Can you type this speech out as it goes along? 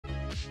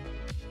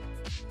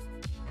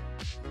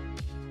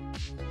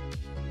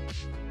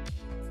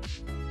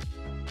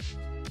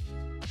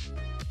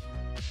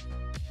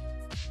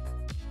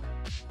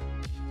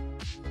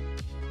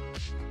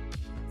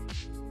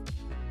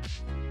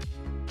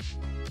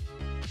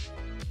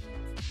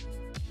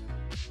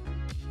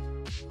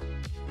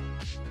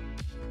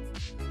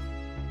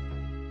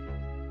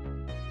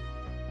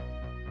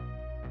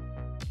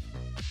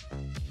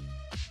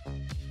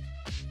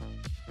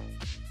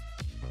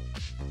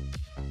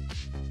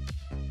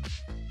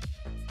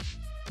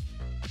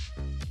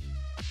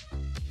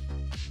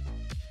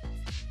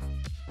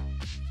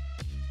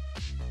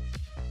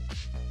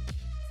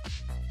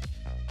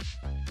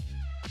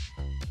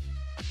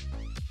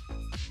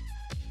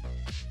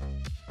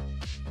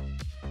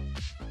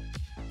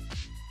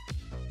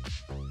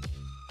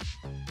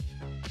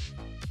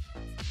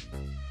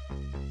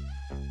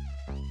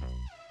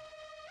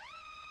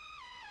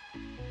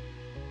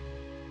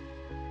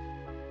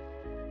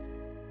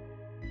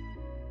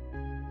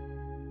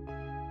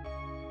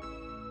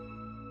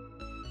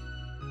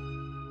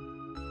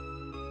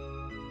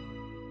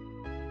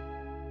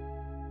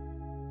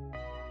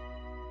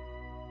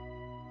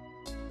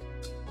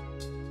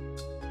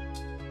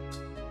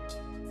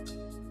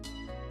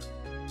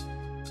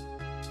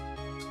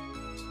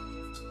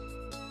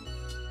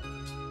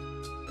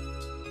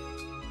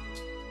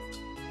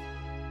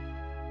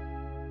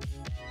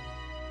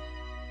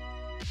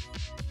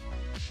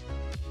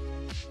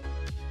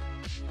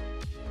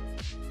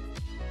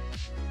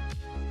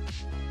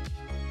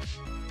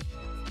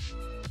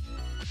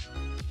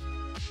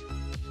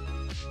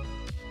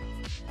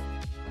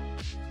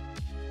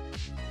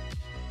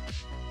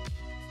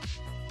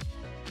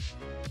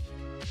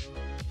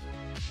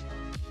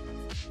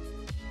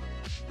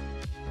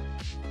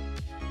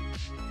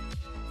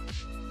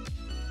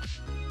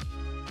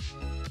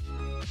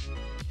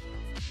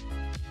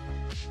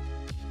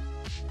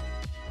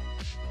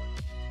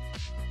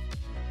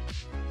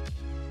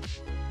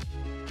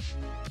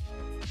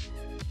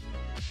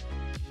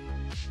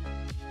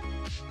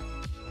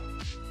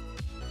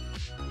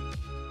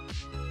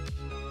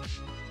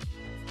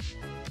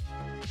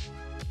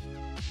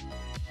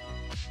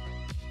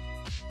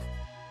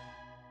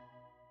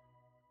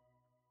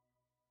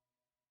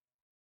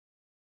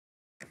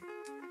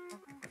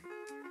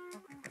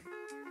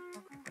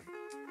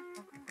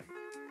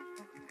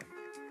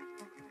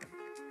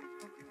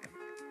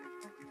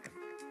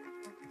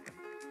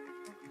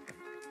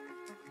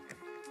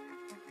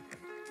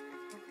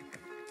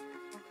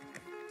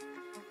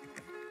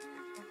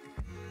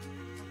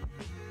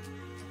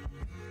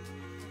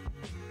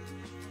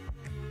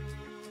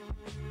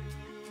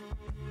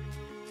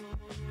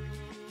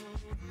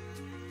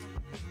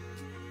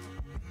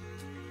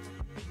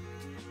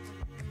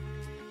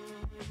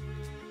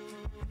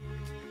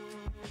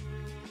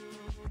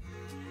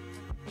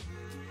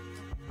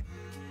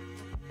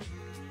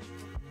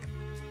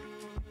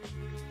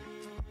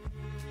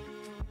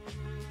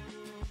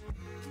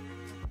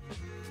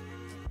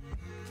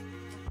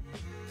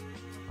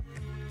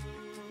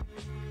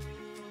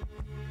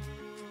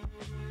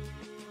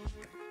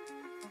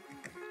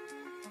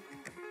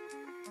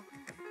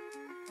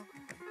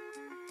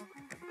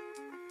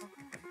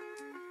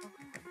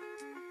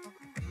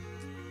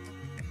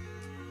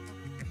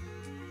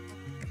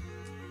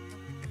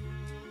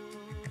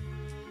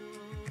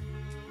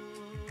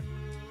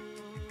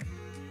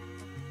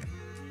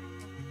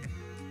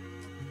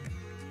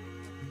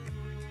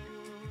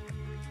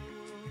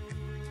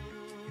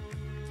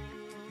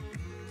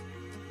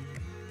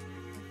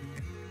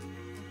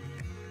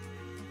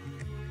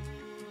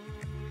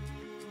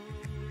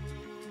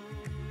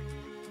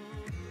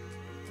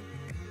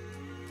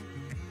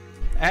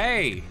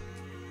Hey.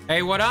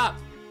 Hey, what up?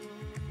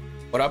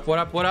 What up, what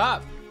up, what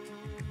up?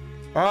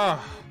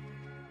 Oh,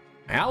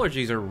 my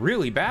allergies are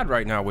really bad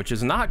right now, which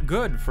is not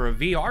good for a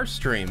VR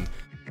stream.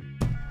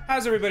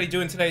 How's everybody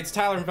doing today? It's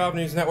Tyler from Valve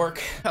News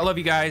Network. I love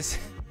you guys.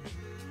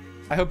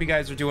 I hope you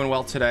guys are doing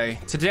well today.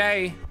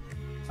 Today,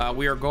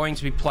 we are going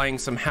to be playing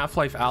some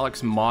Half-Life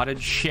Alyx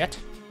modded shit,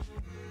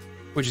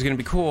 which is going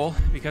to be cool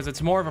because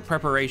it's more of a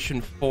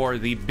preparation for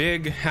the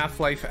big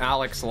Half-Life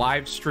Alyx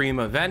live stream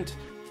event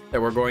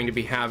that we're going to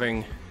be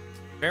having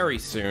very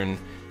soon,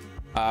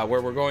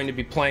 where we're going to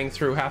be playing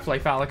through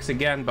Half-Life Alyx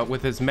again, but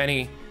with as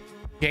many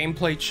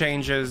gameplay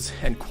changes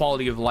and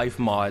quality of life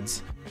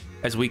mods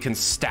as we can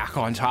stack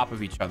on top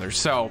of each other.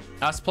 So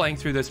us playing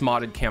through this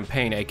modded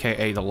campaign,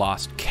 aka The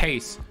Lost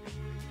Case,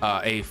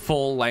 a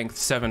full-length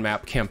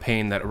 7-map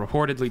campaign that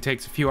reportedly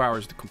takes a few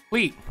hours to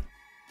complete,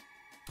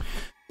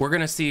 we're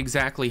gonna see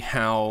exactly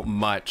how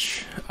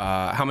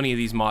many of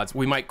these mods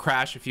we might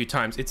crash a few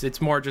times. It's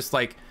more just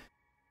like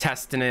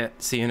testing it,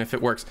 seeing if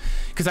it works,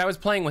 because I was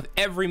playing with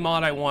every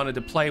mod I wanted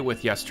to play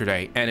with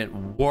yesterday and it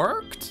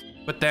worked,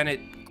 but then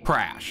it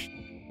crashed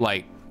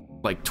like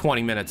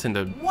 20 minutes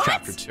into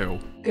chapter 2.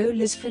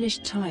 Goal is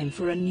finished. Time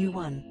for a new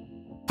one.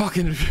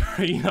 Fucking,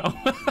 you know.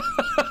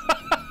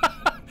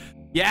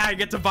 Yeah, I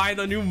get to buy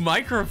the new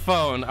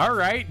microphone. All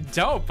right,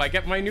 dope. I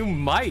get my new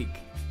mic.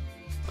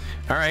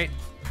 All right,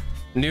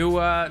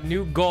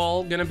 new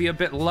goal, gonna be a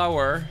bit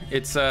lower.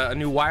 It's a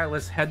new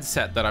wireless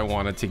headset that I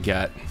wanted to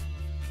get.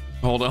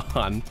 Hold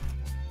on.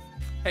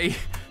 Hey,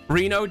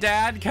 Reno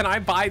Dad, can I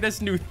buy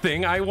this new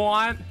thing I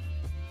want?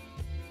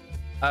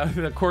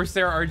 The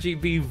Corsair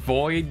RGB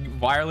Void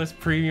wireless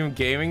premium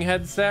gaming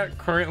headset,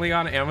 currently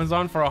on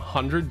Amazon for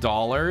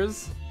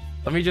 $100.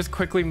 Let me just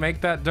quickly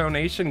make that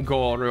donation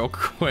goal real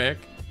quick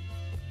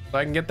so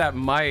I can get that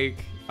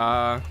mic.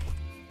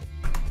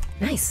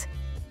 Nice.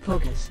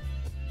 Focus.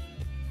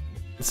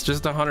 It's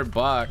just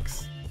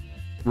 $100,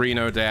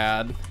 Reno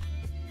Dad.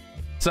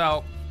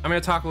 So I'm gonna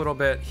talk a little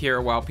bit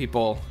here while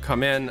people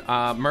come in.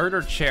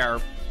 Murder Chair.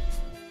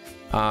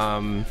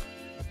 I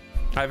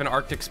have an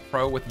Arctix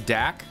Pro with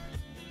DAC.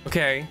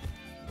 Okay.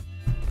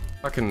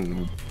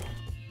 Fucking.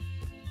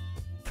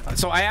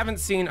 So I haven't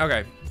seen.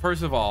 Okay,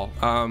 first of all,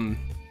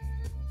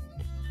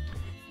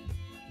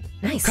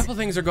 nice. A couple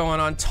things are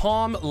going on.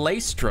 Tom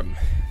Laystrom,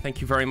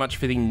 thank you very much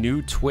for the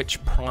new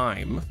Twitch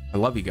Prime. I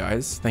love you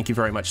guys. Thank you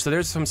very much. So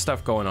there's some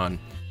stuff going on.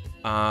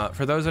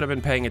 For those that have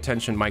been paying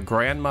attention, my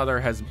grandmother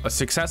has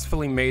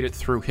successfully made it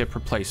through hip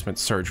replacement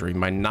surgery.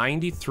 My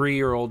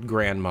 93-year-old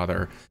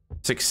grandmother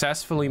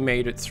successfully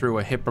made it through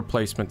a hip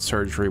replacement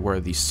surgery where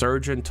the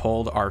surgeon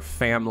told our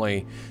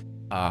family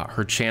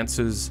her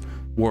chances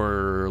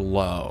were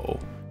low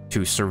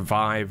to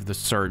survive the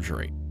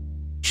surgery.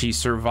 She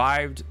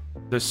survived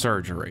the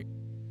surgery.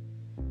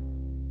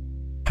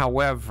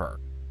 However,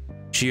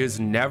 she is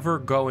never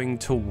going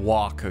to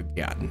walk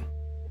again.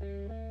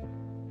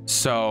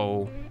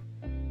 So,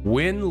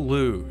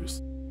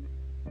 win-lose.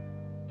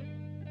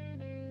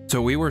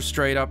 So we were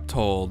straight up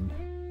told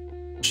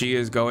she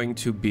is going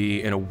to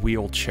be in a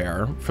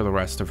wheelchair for the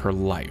rest of her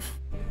life.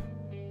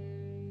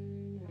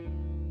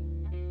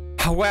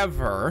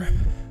 However,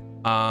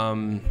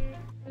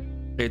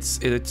 there's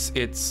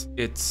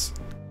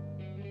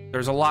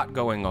a lot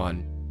going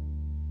on.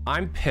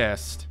 I'm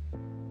pissed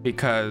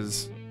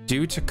because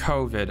due to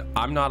COVID,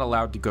 I'm not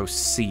allowed to go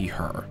see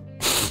her.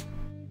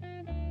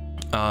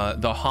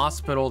 The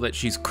hospital that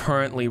she's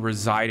currently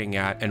residing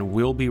at and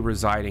will be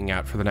residing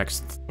at for the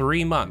next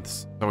 3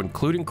 months, so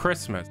including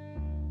Christmas,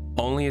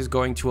 only is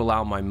going to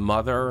allow my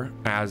mother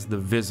as the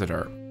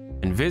visitor.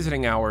 And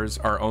visiting hours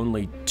are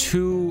only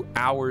 2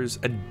 hours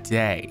a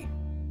day.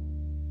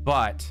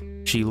 But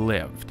she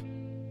lived.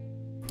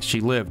 She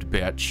lived,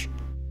 bitch.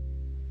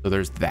 So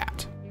there's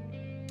that.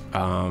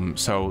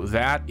 So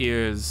that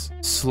is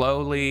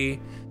slowly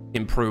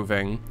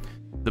improving.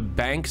 The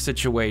bank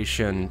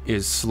situation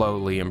is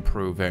slowly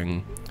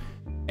improving,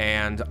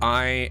 and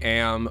I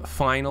am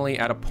finally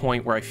at a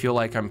point where I feel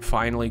like I'm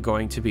finally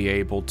going to be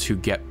able to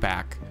get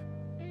back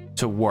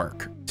to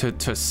work,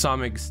 to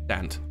some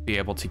extent be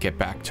able to get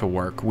back to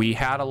work. We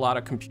had a lot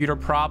of computer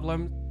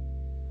problems.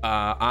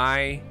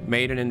 I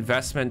made an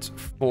investment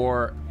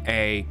for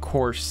a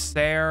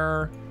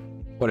Corsair,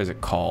 what is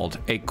it called?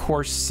 A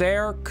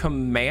Corsair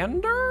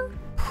Commander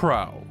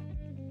Pro,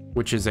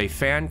 which is a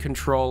fan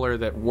controller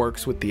that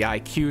works with the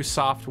IQ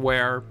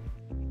software.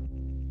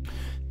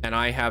 And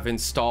I have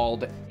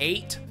installed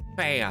 8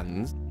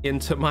 fans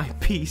into my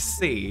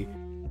PC,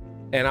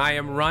 and I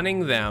am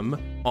running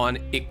them on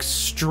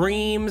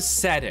extreme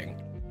setting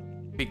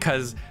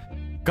because,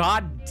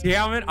 god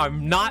damn it,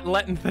 I'm not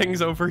letting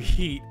things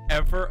overheat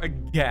ever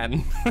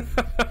again.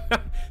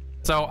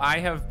 So I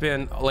have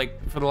been,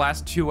 like, for the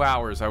last 2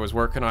 hours, I was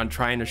working on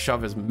trying to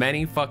shove as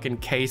many fucking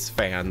case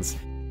fans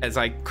as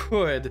I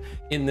could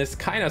in this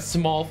kind of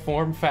small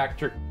form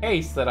factor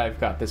case that I've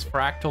got, this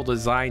fractal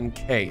design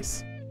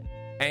case.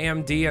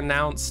 AMD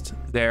announced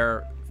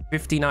their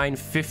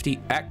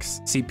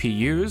 5950X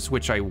CPUs,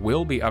 which I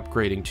will be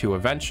upgrading to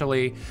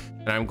eventually,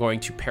 and I'm going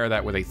to pair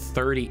that with a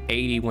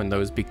 3080 when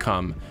those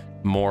become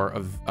more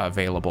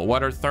available.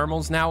 What are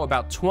thermals now?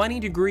 About 20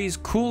 degrees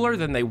cooler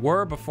than they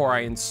were before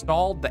I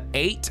installed the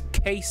 8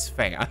 case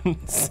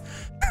fans.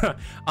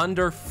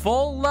 Under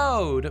full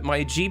load,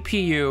 my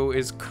GPU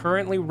is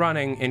currently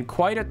running in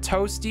quite a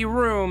toasty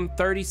room,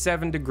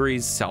 37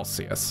 degrees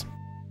Celsius.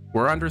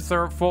 We're under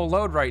full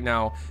load right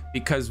now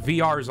because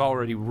VR is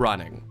already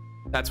running.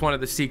 That's one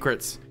of the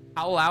secrets.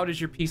 How loud is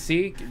your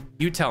PC?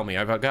 You tell me.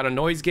 I've got a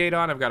noise gate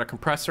on, I've got a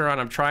compressor on,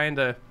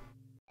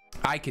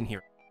 I can hear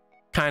it.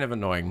 Kind of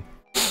annoying.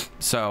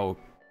 So,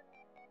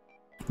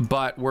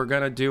 but we're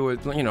gonna do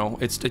it, you know,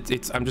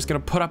 I'm just gonna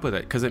put up with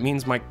it because it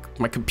means my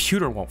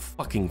computer won't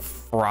fucking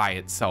fry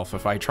itself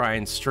if I try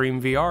and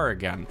stream VR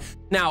again.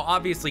 Now,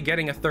 obviously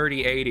getting a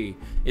 3080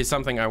 is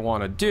something I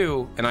want to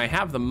do, and I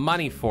have the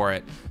money for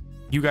it.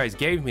 You guys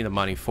gave me the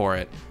money for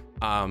it.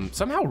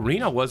 Somehow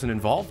Rena wasn't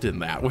involved in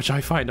that, which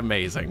I find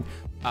amazing,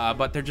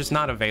 but they're just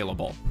not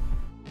available.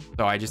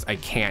 So I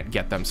can't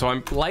get them. So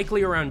I'm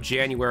likely around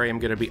January, I'm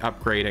going to be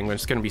upgrading. I'm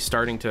just going to be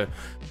starting to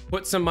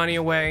put some money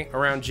away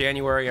around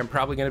January. I'm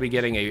probably going to be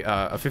getting a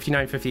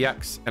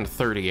 5950X and a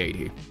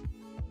 3080.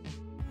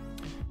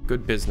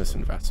 Good business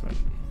investment.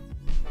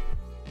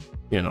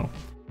 You know,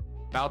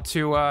 about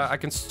to, I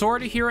can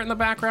sort of hear it in the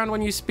background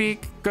when you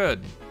speak.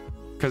 Good.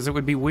 Because it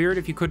would be weird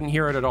if you couldn't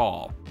hear it at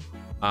all.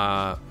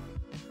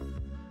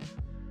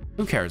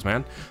 Who cares,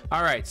 man?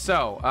 All right,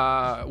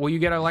 so will you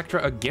get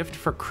Electra a gift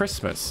for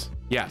Christmas?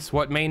 Yes.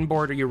 What main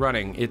board are you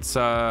running? It's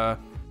an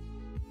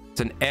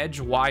Edge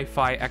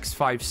Wi-Fi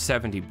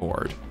X570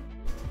 board,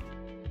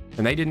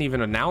 and they didn't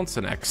even announce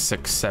an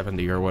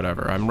X670 or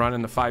whatever. I'm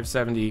running the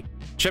 570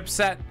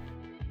 chipset.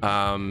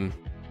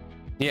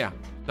 Yeah.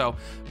 So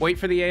wait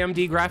for the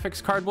AMD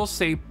graphics card. We'll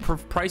see.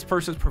 Price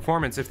versus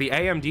performance. If the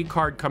AMD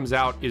card comes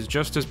out is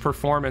just as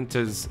performant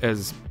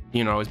as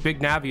you know, as Big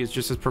Navi is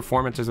just as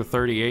performant as a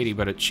 3080,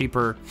 but it's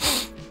cheaper.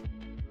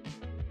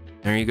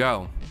 There you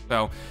go.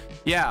 So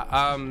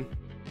yeah,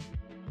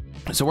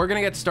 so we're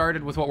gonna get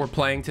started with what we're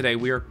playing today.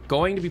 We are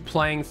going to be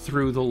playing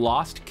through The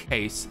Lost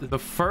Case, the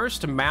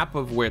first map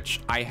of which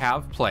I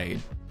have played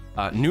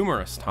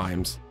numerous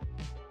times.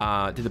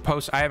 Did the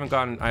post? I haven't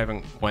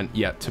went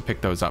yet to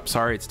pick those up.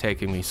 Sorry, it's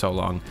taking me so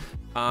long.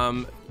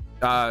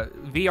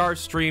 VR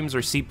streams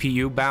are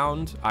CPU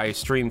bound. I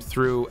stream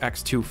through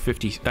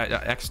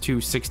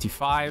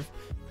X265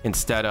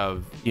 instead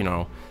of, you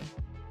know,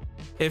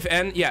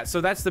 yeah,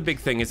 so that's the big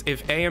thing is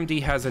if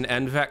AMD has an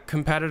NVEC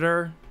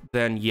competitor,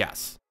 then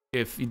yes.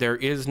 If there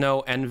is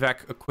no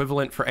NVEC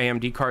equivalent for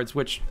AMD cards,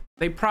 which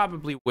they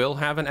probably will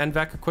have an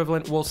NVEC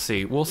equivalent, we'll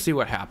see. We'll see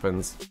what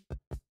happens.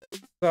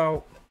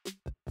 So,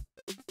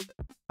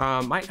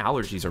 my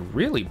allergies are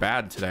really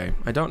bad today.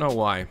 I don't know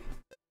why.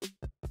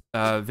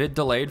 Vid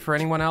delayed for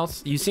anyone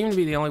else? You seem to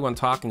be the only one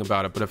talking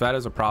about it, but if that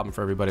is a problem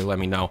for everybody, let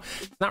me know.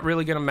 It's not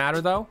really gonna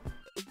matter though,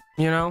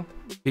 you know,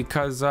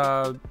 because,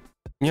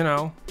 you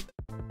know,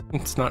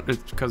 it's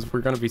because we're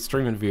gonna be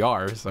streaming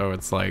VR, so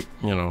it's like,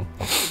 you know.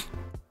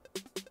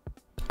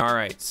 All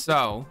right,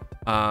 so,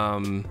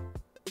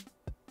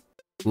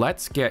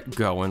 let's get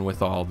going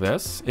with all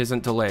this.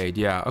 Isn't delayed,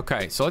 yeah,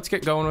 okay, so let's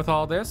get going with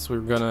all this.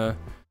 We're gonna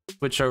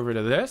switch over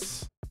to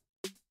this.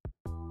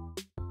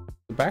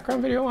 The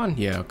background video on?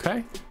 Yeah,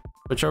 okay.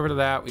 Switch over to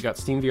that. We got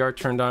Steam VR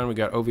turned on. We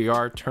got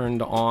OVR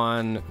turned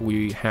on.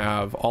 We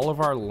have all of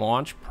our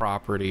launch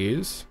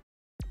properties.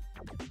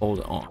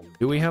 Hold on.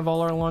 Do we have all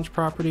our launch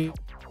properties?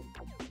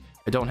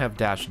 I don't have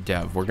dash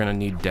dev. We're gonna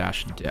need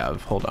dash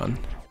dev. Hold on.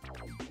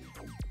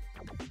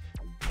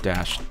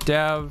 Dash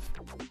dev.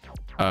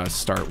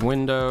 Start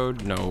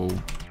windowed. No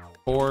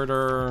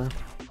border.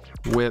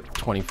 Width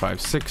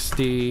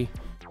 2560.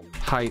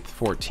 Height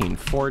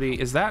 1440.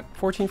 Is that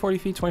 1440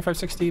 feet?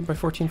 2560 by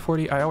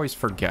 1440? I always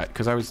forget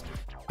because I was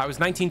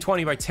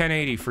 1920 by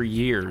 1080 for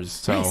years.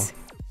 So nice.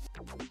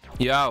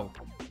 Yo,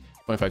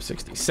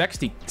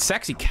 2560.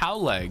 Sexy cow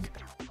leg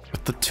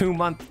with the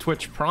 2-month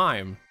Twitch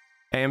Prime.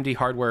 AMD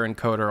hardware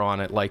encoder on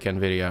it like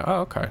Nvidia.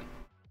 Oh, okay.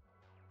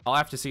 I'll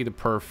have to see the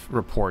perf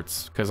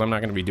reports because I'm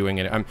not going to be doing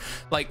it. I'm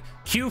like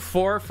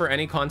Q4 for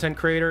any content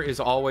creator is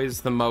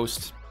always the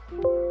most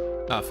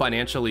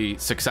financially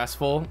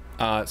successful,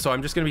 so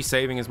I'm just going to be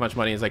saving as much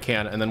money as I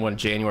can, and then when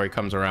January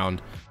comes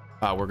around,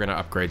 we're going to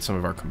upgrade some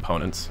of our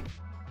components.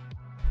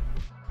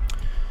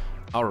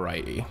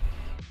 Alrighty.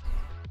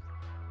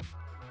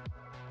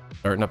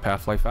 Starting up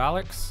Half-Life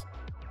Alyx.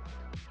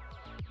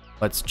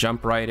 Let's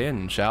jump right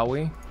in, shall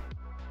we?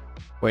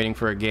 Waiting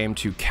for a game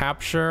to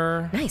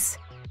capture. Nice.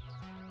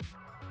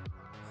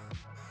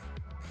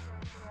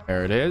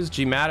 There it is.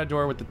 G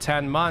Matador with the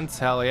 10 months.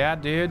 Hell yeah,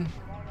 dude.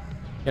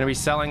 Gonna be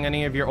selling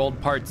any of your old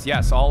parts?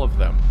 Yes, all of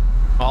them.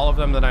 All of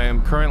them that I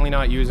am currently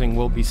not using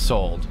will be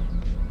sold.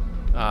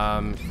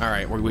 All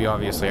right, we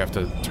obviously have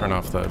to turn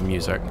off the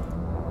music.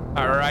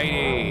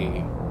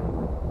 Alrighty.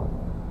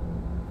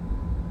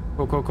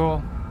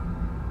 Cool.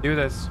 Do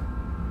this.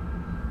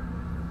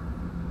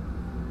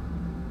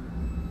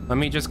 Let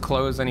me just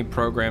close any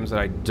programs that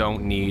I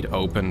don't need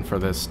open for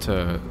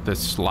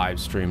this live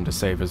stream to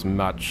save as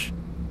much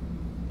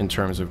in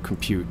terms of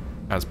compute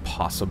as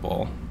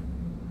possible.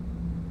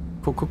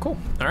 Cool, cool, cool.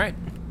 All right.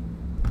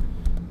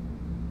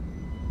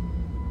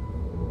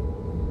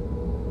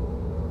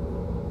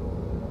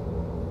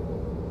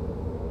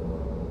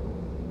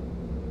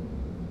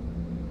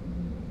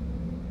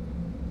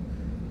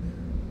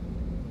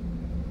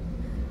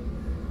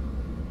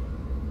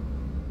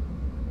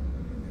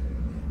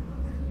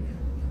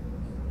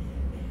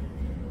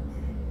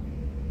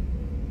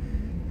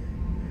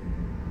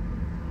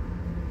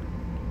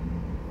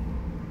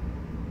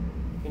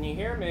 Can you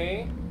hear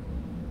me?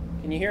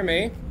 Can you hear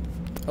me?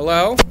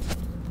 Hello?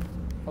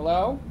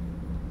 Hello?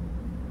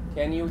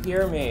 Can you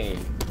hear me?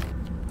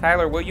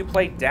 Tyler, will you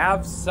play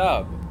Dav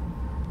sub?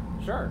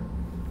 Sure.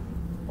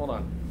 Hold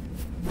on.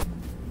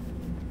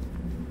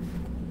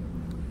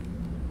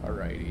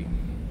 Alrighty.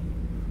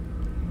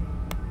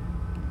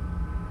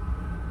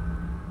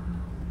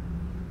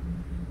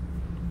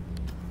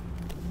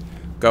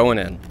 Going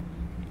in.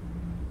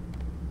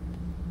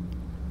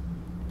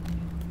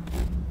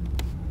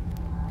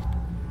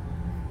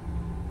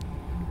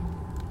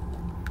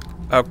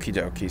 Okie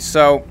dokie.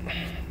 So,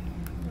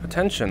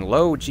 attention,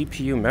 low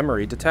GPU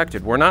memory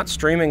detected. We're not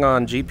streaming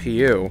on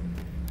GPU,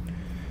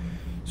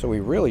 so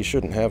we really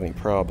shouldn't have any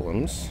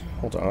problems.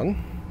 Hold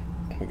on.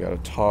 We gotta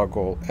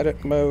toggle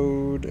edit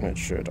mode, and it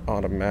should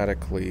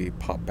automatically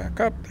pop back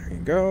up. There you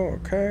go,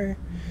 okay.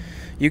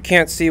 You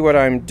can't see what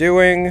I'm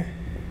doing,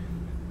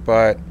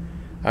 but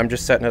I'm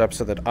just setting it up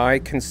so that I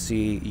can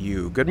see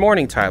you. Good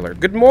morning, Tyler.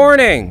 Good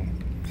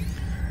morning!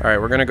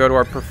 Alright, we're gonna go to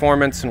our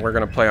performance, and we're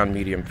gonna play on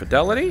medium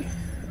fidelity.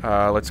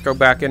 Let's go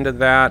back into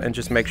that and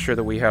just make sure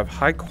that we have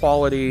high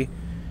quality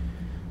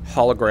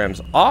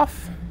holograms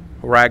off.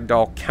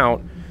 Ragdoll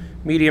count,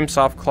 medium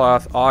soft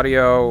cloth,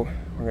 audio.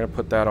 We're going to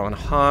put that on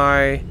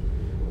high.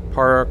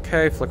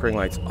 Okay, flickering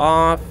lights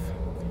off.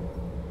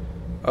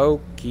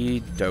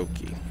 Okie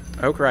dokie.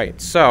 Okay,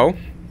 so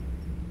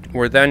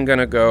we're then going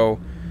to go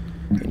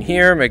in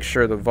here, make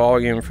sure the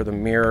volume for the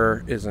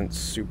mirror isn't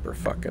super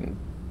fucking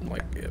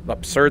like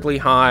absurdly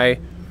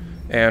high.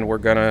 And we're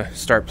gonna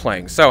start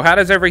playing. So, how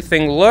does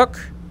everything look?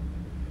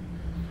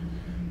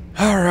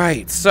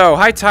 Alright, so,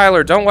 hi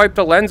Tyler, don't wipe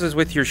the lenses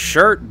with your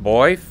shirt,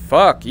 boy.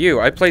 Fuck you.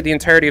 I played the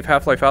entirety of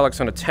Half-Life Alyx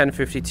on a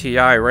 1050 Ti,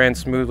 ran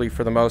smoothly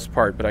for the most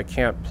part, but I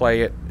can't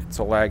play it. It's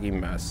a laggy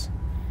mess.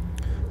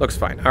 Looks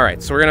fine.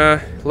 Alright, so we're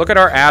gonna look at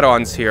our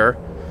add-ons here.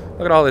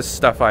 Look at all this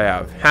stuff I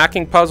have.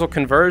 Hacking puzzle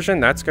conversion,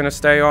 that's gonna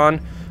stay on.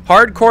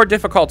 Hardcore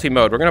difficulty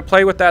mode. We're going to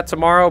play with that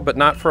tomorrow, but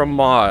not for a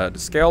mod.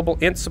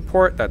 Scalable int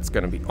support, that's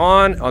going to be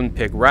on.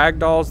 Unpig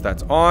ragdolls,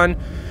 that's on.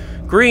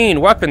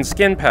 Green weapon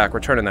skin pack, we're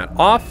turning that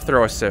off.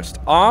 Throw assist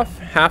off.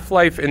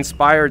 Half-Life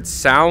inspired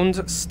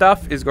sound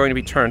stuff is going to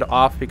be turned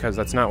off because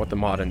that's not what the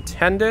mod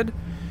intended.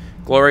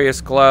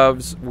 Glorious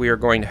gloves, we are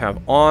going to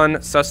have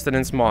on.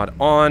 Sustenance mod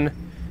on.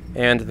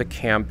 And the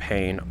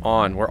campaign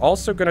on. We're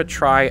also going to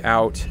try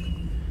out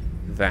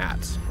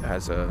that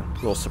as a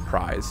little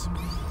surprise.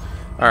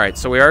 Alright,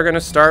 so we are going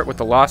to start with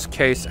the Lost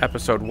Case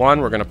Episode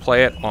 1. We're going to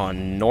play it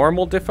on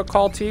normal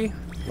difficulty.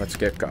 Let's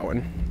get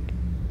going.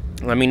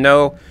 Let me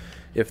know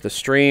if the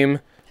stream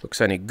looks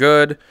any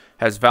good.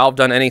 Has Valve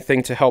done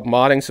anything to help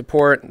modding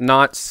support?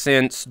 Not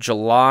since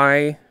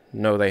July.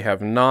 No, they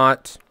have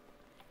not.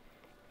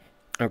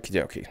 Okie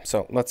dokie.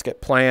 So let's get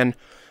playing.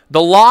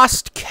 The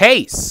Lost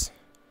Case.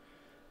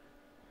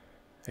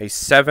 A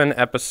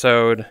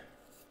 7-episode...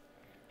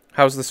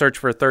 How's the search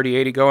for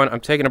 3080 going?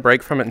 I'm taking a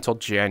break from it until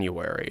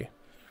January.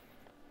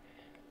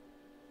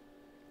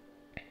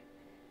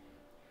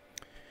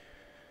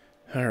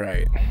 All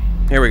right,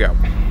 here we go.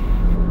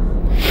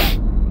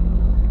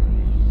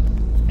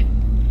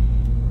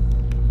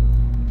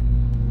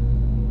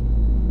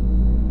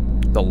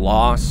 The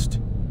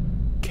Lost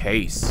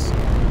Case.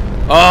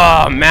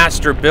 Oh,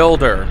 Master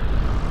Builder.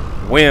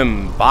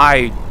 Whim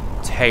by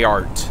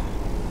Tayart.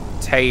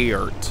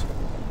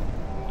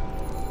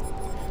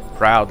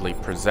 Proudly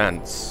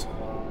presents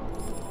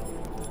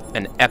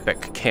an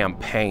epic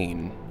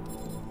campaign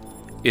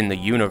in the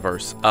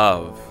universe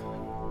of...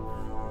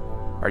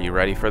 Are you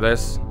ready for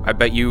this? I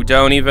bet you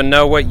don't even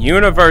know what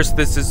universe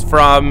this is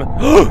from.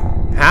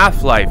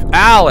 Half-Life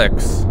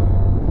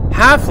Alyx.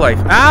 Half-Life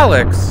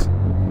Alyx.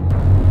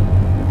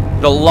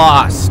 The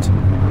Lost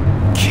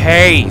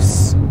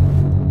Case.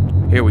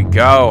 Here we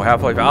go.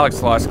 Half-Life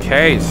Alyx Lost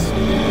Case.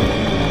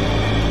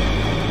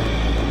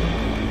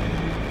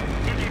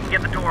 See if you can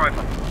get the door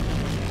open.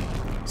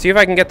 See if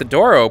I can get the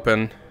door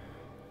open.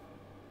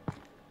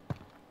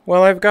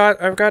 Well, I've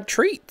got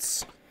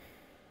treats.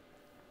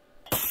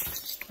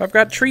 I've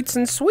got treats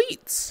and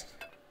sweets.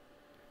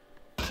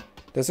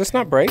 Does this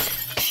not break?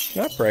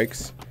 That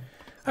breaks.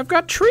 I've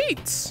got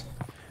treats.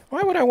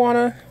 Why would I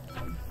wanna?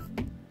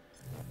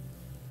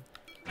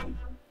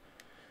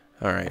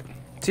 All right.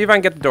 See if I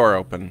can get the door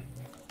open.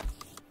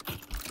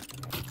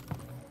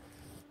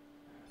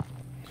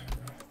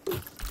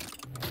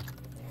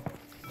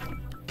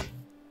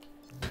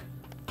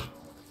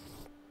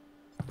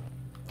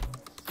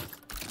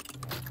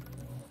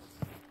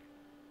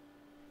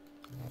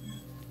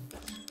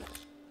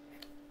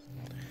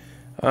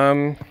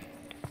 I'm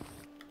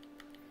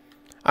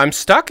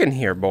stuck in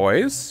here,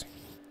 boys.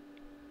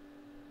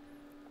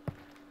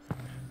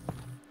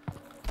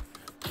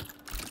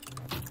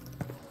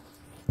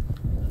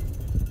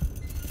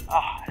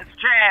 Oh, it's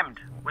jammed.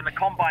 When the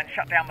Combine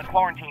shut down the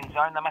quarantine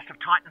zone, they must have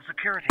tightened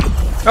security.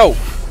 Oh.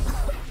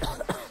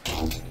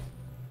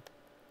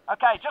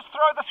 Okay, just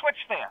throw the switch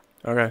there.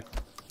 Okay.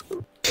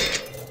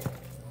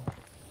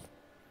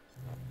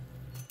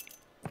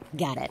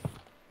 Got it.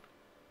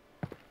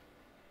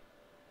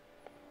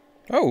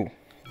 Oh.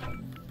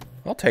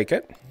 I'll take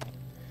it.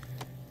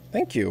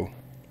 Thank you.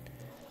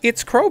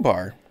 It's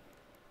crowbar.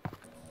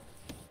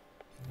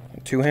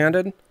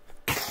 Two-handed.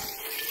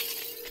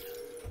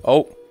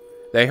 Oh.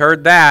 They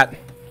heard that.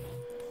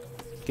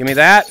 Give me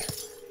that.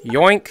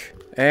 Yoink.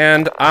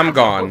 And I'm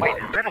gone. Wait,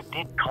 is that a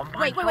dead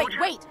Combine soldier?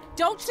 Wait!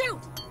 Don't shoot!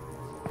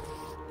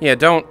 Yeah,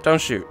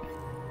 don't shoot.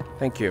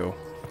 Thank you.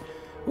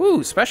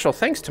 Ooh, special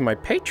thanks to my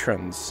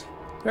patrons.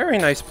 Very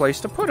nice place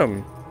to put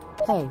them.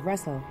 Hey,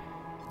 Russell.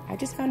 I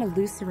just found a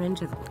loose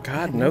syringe of...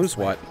 God knows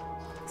what.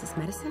 Is this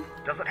medicine?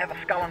 Does it have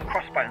a skull and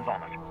crossbones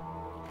on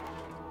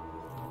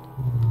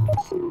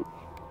it?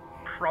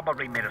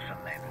 Probably medicine,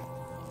 then.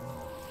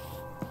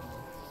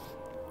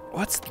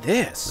 What's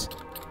this?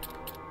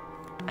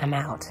 I'm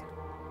out.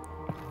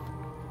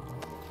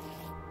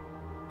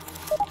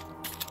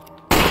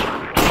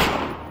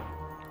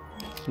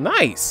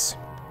 Nice.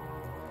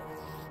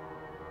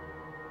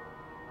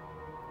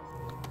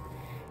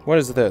 What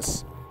is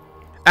this?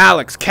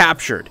 Alyx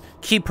captured.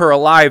 Keep her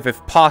alive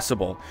if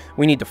possible.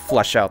 We need to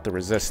flush out the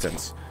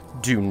resistance.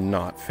 Do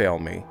not fail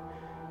me.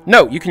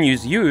 No, you can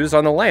use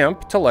on the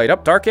lamp to light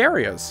up dark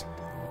areas.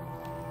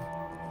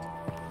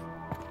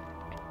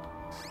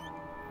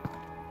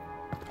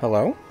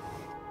 Hello?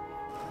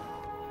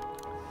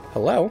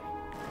 Hello?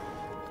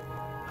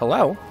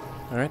 Hello?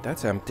 Alright,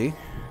 that's empty.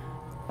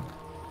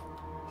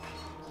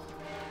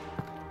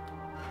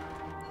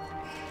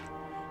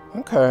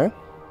 Okay.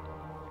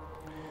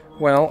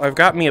 Well, I've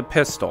got me a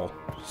pistol,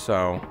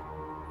 so...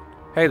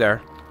 Hey there.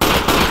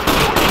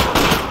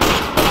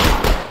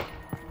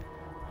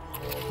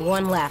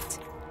 One left.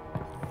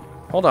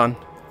 Hold on.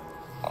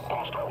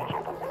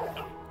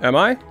 Am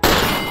I?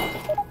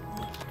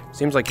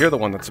 Seems like you're the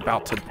one that's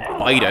about to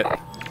bite it.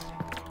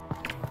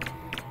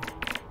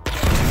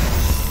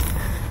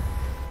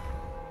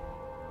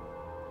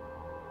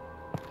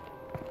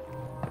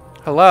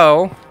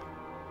 Hello?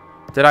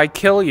 Did I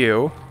kill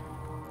you?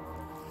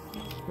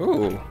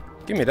 Ooh,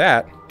 give me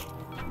that.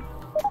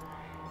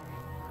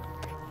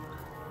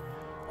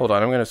 Hold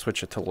on, I'm gonna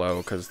switch it to low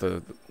because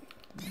the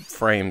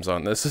frames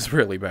on this is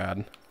really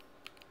bad.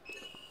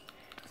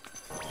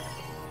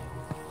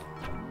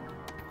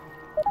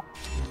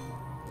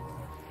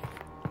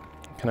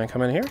 Can I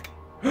come in here?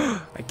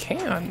 I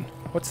can.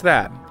 What's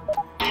that?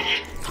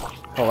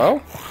 Hello?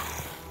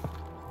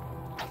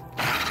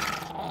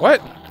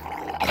 What?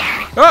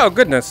 Oh,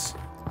 goodness.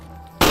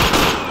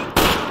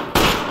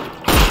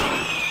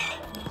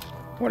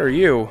 What are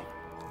you?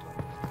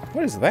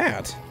 What is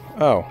that?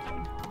 Oh.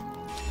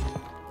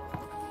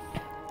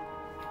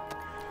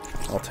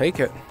 I'll take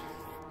it.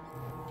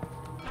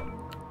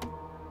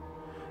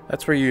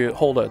 That's where you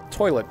hold a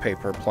toilet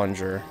paper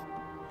plunger.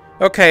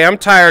 Okay, I'm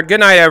tired.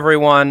 Good night,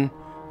 everyone.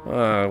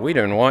 We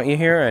didn't want you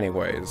here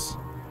anyways.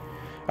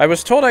 I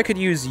was told I could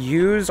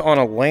use on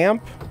a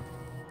lamp.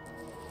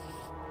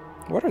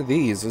 What are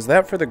these? Is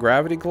that for the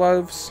gravity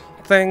gloves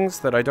things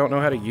that I don't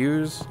know how to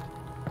use?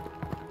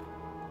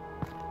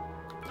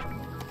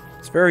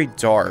 It's very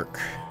dark.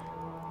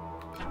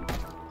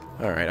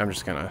 Alright, I'm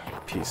just gonna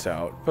peace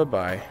out.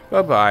 Bye-bye.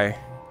 Bye-bye.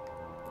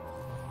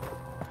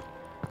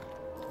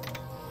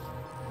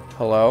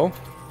 Hello?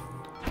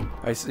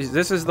 I see,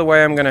 this is the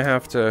way I'm gonna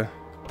have to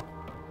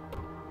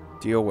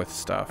deal with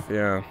stuff,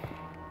 yeah.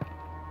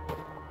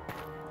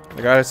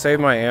 I gotta save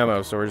my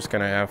ammo, so we're just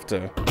gonna have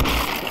to...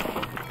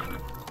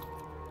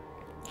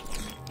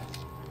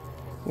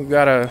 We've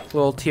got a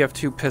little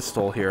TF2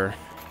 pistol here.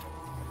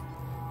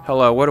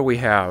 Hello, what do we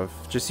have?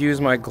 Just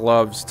use my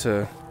gloves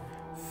to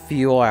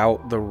feel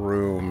out the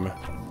room.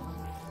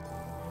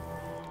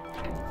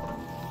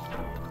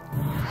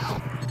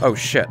 Oh,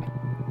 shit.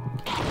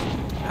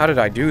 How did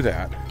I do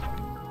that?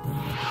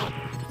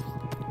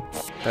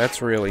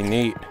 That's really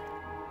neat.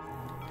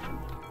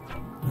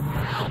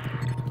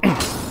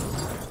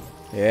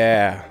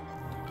 Yeah.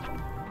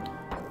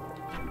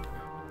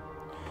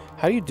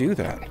 How do you do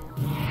that?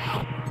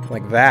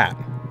 Like that.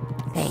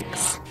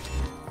 Thanks.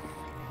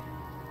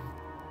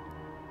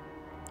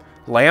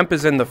 Lamp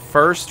is in the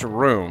first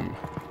room.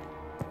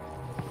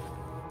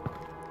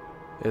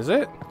 Is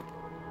it?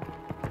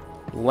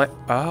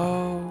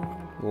 Oh,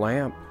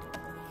 lamp.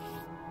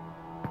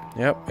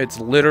 Yep, it's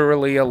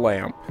literally a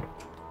lamp.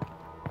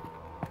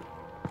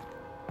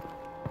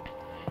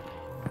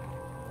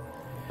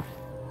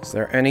 Is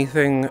there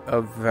anything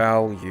of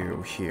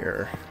value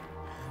here?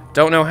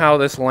 Don't know how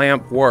this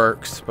lamp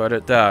works, but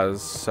it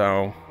does,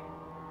 so...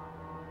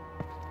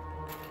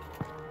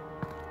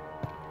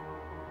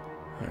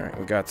 Alright,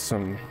 we got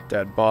some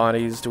dead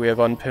bodies. Do we have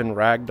unpinned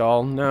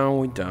ragdoll? No,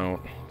 we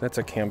don't. That's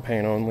a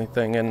campaign-only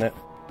thing, isn't it?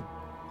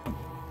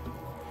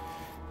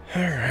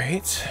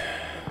 Alright.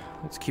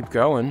 Let's keep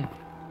going.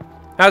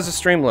 How's the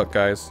stream look,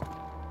 guys?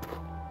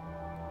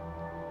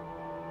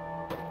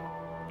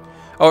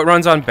 Oh, it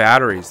runs on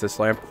batteries. This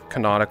lamp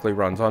canonically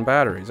runs on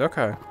batteries.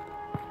 Okay.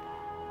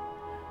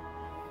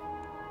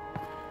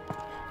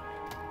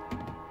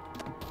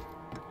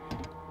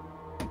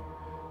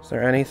 Is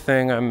there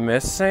anything I'm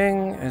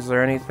missing? Is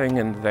there anything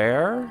in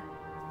there?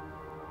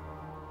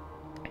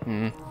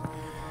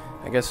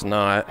 I guess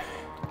not.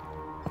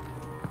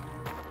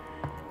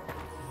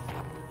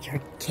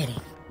 You're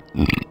kidding.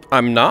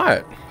 I'm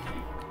not.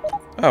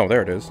 Oh,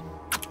 there it is.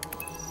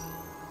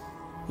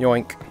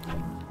 Yoink.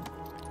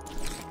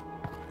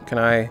 Can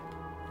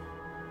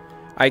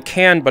I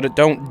can, but it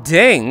don't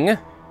ding.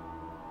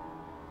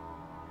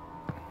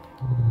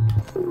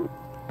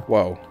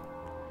 Whoa.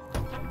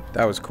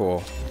 That was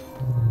cool.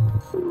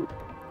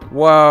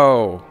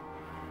 Whoa.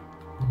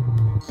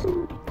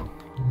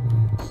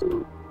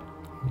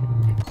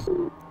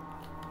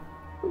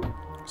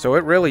 So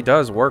it really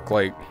does work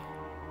like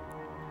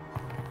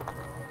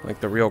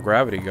the real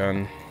gravity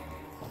gun.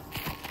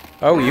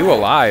 Oh, you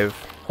alive.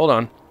 Hold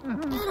on.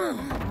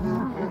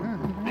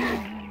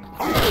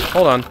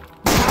 Hold on.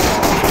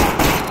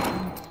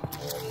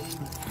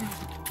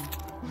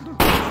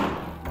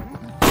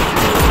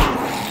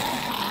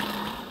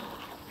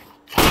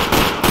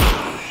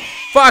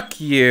 Fuck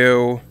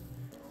you.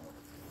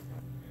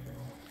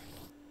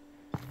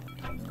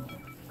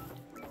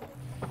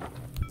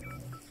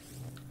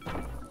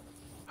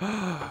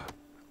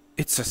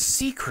 It's a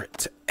secret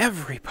to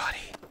everybody.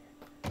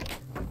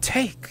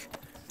 Take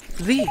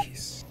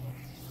these.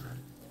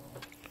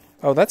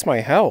 Oh, that's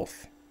my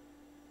health.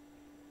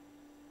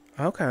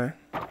 Okay.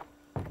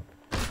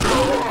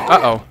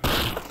 Uh-oh.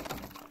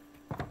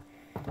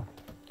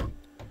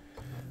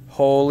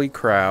 Holy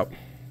crap.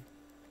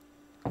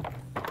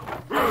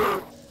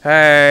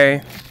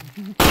 Hey.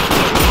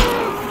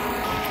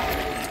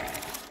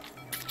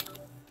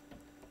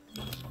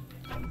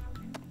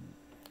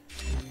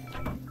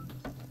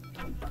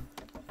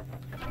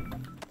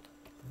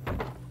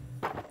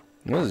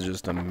 This is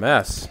just a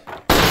mess.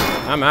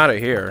 I'm out of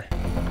here.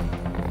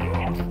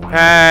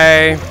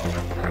 Hey.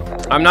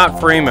 I'm not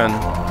Freeman.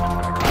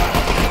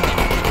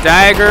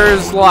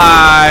 Daggers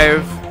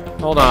live.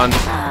 Hold on.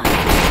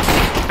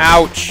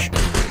 Ouch.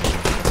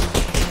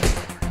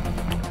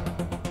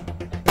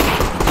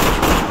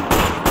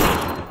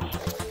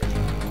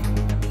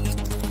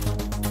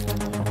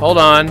 Hold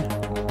on.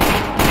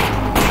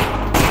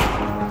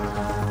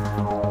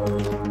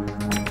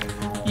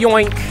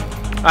 Yoink.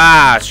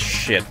 Ah,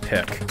 shit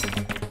pick.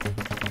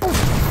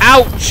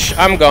 Ouch!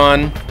 I'm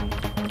gone.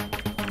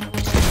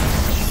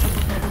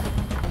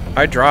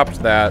 I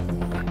dropped that.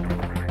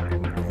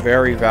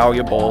 Very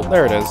valuable.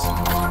 There it is.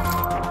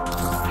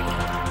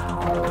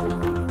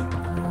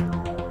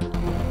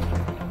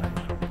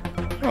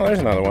 Oh, there's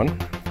another one.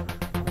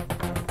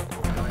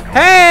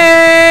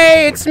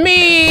 Hey! It's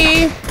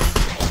me!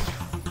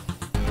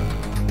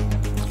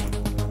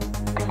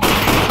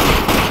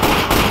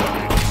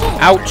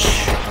 Ouch.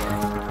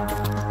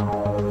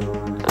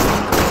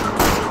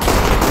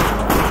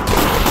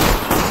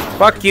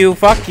 Fuck you,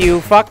 fuck you,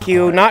 fuck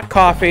you, not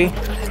coffee.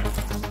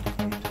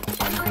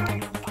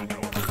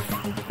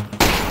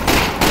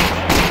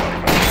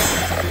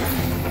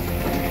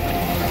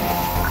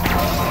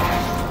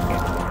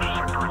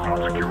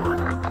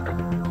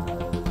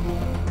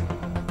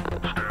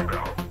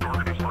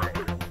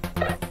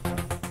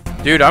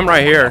 Dude, I'm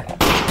right here.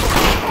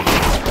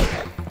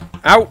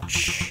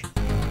 Ouch.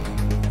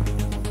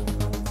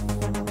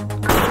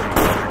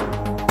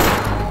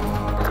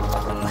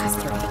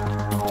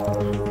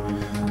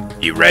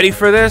 You ready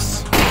for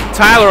this?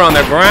 Tyler on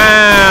the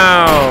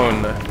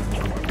ground.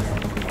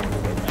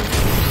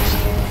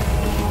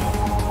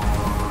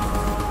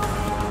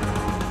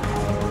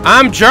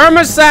 I'm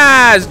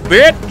germicized,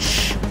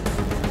 bitch.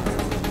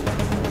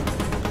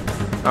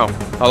 Oh,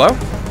 hello?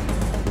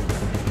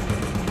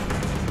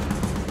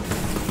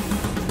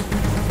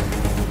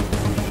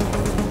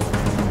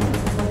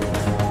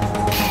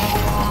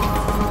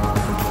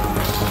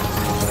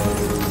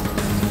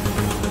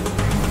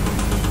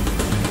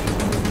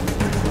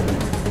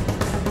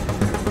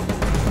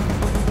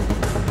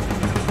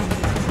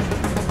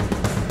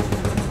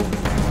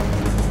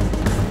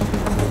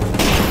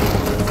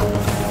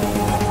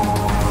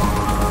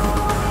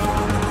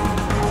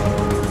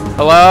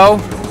 Hello?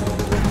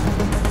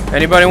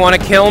 Anybody want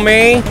to kill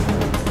me?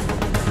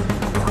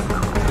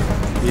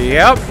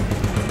 Yep.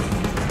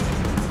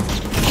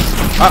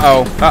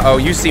 Uh-oh. Uh-oh,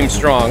 you seem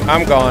strong.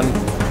 I'm gone.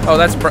 Oh,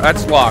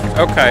 that's locked.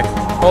 Okay.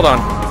 Hold on.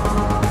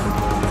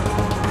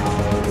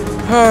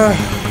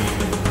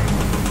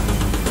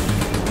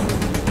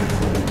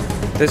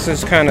 This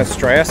is kind of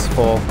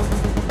stressful.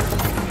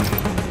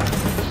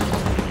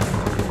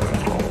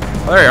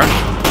 Oh, there you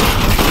are.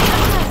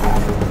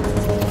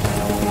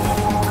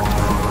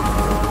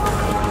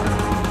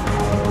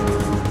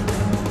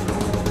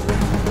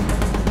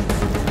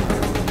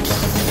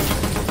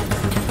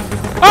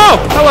 Oh!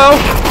 Hello!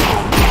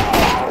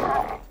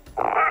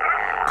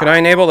 Can I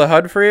enable the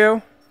HUD for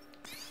you?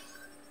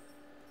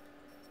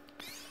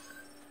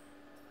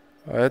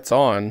 It's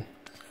on.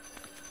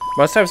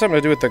 Must have something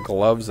to do with the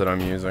gloves that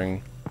I'm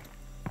using.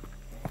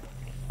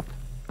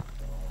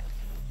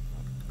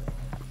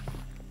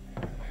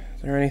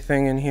 Is there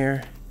anything in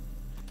here?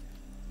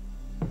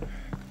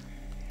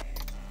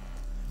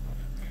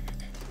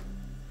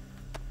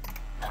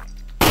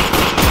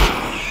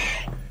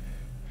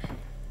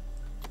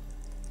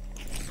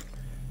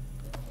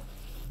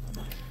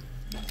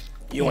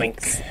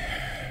 Yoink.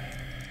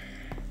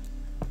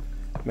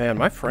 Man,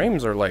 my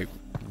frames are like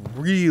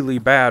really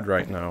bad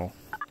right now.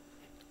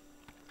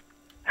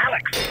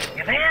 Alyx,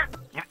 you there?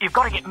 You've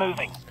got to get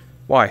moving.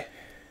 Why?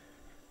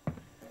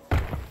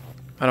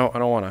 I don't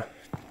wanna.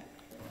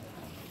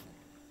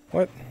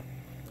 What?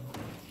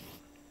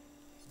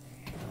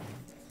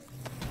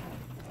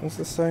 What's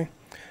this say?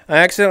 I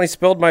accidentally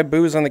spilled my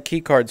booze on the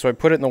keycard, so I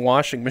put it in the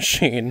washing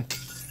machine.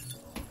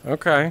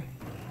 Okay.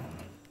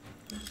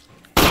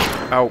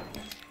 Ow.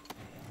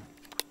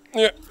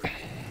 Yeah.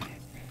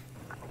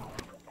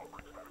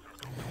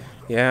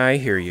 Yeah, I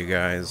hear you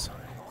guys.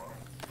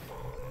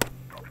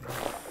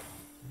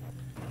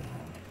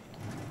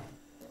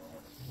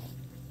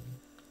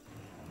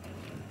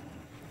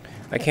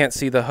 I can't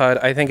see the HUD.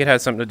 I think it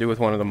has something to do with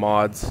one of the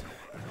mods.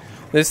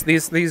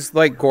 These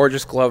like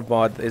gorgeous glove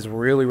mod is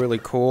really, really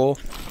cool.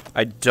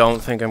 I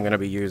don't think I'm gonna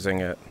be using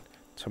it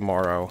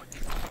tomorrow.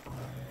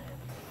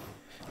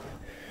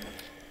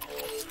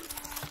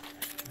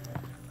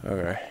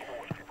 Okay.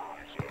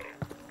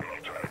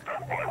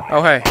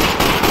 Oh, hey.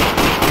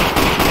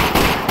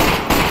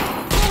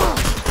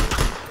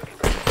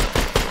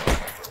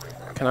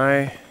 Can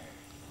I?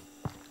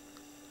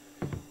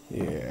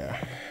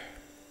 Yeah.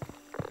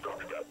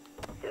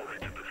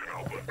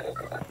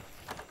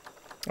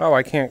 Oh,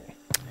 I can't.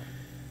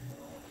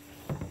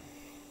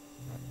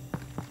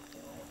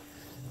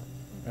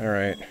 All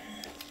right.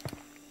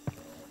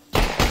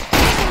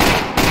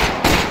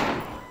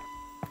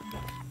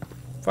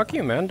 Fuck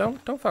you, man.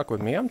 Don't fuck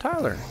with me. I'm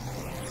Tyler.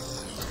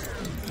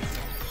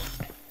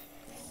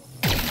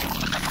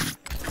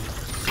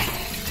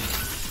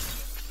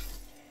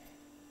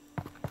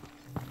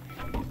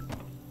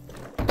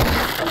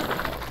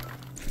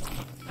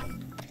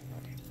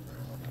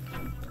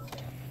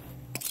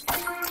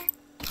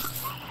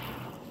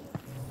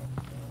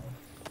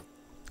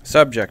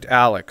 Subject,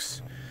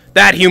 Alyx.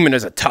 That human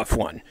is a tough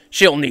one.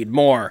 She'll need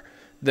more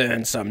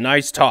than some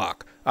nice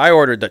talk. I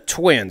ordered the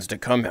twins to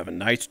come have a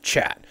nice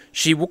chat.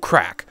 She will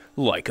crack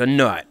like a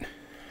nut.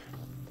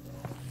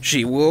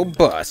 She will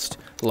bust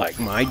like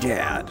my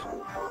dad.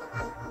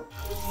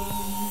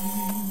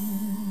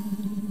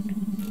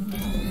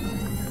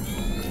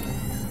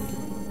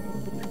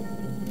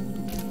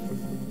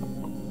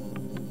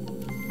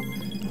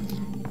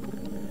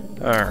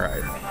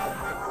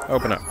 Alright.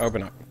 Open up,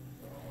 open up.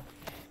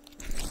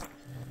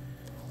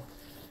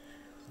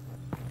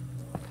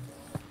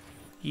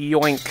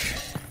 Yoink.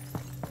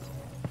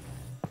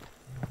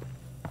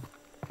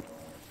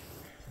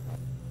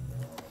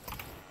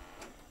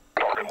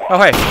 Oh,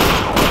 hey.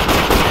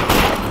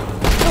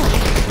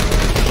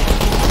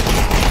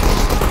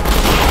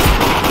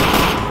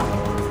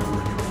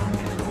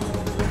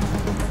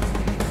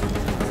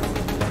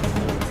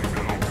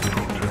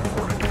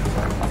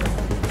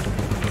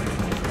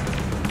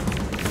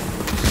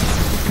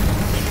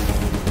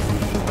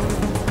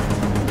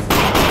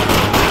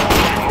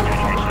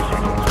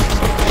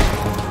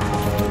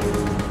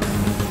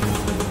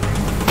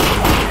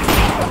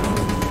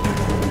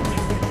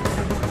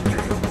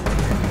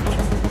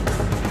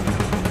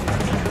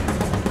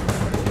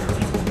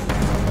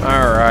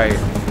 Alright.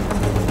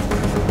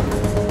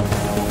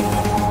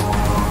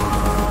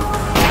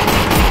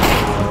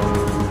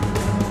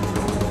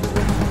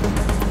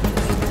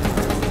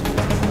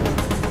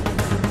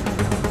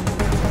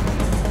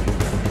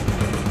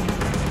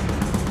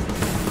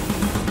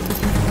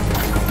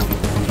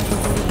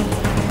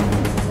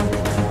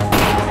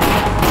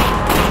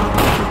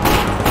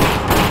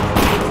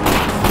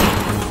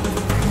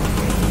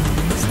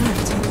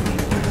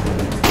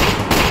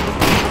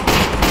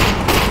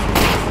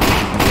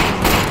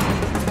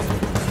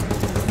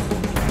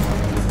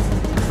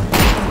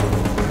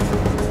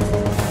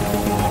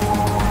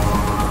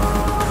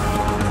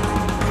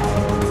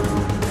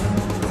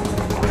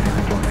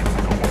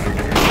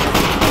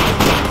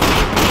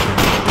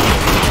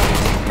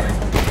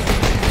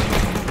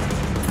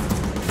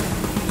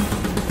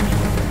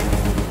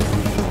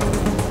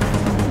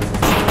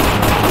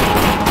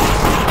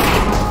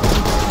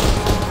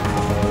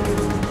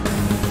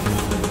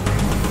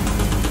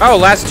 Oh,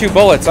 last 2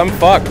 bullets. I'm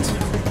fucked.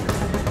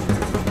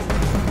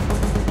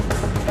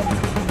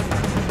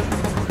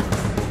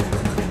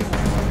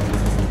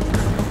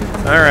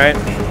 Alright.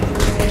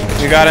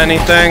 You got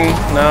anything?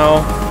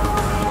 No.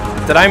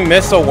 Did I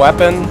miss a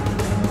weapon?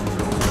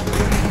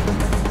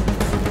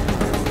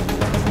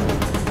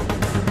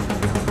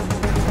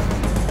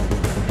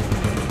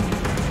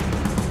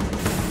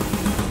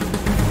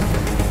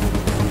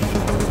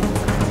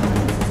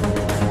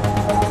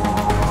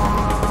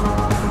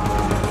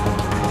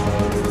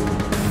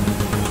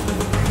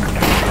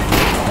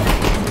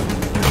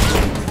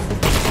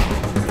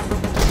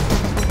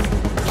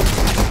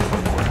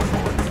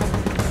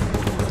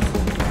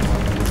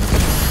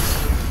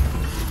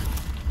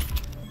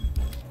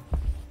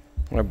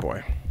 Oh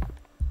boy.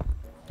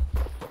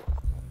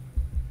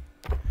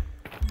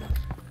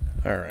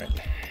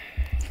 Alright.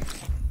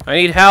 I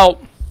need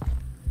help!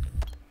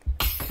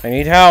 I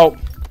need help!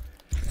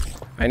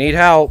 I need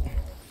help!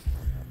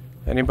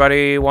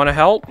 Anybody want to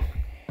help?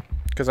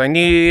 Because I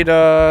need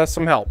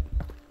some help.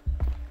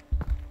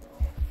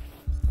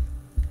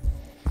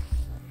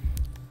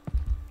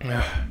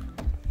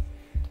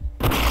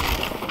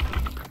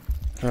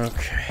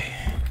 Okay.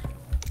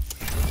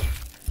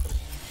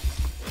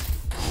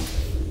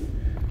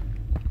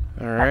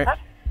 Alright.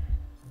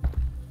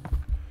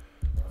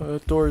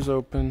 Door's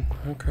open.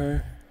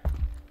 Okay.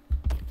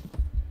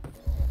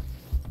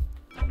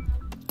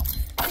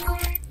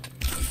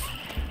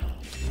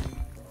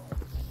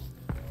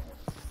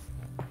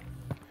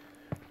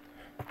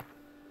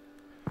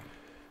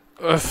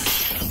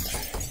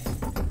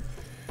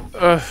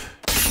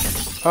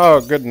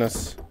 Oh,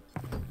 goodness.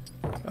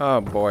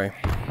 Oh, boy.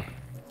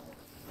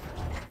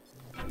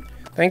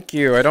 Thank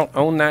you. I don't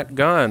own that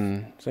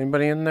gun. Is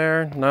anybody in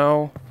there?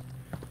 No.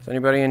 Is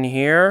anybody in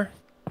here?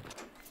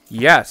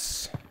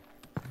 Yes.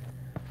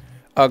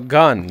 A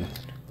gun.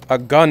 A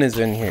gun is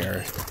in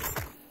here.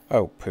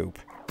 Oh, poop.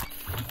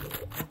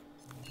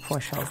 4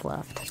 shells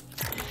left.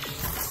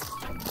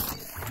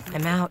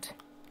 I'm out.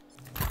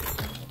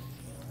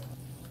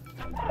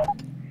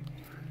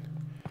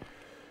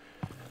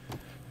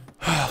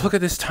 Look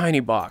at this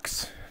tiny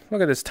box.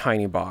 Look at this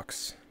tiny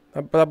box.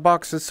 That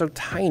box is so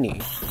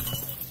tiny.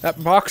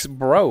 That box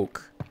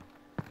broke.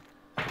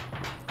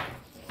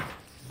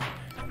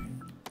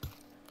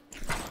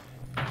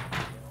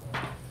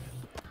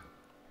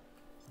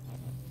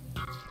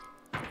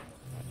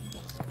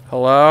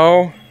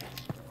 Hello?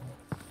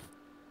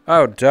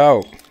 Oh,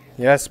 dope.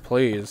 Yes,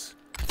 please.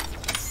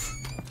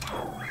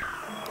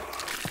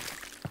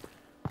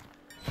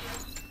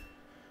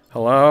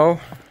 Hello?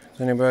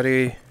 Is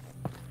anybody...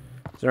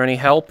 Is there any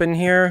help in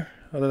here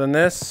other than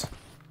this?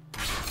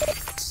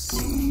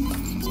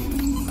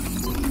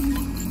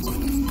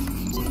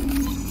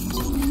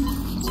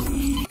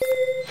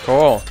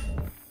 Cool.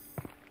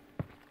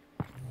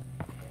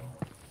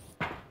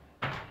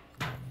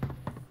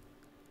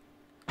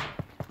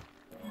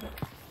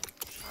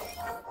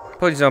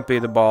 Please don't be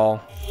the ball.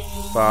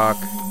 Fuck.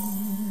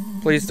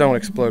 Please don't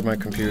explode my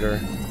computer.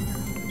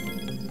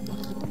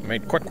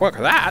 Made quick work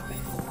of that.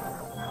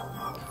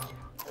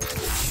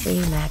 3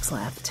 max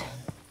left.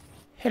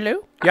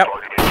 Hello? Yep.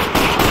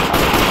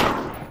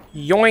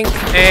 Yoink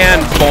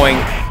and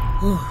boink.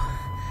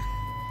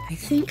 I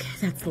think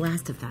that's the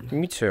last of them.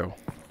 Me too.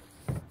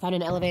 Found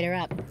an elevator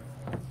up.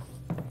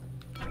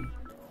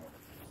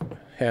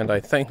 And I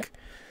think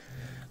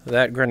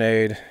that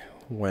grenade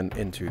went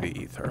into the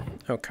ether.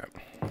 Okay.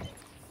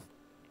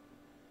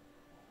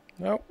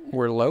 Oh,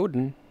 we're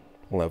loading.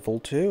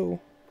 Level 2.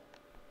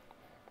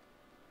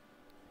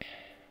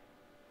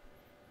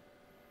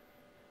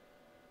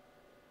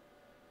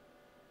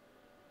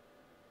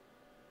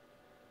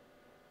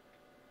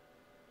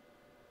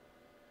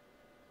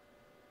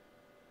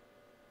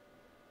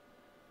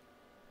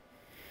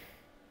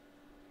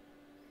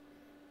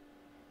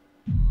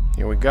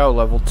 Here we go,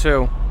 level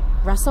 2.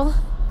 Russell?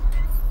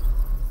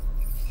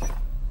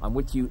 I'm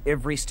with you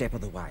every step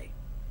of the way.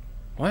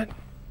 What?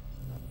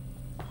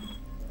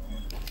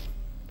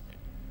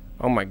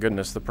 Oh my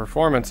goodness, the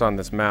performance on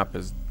this map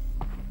is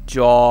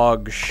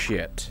dog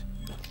shit.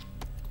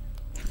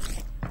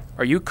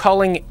 Are you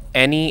culling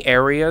any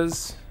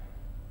areas?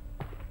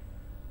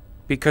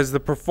 Because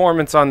the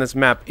performance on this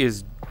map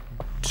is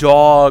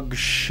dog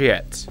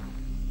shit.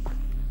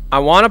 I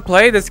want to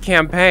play this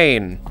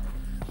campaign,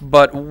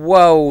 but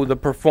whoa, the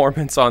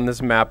performance on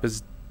this map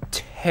is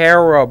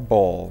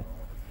terrible.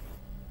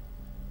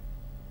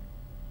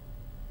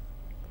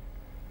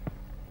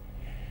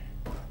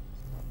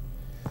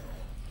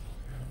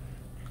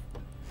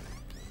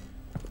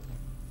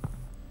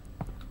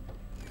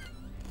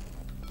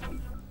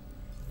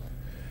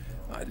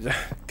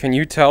 Can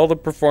you tell the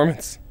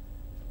performance?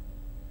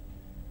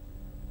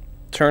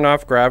 Turn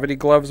off gravity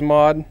gloves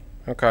mod?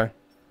 Okay.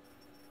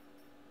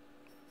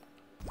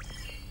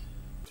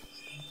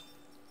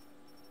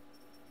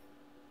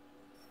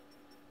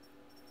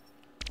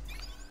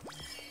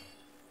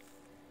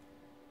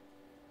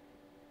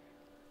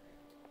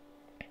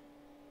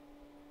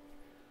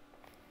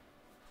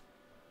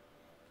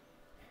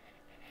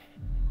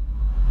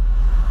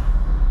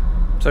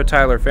 So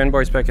Tyler,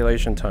 fanboy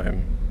speculation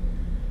time.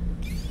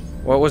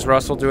 What was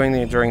Russell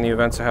doing during the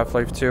events of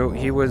Half-Life 2?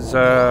 He was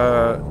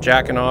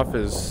jacking off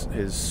his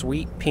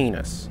sweet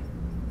penis.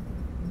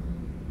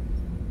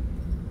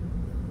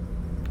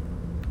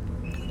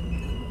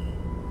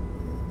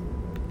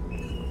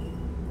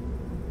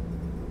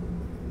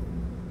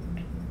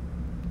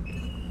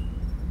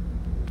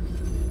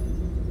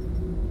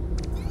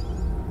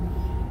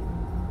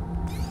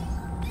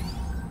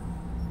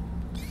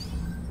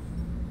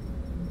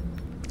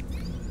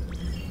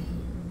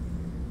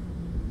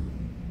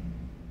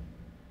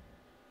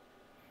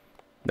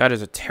 That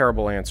is a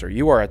terrible answer.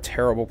 You are a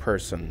terrible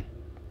person.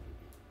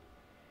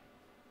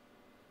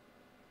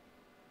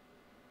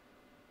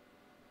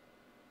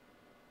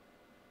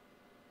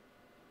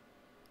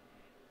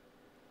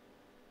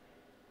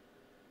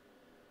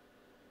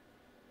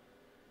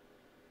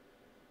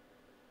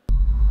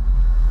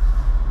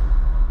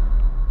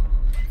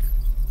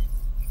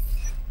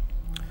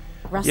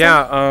 Russell?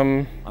 Yeah,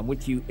 I'm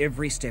with you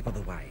every step of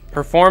the way.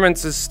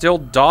 performance is still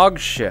dog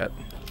shit.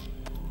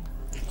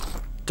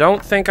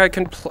 Don't think I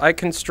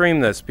can stream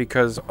this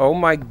because, oh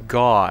my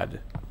god.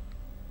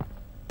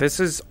 This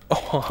is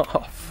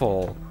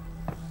awful.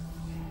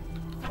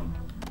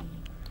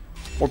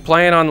 We're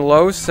playing on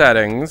low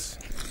settings.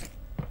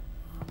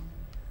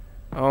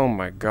 Oh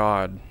my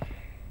god.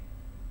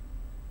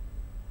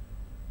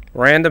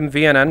 Random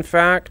VNN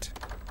fact.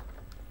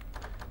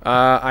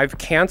 I've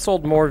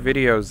canceled more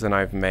videos than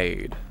I've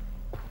made.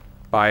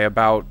 By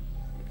about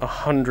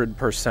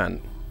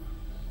 100%.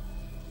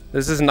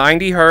 This is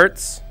 90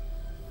 hertz.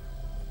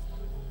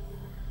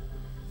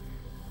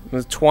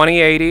 This is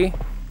 2080.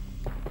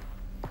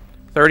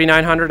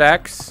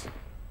 3900X.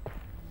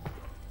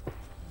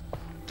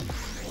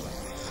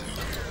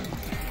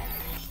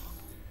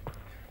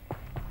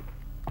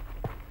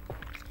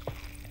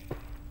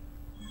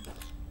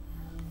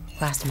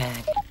 Last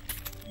mag.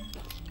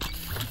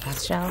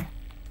 Last shell.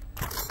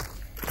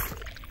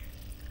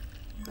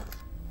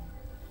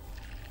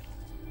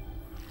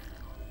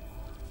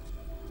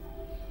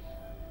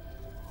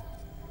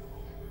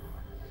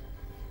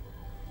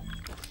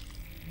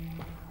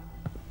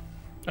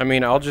 I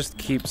mean, I'll just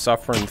keep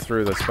suffering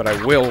through this, but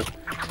I will...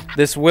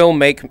 This will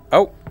make...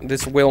 Oh!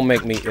 This will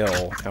make me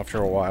ill after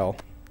a while.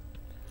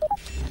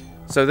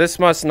 So this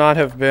must not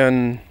have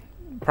been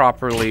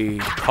properly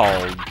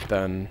called,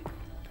 then.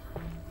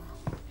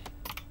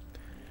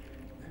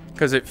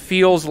 Because it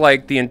feels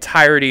like the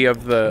entirety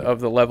of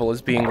the level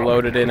is being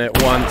loaded in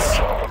at once.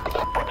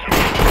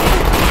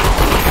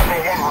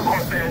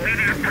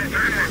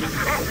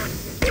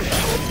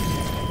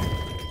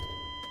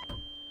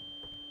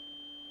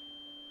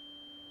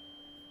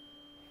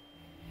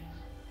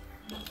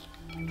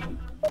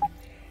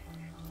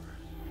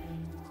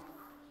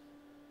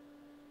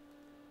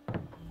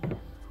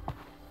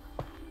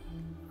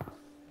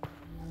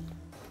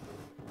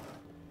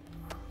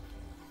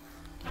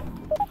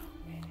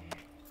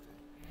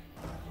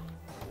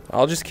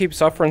 I'll just keep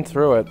suffering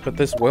through it, but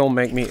this will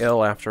make me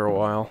ill after a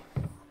while.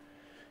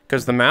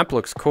 Because the map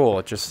looks cool,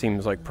 it just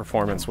seems like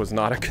performance was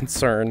not a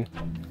concern.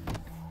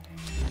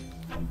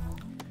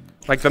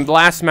 Like, the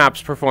last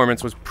map's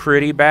performance was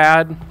pretty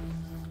bad.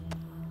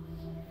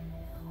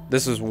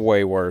 This is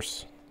way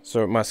worse,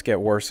 so it must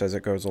get worse as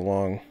it goes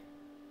along.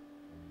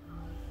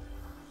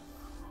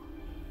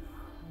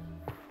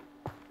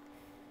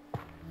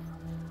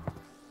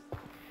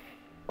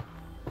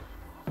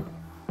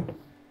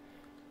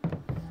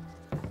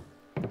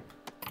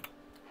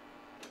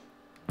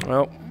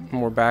 Well,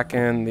 we're back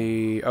in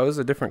the... Oh, this is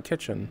a different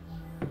kitchen.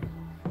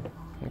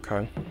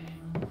 Okay.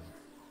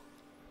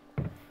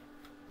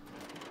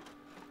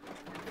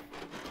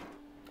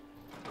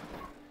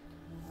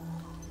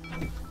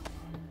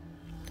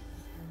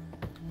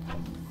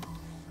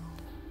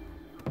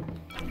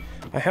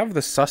 I have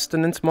the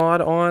sustenance mod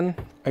on.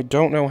 I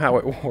don't know how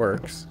it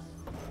works.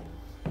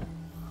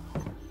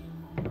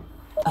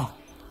 Oh,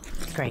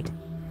 great.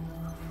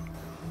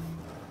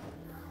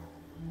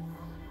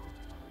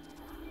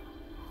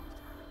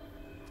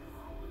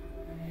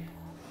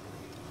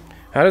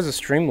 How does the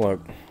stream look?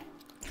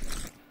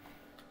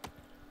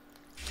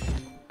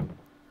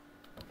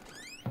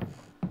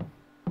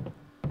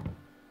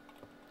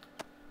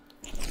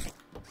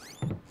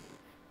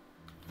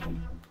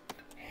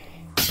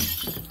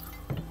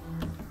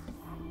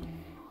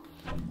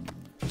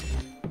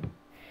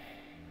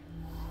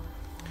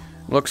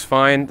 Looks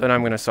fine, then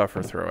I'm gonna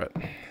suffer through it.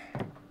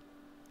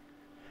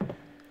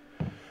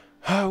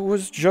 I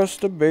was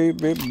just a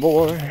baby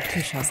boy. 2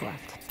 shells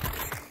left.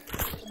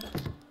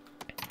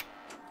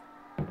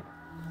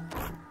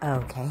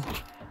 Okay.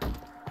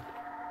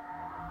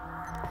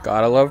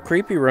 Gotta love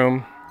Creepy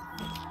Room.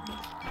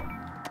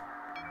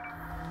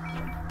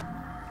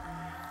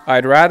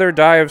 I'd rather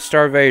die of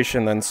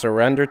starvation than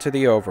surrender to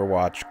the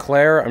Overwatch.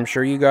 Claire, I'm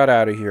sure you got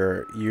out of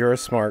here. You're a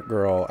smart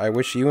girl. I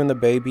wish you and the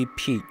baby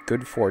Pete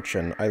good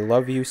fortune. I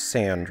love you,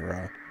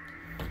 Sandra.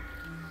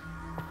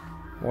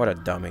 What a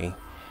dummy.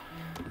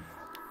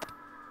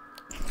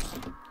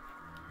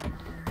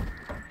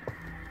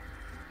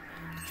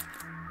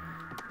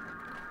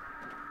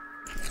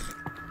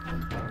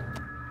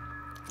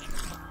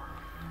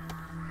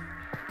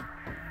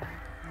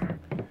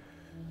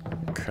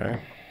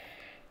 Okay.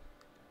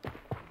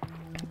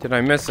 Did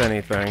I miss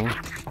anything?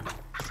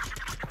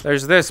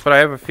 There's this, but I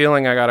have a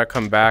feeling I gotta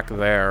come back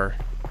there.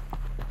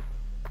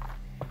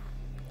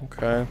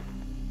 Okay.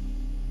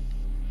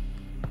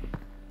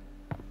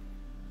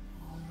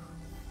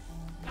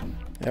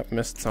 Yep,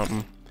 missed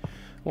something.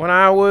 When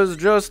I was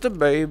just a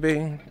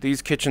baby.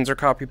 These kitchens are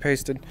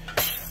copy-pasted.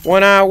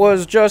 When I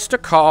was just a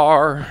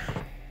car,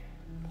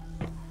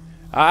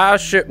 I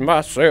shit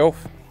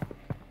myself.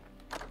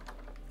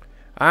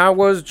 I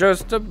was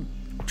just a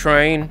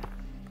train.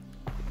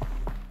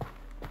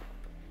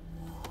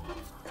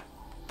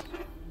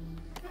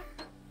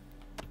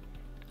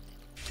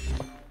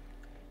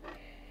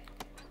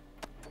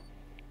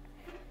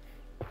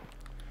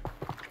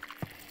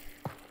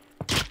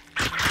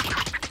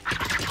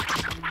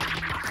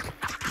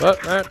 But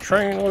that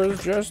train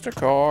was just a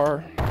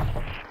car.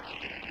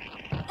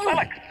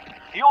 Alyx,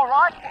 you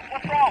alright?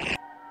 What's wrong?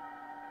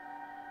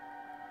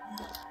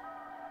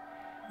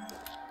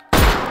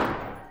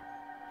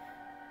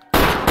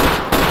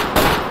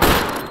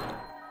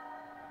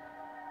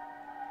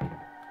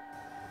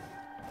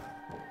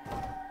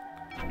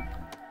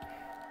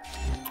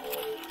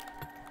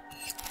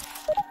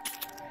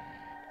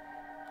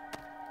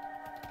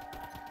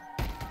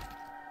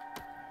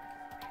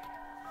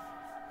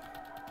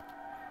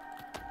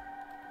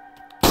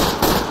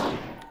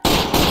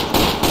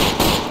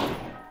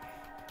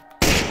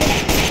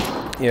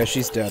 Yeah,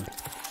 she's dead.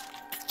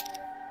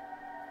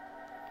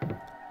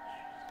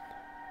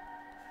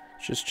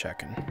 Just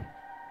checking.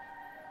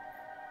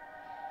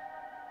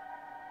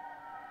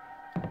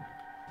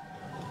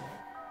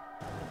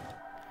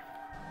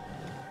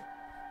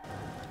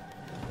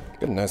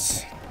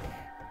 Goodness.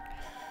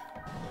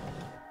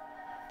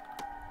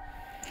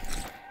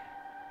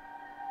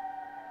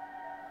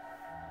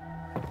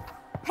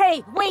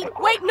 Hey, wait,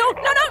 no!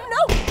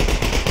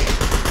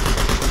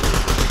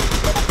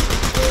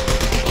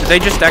 Did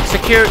they just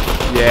execute?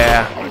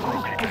 Yeah.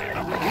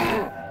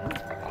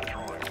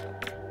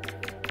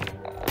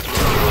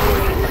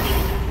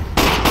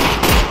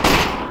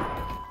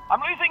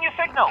 I'm losing your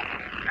signal.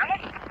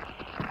 Alyx?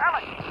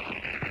 Alyx?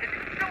 If you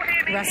still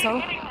hear me, Russell,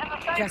 heading in the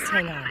same just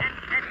hang direction. on.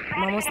 It's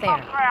I'm almost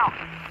above there. ground.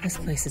 This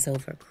place is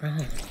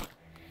overgrown.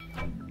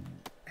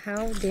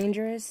 How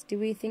dangerous do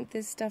we think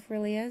this stuff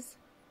really is?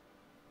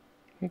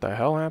 What the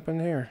hell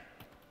happened here?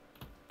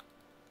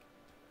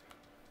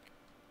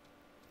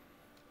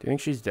 Do you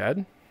think she's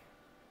dead?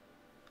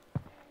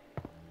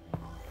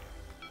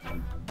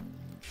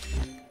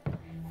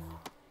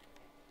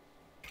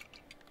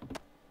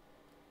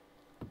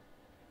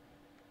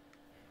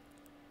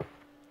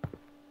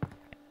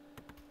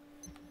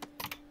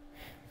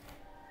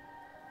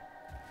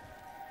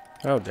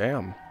 Oh,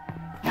 damn.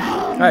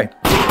 Hey.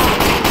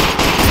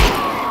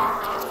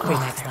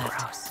 Relax,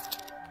 House.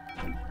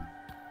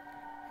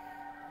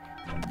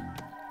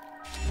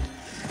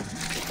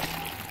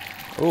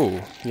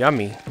 Ooh,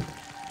 yummy.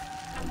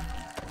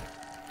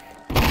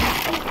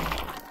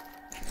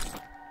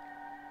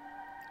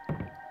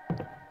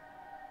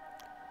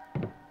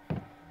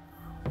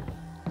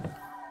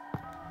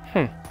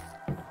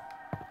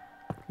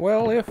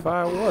 Well, if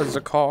I was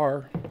a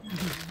car.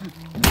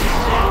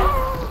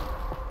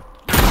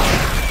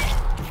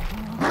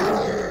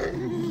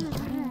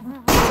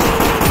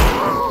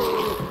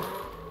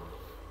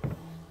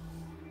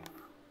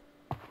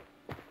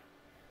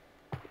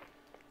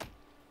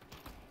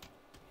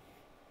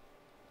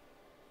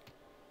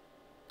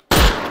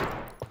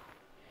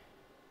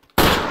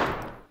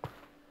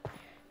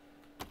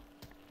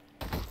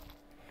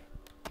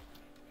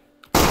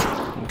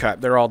 Okay,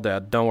 they're all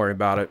dead. Don't worry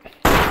about it.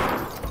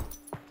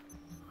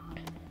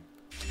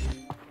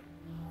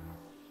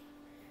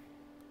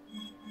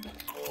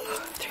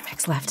 3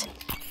 mechs left.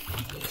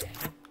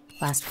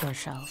 Last 4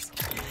 shells.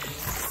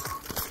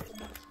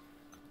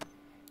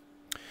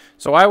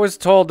 So I was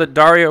told that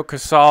Dario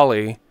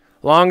Casali,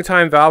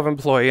 longtime Valve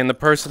employee and the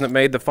person that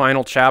made the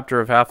final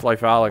chapter of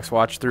Half-Life Alyx,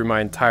 watched through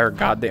my entire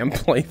goddamn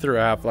playthrough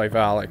of Half-Life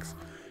Alyx.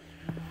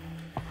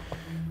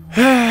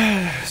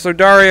 So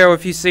Dario,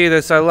 if you see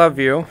this, I love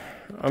you.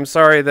 I'm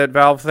sorry that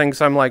Valve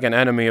thinks I'm like an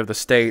enemy of the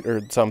state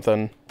or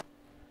something.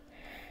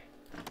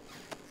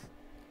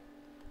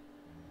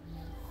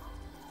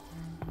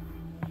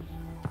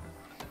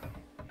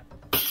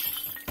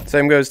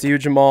 Same goes to you,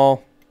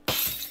 Jamal.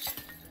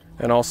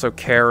 And also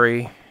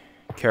Carrie.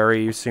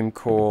 Carrie, you seem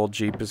cool.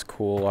 Jeep is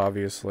cool,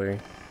 obviously.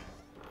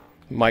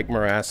 Mike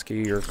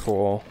Muraski, you're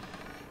cool.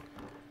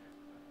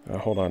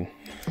 Hold on.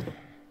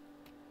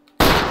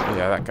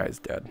 Yeah, that guy's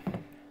dead.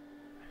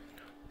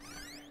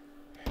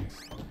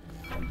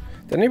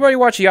 Did anybody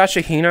watch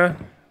Yashahina?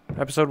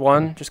 Episode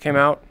 1 just came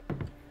out. It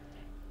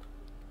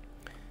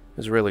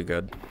was really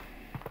good.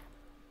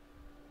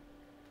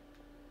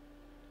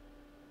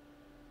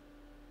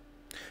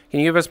 Can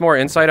you give us more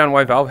insight on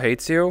why Valve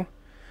hates you?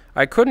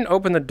 I couldn't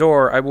open the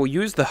door. I will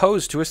use the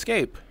hose to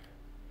escape.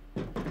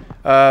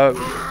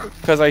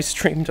 Because I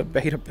streamed a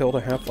beta build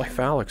of Half-Life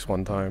Alyx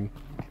one time.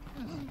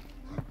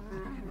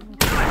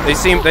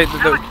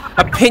 The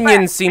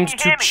opinions seemed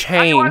to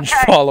change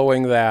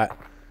following that.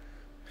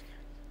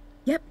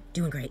 Yep,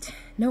 doing great.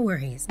 No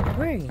worries, no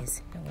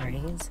worries, no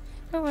worries,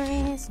 no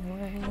worries, no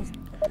worries.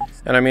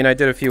 And I mean, I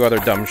did a few other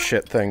dumb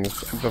shit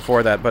things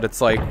before that, but it's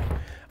like,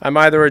 I'm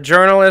either a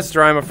journalist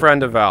or I'm a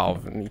friend of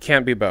Valve, and you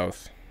can't be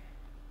both.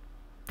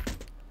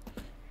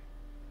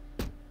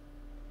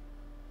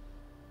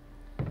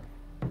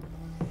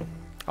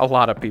 A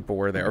lot of people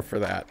were there for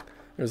that.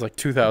 There's like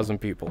 2,000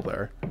 people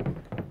there.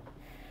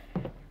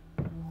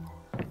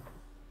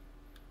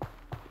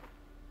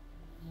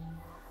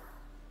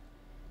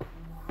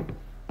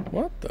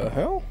 What the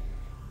hell?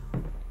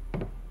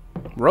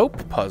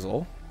 Rope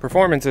puzzle?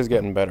 Performance is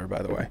getting better,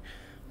 by the way.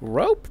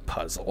 Rope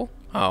puzzle?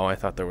 Oh, I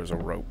thought there was a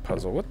rope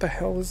puzzle. What the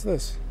hell is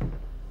this?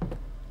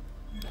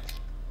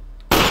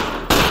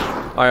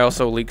 I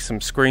also leaked some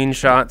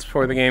screenshots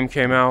before the game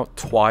came out,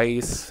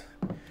 twice.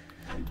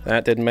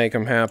 That didn't make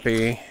him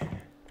happy.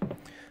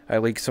 I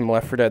leaked some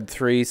Left 4 Dead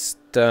 3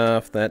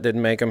 stuff. That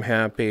didn't make him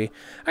happy.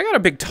 I got a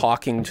big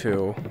talking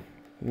to.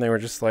 And they were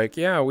just like,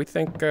 yeah, we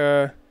think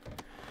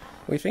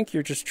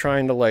you're just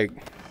trying to, like,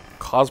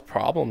 cause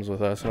problems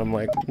with us. And I'm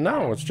like,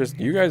 no, it's just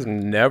you guys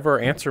never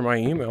answer my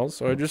emails,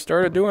 so I just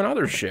started doing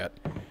other shit.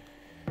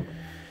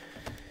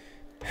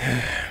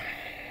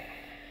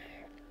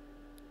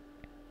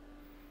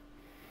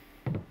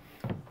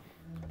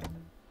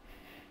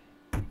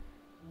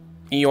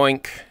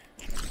 Yoink.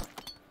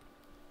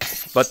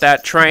 But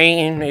that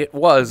train, it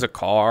was a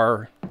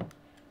car.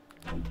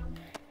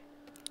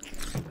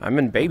 I'm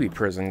in baby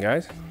prison,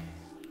 guys.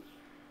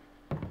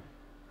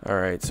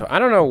 Alright, so I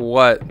don't know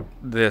what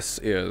this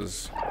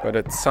is, but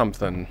it's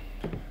something.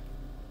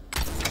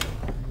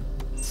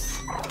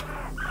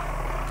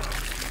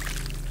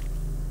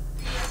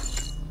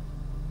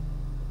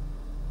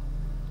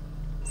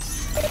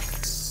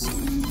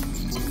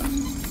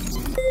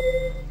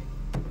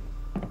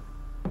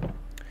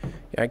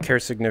 Yeah, I care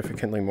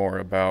significantly more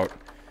about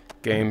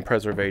game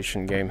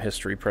preservation, game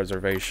history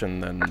preservation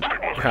than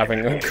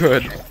having a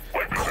good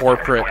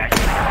corporate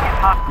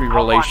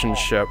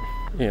relationship,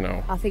 you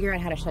know. I'll figure out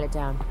how to shut it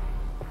down.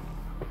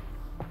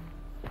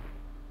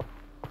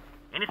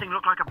 Anything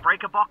look like a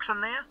breaker box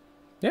in there?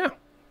 Yeah,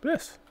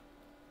 this.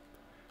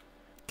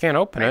 Can't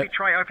open Maybe it.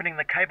 try opening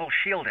the cable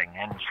shielding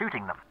and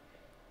shooting them.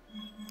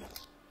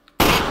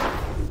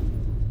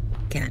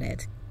 Got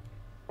it.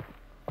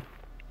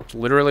 It's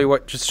literally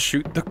what, just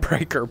shoot the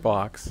breaker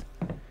box.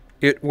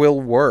 It will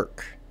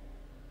work.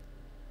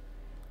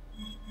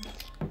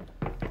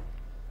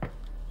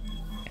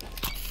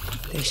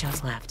 3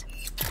 shots left.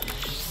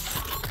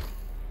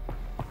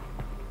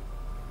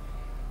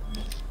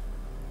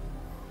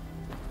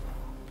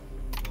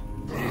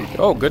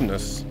 Oh,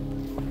 goodness.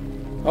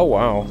 Oh,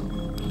 wow.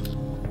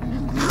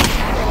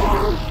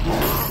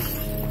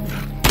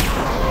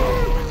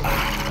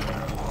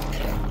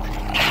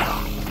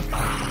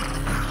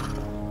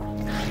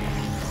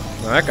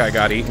 Well, that guy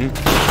got eaten.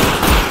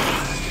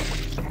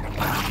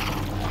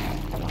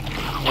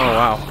 Oh,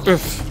 wow.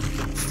 Oof.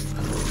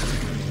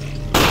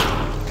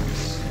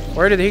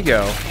 Where did he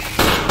go?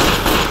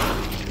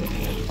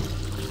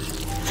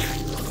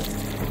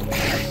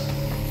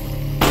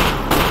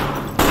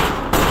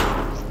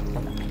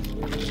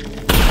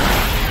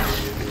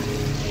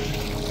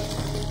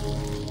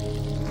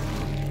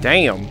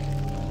 Damn.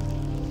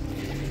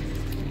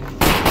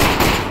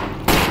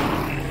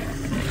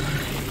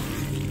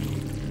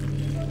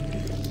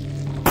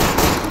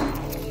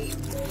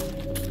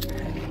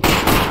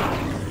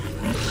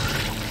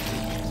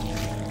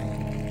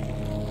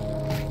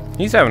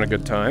 He's having a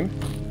good time.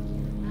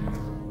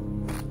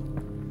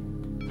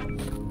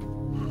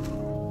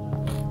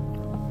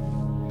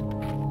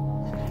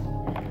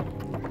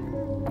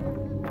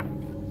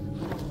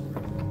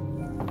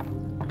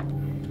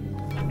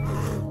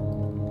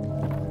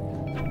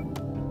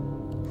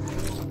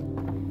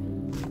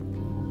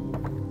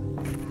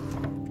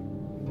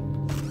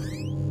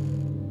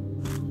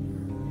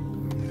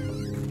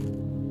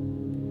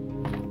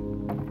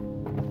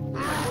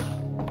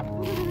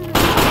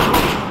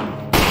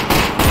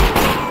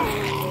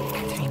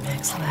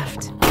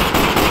 Left.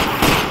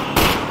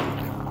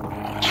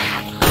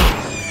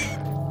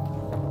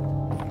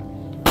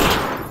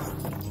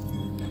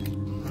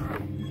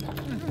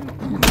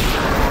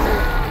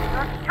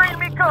 You're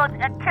extremely good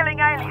at killing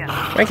aliens.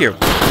 Thank you.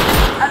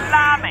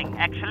 Alarming,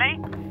 actually.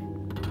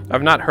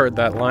 I've not heard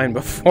that line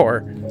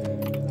before.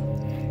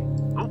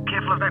 Oh,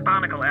 careful of that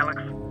barnacle, Alyx.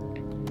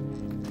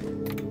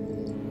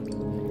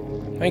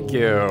 Thank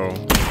you. Oh,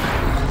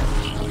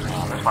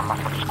 this one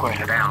must have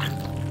squirted out.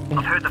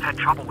 I've heard they've had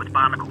trouble with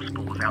barnacle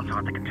spores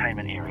outside the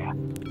containment area,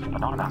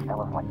 but not enough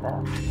fellas like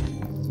this.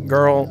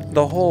 Girl,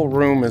 the whole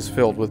room is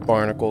filled with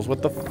barnacles.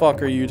 What the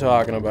fuck are you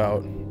talking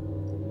about?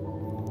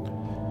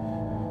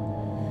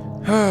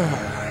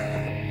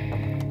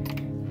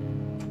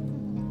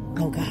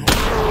 Oh, God.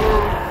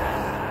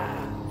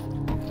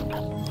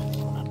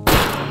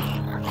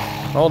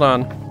 Hold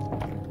on.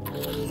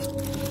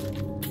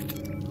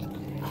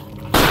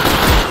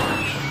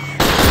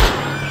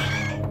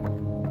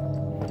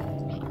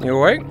 You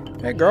awake?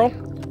 Hey, girl.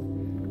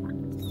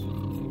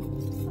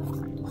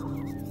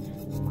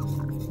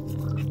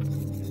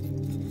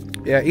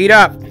 Yeah, eat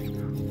up.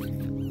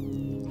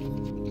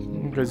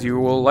 Because you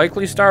will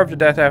likely starve to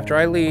death after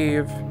I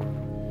leave.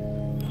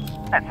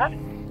 That's it.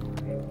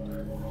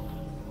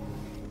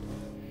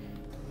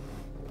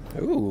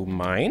 Ooh,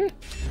 mine?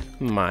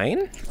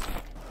 Mine?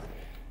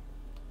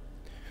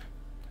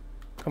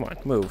 Come on,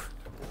 move.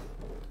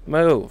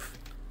 Move.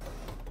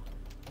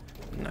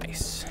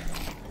 Nice.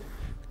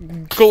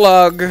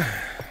 Glug.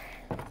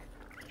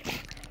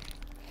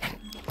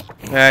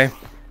 Hey.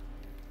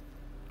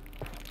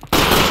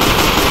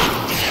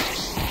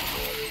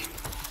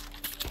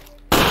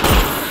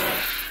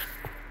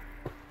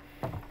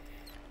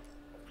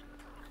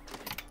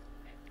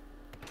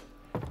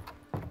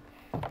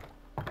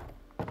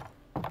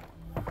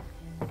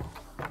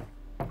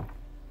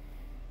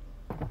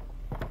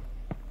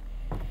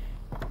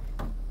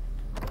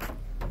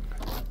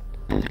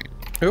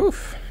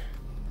 Oof.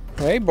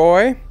 Hey,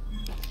 boy.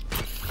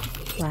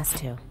 Last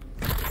two.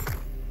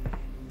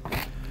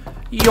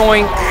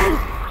 Yoink.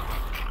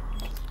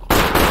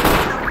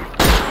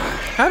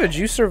 How did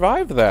you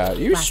survive that?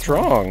 You're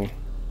strong.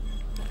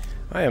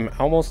 I am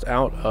almost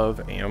out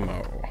of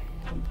ammo.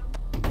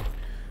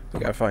 We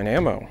gotta find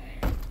ammo.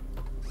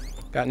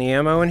 Got any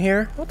ammo in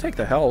here? I'll take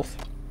the health.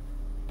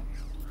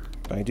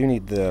 I do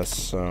need this,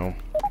 so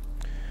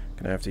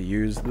gonna have to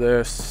use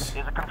this.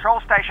 There's a control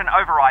station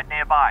override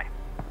nearby.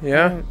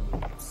 Yeah?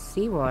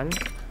 See one.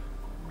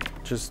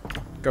 Just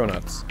go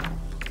nuts.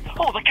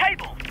 Oh, the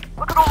cable!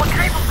 Look at all the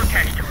cables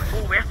attached to it.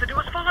 All we have to do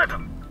is follow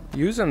them.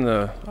 Using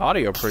the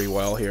audio pretty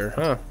well here,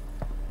 huh?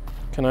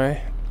 Can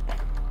I?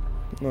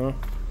 No.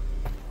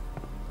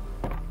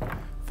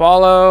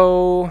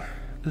 Follow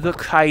the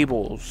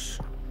cables.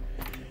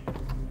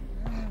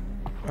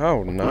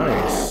 Oh,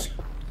 nice.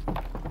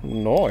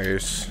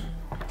 Nice.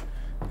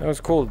 That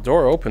was cool. The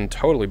door opened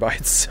totally by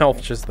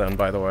itself just then,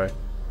 by the way.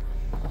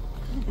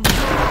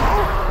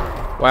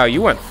 Wow,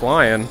 you went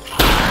flying.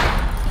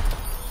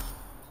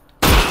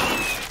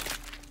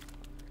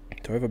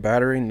 Do I have a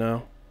battery?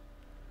 No.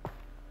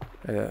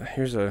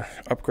 Here's a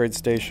upgrade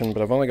station,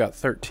 but I've only got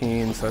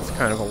 13, so that's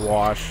kind of a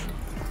wash.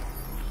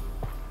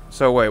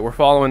 So wait, we're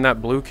following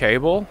that blue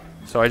cable?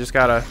 So I just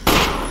gotta...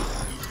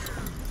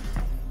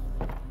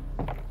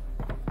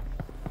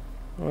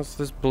 What's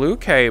this blue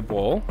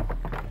cable?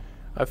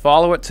 I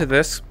follow it to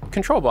this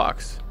control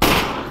box.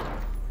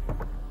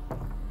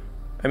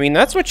 I mean,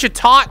 that's what you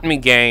taught me,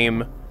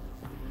 game.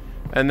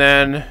 And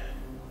then...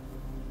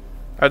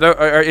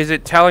 is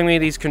it telling me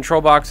these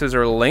control boxes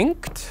are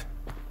linked?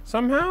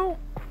 Somehow?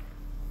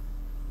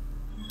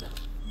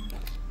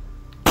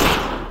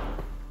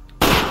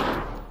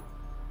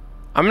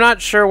 I'm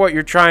not sure what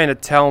you're trying to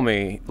tell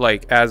me,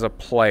 like, as a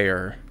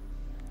player.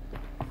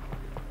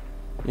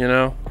 You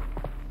know?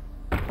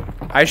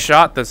 I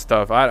shot this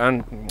stuff. I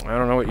don't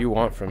know what you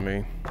want from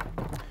me.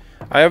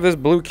 I have this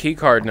blue key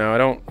card now. I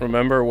don't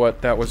remember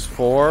what that was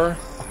for.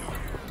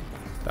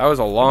 That was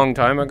a long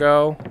time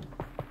ago.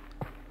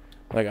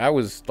 Like, I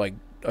was, like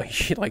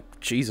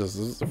Jesus.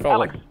 This felt Alyx,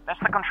 like... that's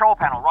the control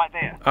panel right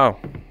there. Oh.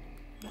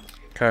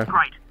 Okay.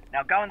 Great.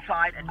 Now go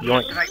inside and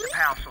Yoink. deactivate the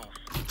power source.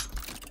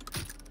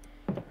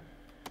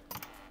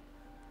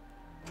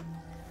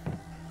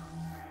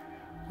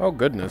 Oh,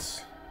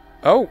 goodness.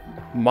 Oh,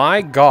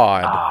 my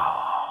God.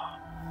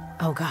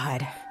 Oh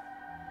God.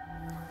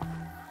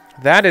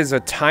 That is a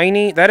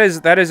tiny... That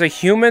is a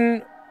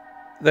human...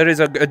 That is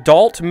an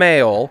adult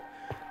male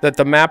that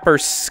the mapper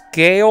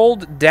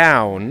scaled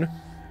down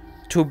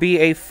to be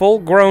a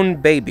full-grown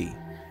baby.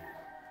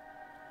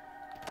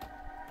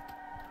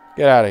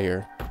 Get out of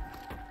here.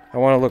 I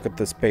want to look at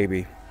this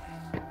baby.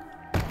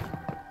 Do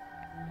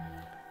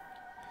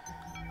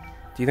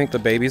you think the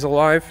baby's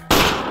alive?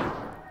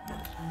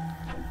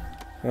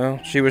 Well,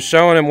 she was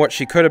showing him what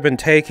she could have been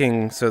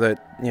taking so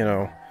that, you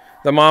know,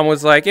 the mom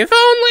was like, if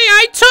only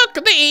I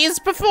took these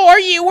before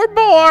you were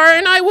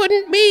born, I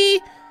wouldn't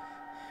be...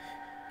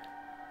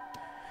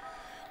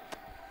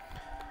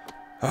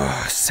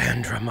 Oh,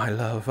 Sandra, my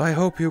love, I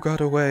hope you got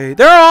away.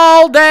 They're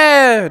all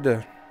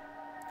dead!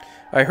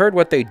 I heard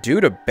what they do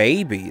to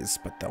babies,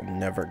 but they'll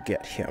never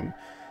get him.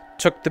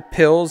 Took the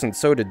pills, and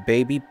so did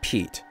baby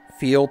Pete.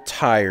 Feel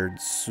tired.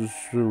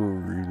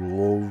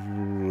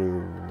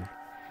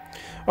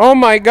 Oh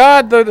my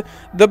God,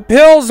 the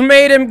pills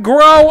made him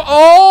grow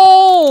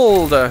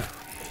old!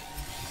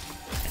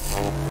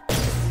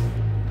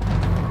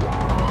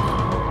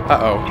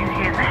 Uh-oh. Do you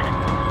hear that?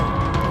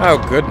 Oh,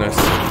 goodness.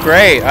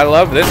 Great, I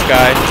love this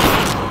guy.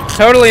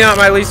 Totally not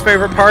my least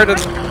favorite part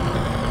of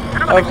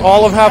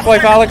all of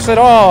Half-Life Alyx at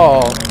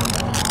all.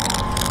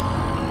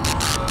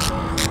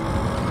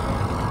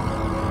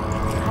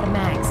 Out of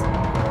mags.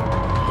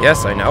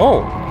 Yes, I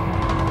know.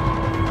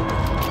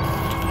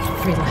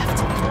 3 left.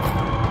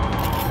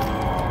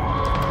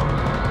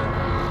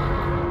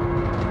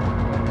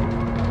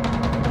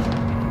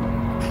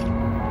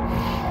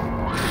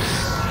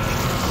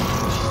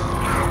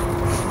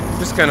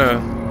 Just gonna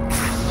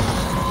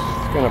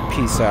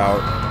peace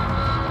out.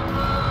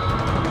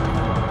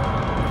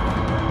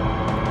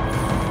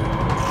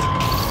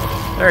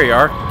 There you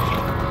are. Oh,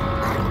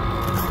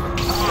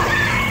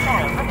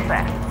 what's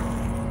that?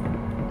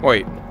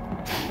 Wait.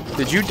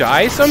 Did you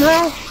die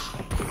somehow?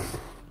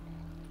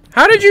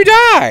 How did you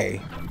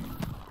die?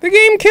 The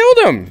game killed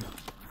him.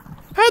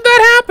 How'd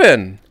that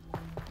happen?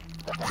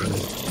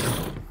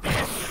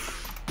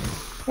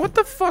 What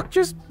the fuck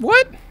just...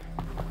 What?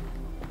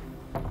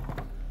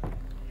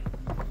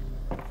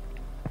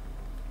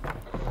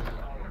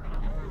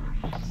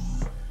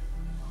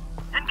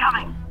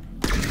 Incoming!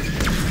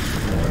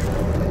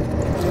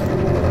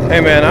 Hey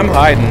man, I'm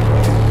hiding.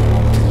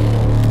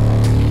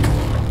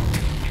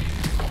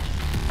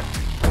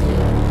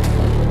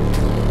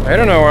 I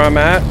don't know where I'm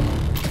at.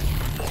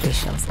 3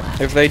 shells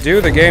left. If they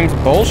do, the game's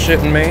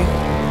bullshitting me.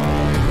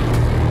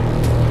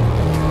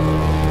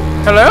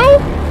 Hello?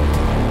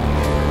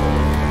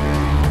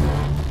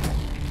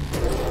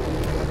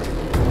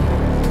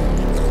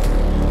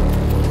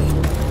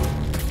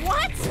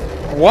 What?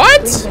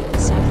 What? Bring back the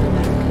South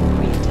American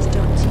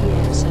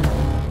creators.tf server.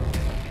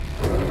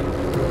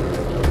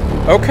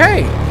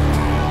 Okay.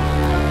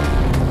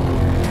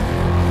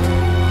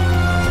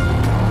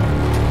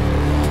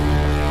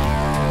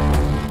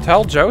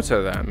 Tell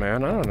Jota that,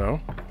 man. I don't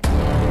know.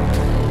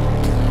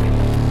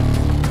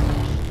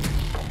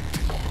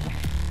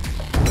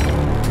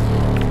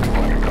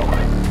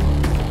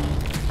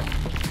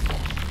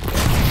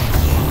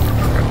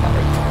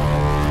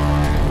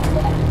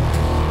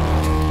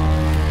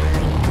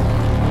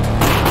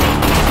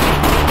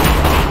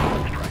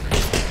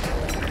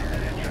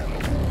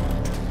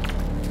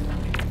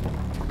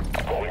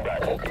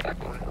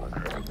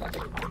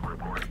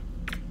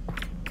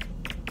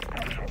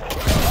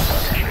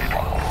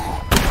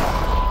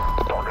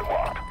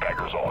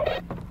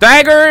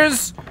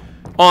 Daggers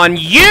on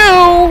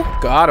you!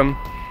 Got him.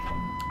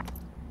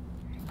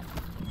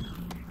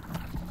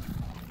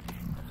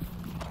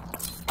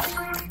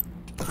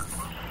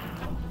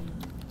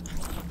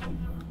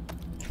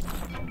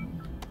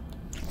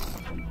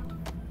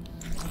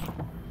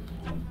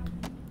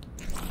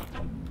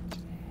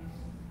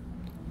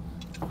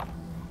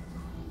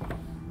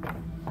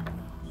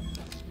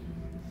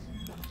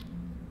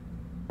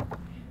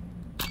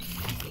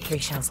 Three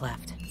shells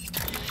left.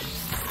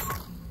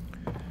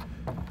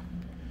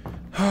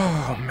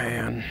 Oh,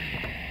 man.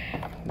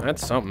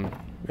 That's something,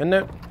 isn't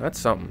it? That's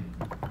something.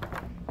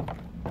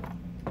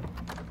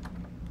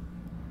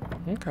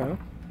 Okay.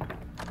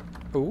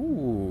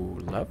 Ooh,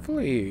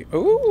 lovely.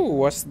 Ooh,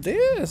 what's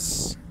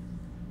this?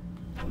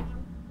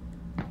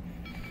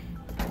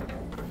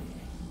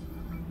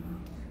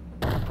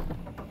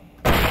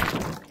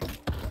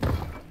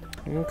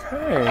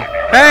 Okay.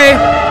 Hey!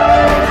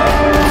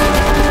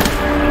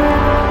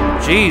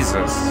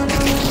 Jesus.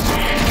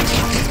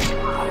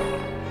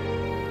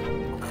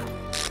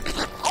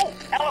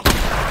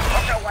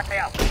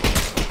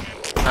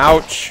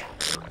 Ouch.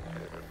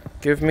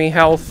 Give me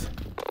health.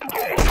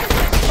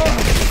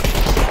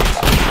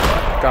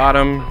 Got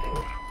him.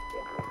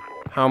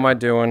 How am I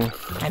doing?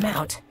 I'm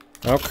out.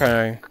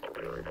 Okay.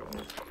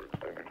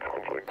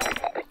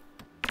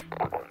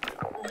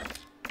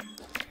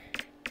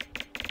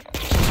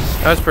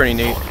 That was pretty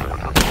neat.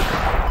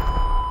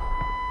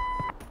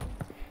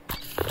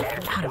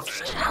 Out of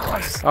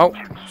shells. Oh,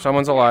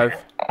 someone's alive.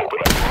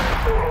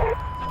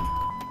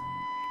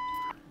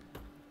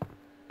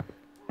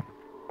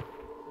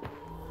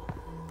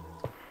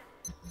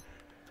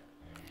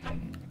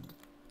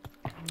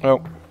 Oh.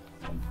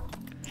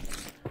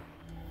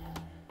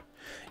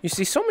 You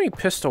see so many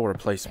pistol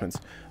replacements.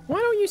 Why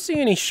don't you see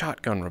any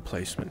shotgun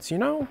replacements, you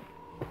know?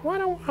 Why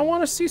don't I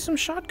want to see some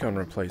shotgun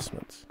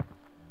replacements?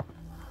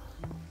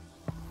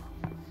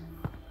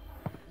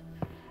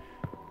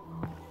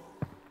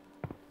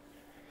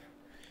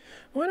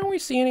 Why don't we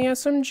see any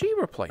SMG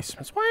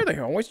replacements? Why are they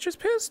always just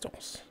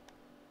pistols?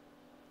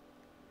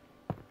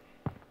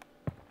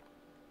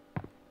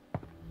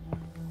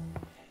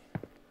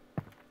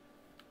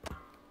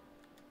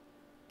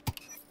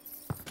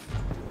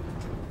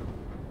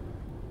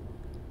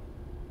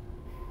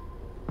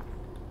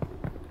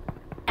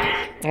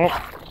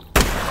 Oh.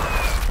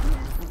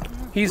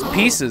 He's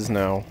pieces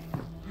now.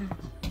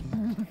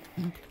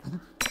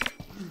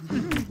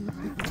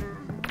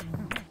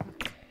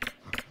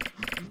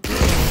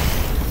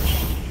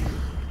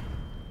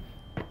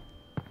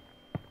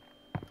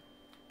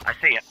 I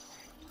see it.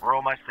 We're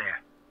almost there.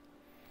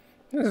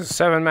 This is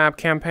a 7-map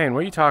campaign. What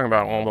are you talking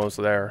about? Almost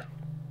there.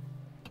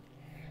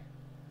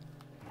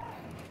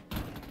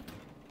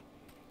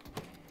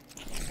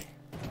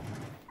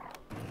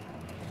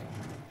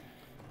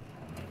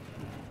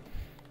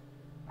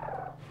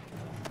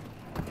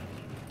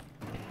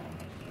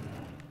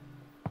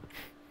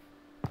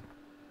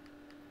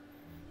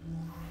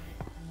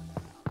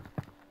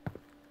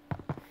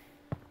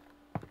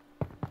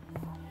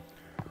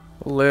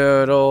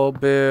 Little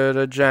bit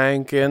of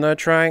jank in the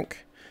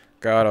trank.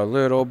 Got a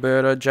little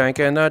bit of jank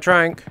in the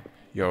trank.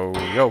 Yo,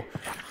 yo.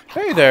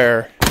 Hey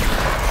there.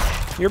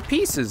 You're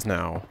pieces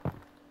now.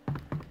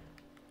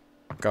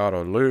 Got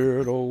a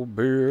little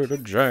bit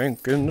of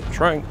jank in the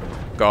trank.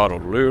 Got a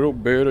little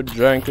bit of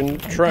jank in the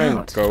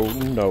trank. Oh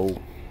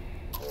no.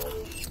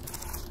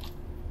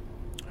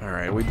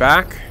 Alright, we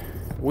back?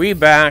 We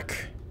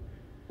back.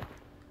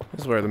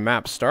 This is where the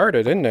map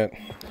started, isn't it?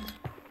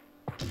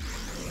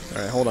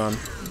 Alright, hold on.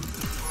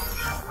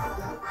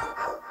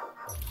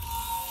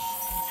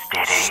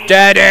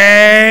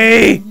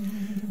 Steady!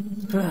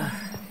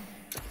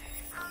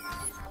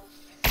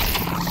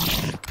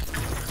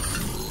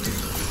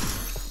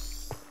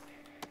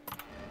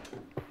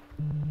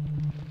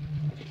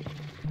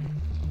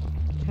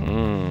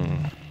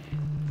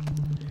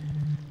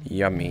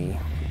 Yummy.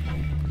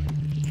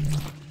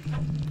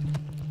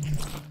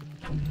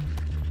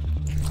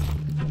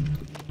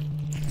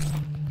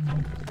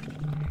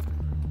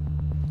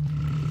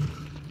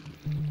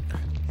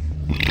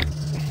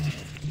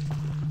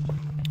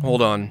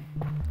 Hold on.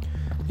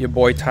 Your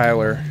boy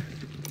Tyler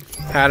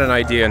had an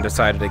idea and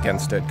decided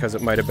against it because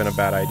it might have been a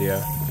bad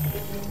idea.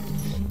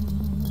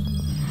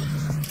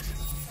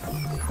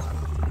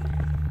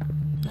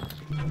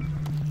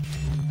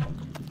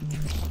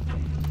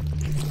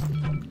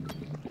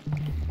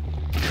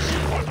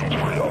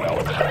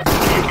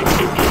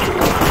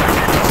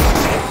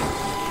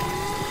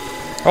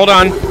 Hold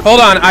on. Hold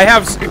on. I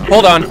have...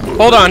 Hold on.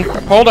 Hold on.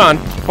 Hold on.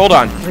 Hold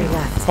on.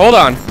 Hold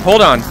on.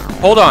 Hold on.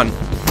 Hold on.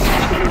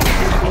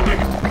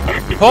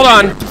 Hold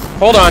on.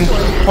 Hold on.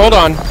 Hold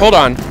on. Hold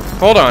on.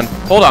 Hold on.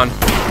 Hold on.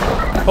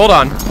 Hold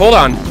on. Hold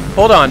on.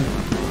 Hold on.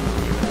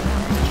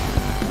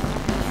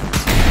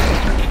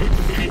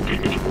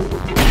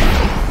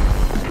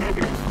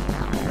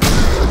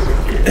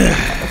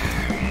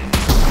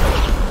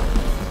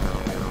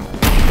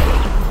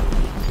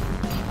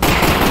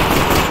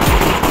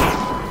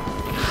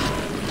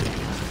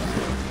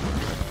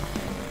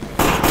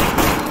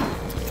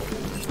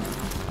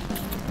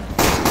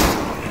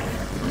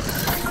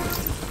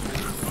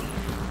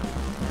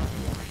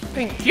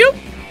 Thank you.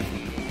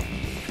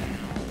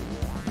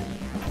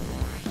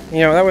 You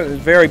know, that was a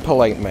very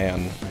polite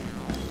man.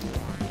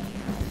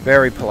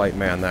 Very polite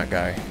man, that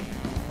guy.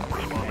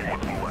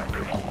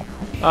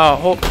 Oh,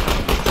 hold...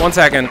 1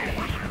 second.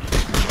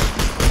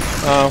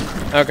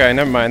 Oh, okay,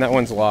 never mind. That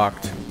one's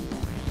locked.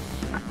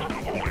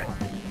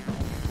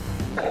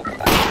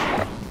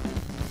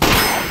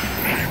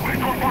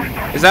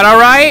 Is that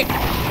alright?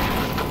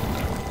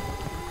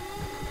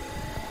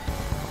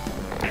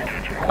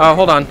 Oh,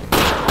 hold on.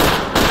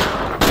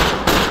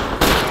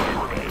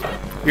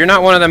 You're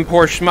not one of them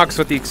poor schmucks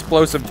with the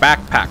explosive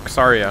backpacks,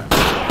 are ya?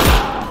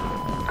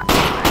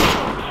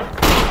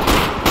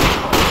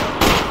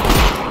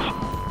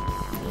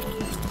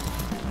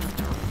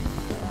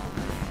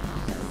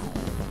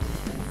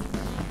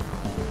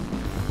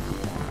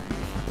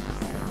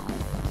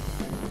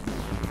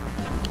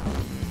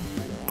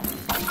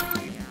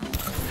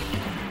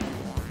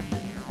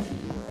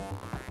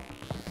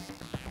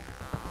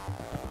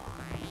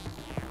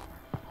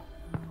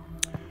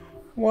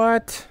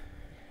 What?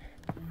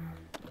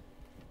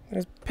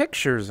 There's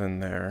pictures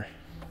in there.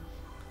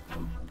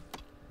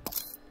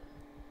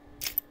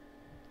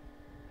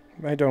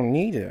 I don't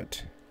need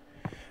it.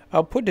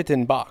 I'll put it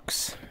in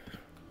box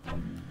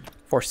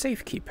for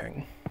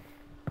safekeeping.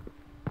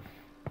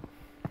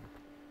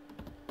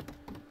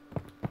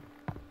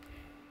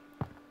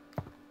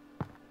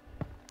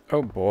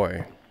 Oh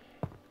boy.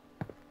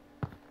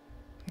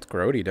 It's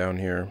grody down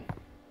here.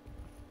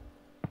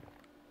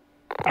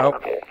 Oh.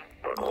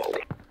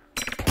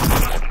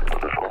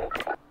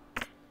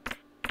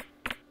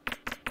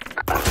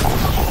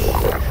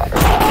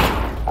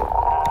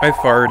 I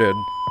farted.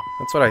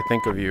 That's what I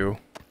think of you.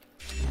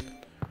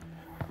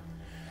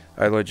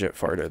 I legit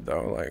farted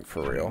though, like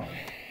for real.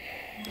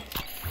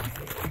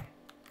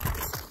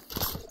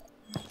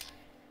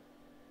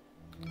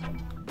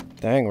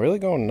 Dang, really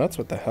going nuts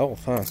with the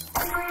health, huh?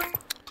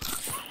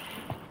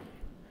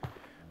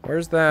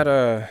 Where's that,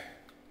 there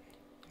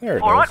it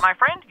is. Alright, my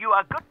friend, you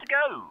are good to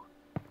go.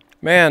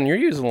 Man, you're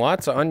using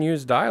lots of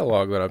unused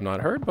dialogue that I've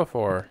not heard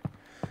before.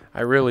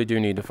 I really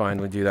do need to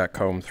finally do that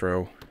comb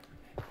through.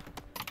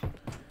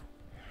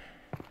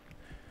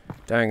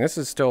 Dang, this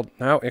is still...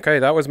 Now, okay,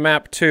 that was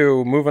map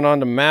 2. Moving on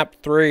to map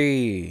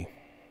 3.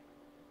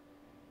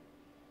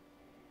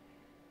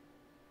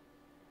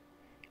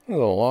 This is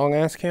a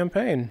long-ass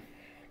campaign.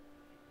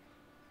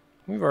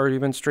 We've already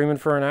been streaming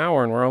for an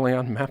hour and we're only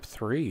on map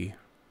 3.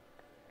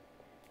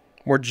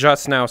 We're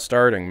just now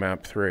starting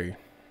map 3.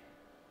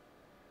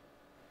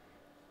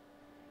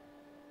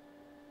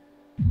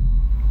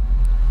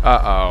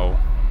 Uh-oh.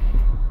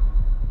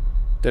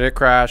 Did it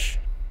crash?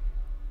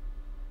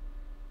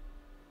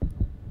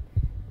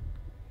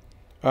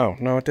 Oh,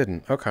 no it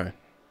didn't. Okay.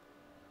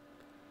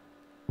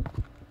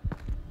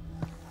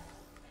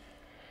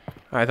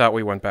 I thought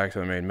we went back to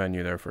the main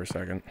menu there for a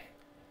second.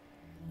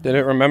 Did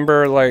it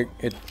remember, like,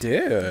 it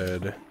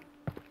did?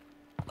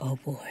 Oh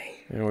boy.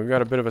 You know, we've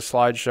got a bit of a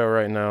slideshow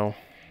right now.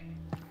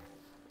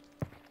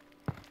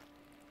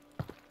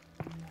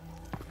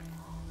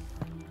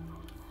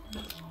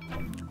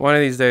 One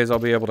of these days I'll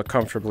be able to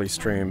comfortably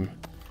stream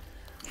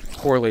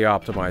poorly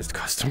optimized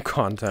custom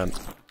content.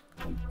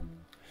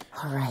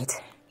 Alright.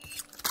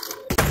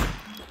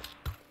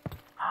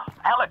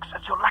 Alyx,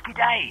 it's your lucky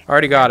day.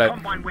 Already got it.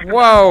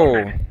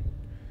 Whoa!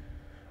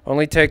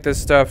 Only take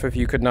this stuff if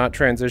you could not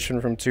transition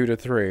from 2 to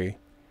 3.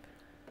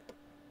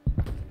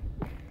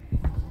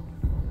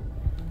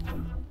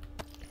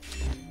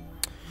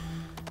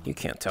 You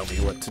can't tell me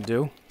what to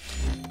do.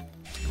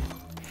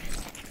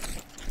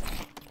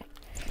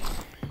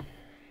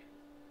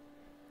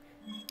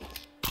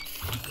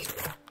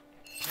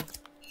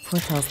 Four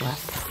cells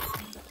left.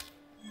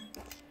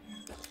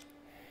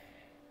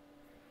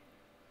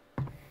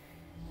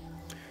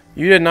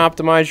 You didn't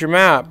optimize your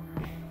map.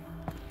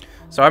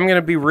 So I'm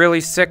gonna be really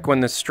sick when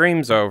this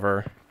stream's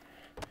over.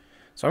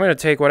 So I'm gonna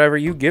take whatever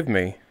you give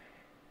me.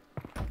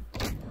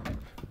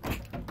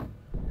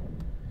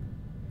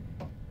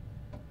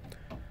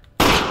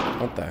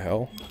 What the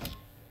hell?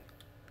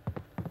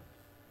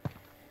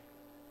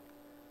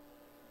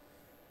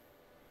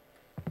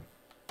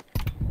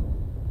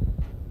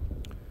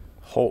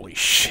 Holy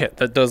shit,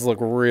 that does look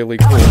really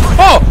cool.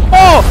 Oh!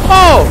 Oh!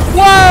 Oh!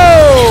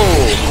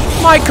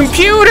 Whoa! My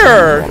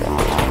computer!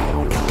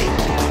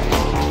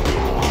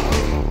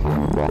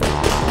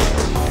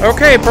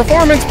 Okay,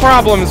 performance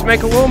problems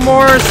make a little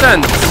more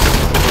sense.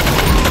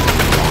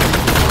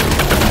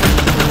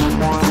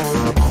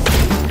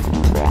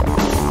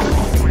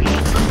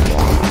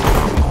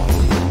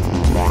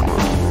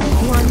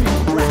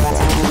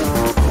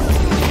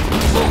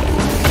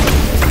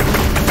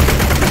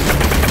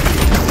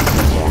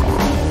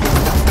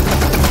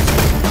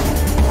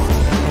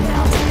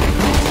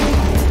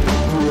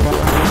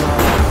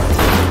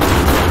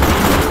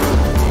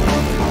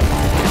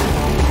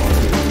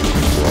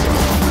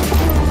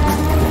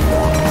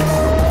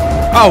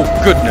 Oh,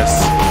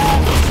 goodness.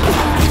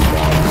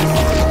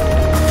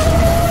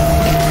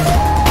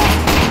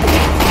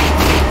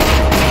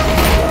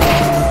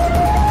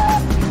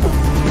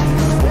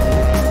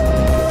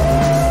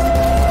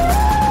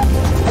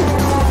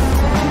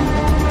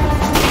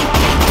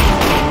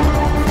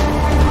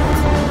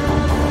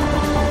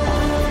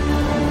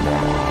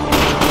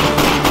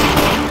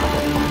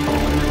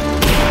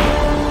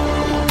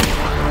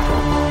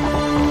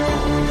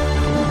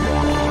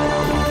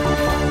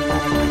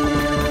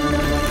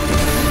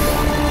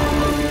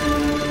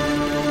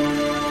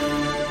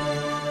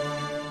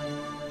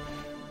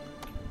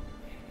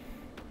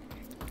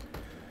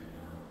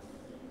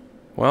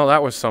 Well,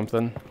 that was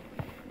something.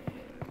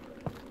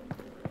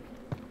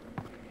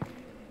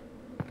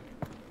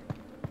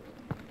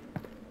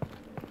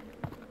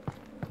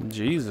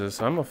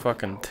 Jesus, I'm a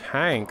fucking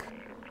tank.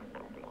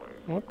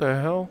 What the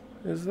hell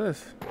is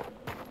this?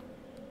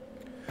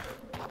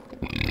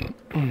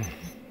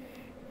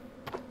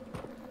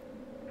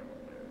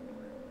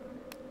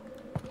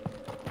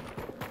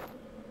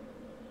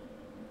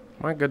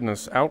 My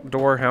goodness,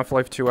 outdoor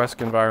Half-Life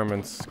 2-esque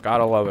environments.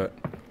 Gotta love it.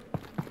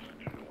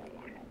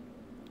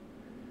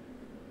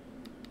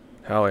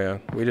 Hell yeah,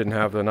 we didn't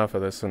have enough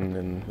of this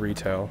in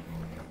retail.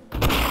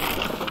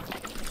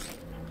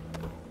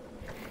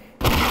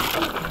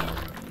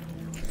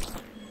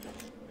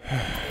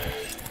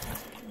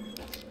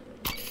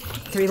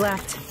 3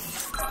 left.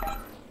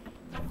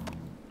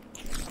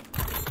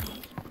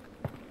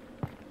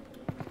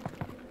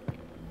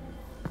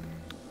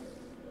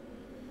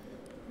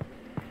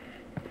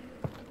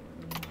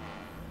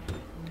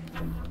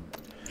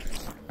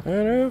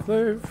 And if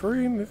they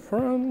free me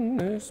from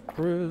this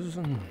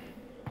prison.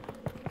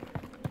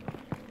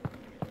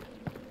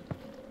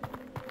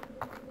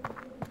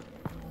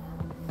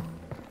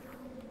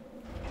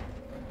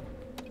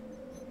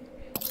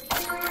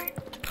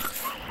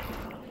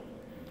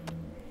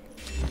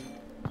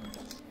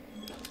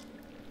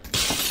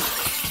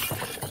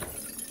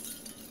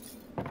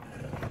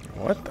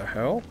 What the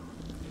hell?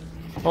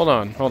 Hold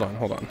on.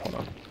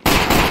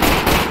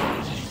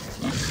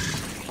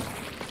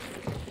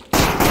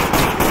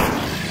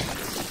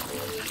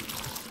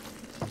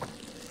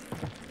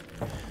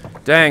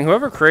 Dang,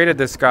 whoever created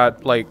this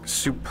got, like,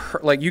 super...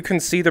 Like, you can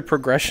see the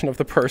progression of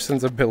the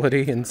person's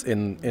ability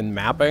in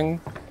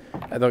mapping.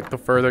 And, like, the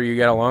further you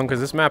get along, because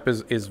this map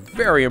is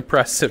very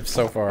impressive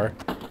so far.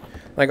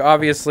 Like,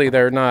 obviously,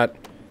 they're not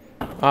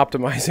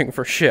optimizing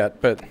for shit,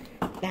 but...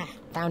 Ah,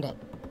 found it.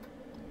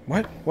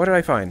 What? What did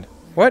I find?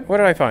 What did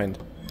I find?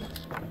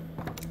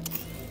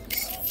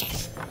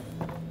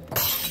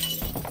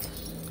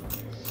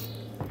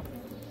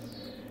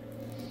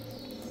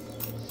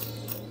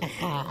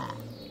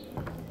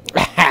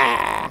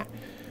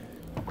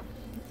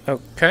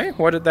 Okay,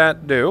 what did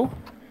that do?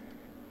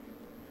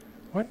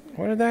 What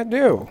did that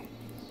do?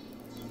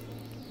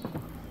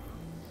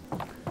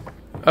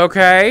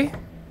 Okay.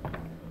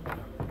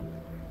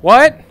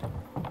 What?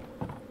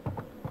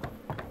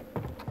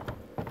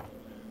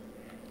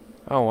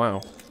 Oh,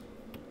 wow.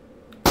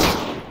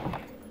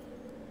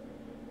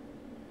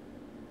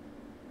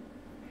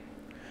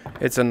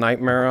 It's a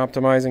nightmare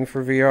optimizing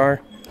for VR.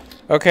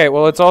 Okay,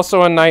 well, it's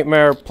also a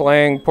nightmare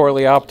playing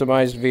poorly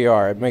optimized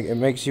VR. It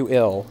makes you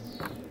ill.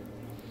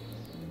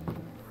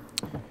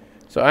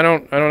 So I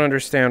don't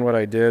understand what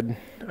I did.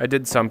 I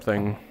did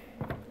something.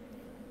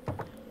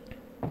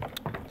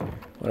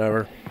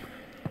 Whatever.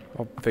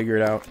 I'll figure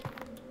it out.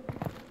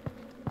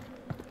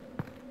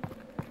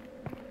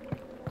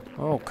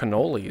 Oh,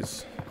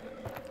 cannolis.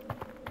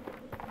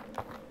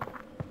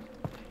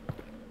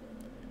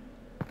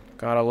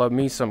 Gotta love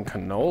me some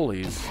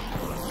cannolis.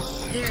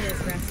 There it is,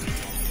 Russ.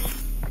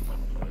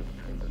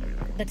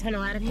 The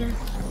tunnel out of here?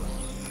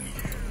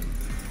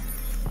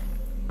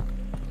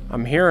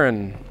 I'm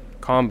hearing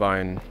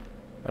Combine.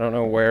 I don't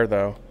know where,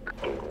 though.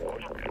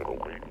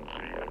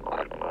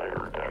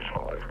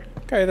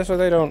 Okay, so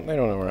they don't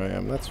know where I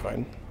am. That's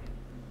fine.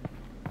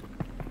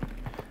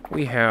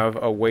 We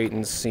have a wait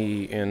and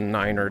see in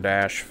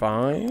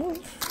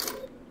 9er-5.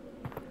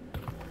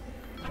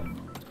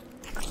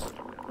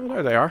 Oh,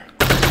 there they are.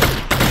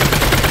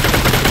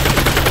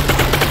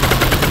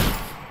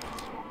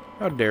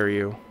 How dare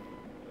you?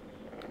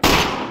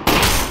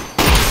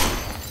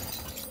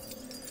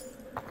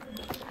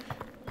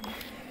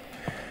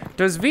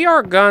 Does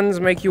VR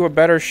guns make you a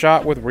better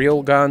shot with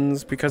real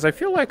guns? Because I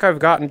feel like I've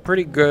gotten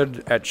pretty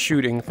good at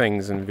shooting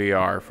things in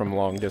VR from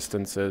long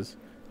distances.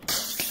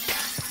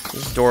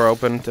 Is this door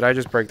open? Did I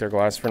just break their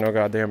glass for no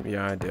goddamn...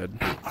 Yeah, I did.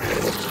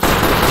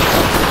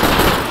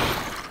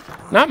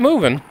 Not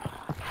moving.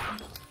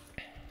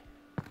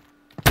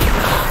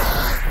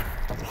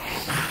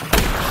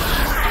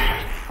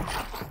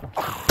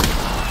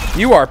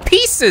 You are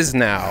pieces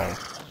now.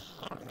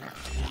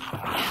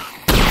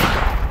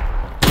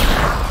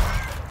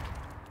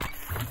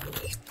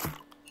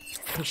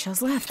 3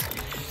 shells left.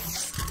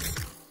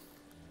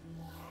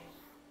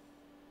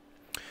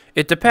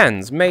 It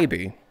depends,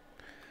 maybe.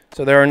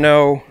 So there are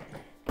no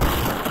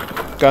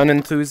gun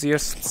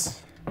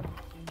enthusiasts.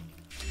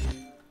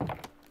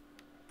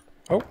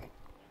 Oh,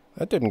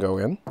 that didn't go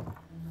in.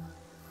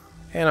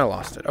 And I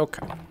lost it.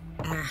 Okay.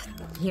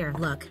 Here,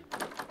 look.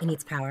 It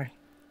needs power.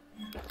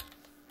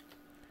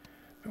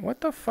 What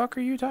the fuck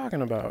are you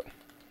talking about?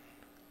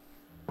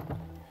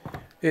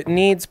 It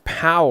needs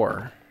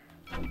power.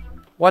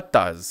 What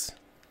does?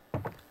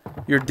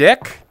 Your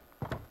dick?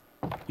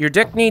 Your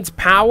dick needs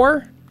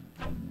power?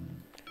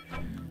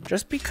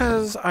 Just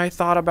because I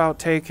thought about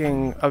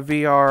taking a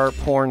VR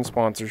porn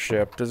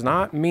sponsorship does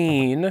not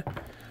mean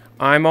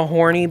I'm a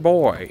horny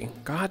boy.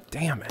 God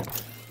damn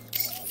it.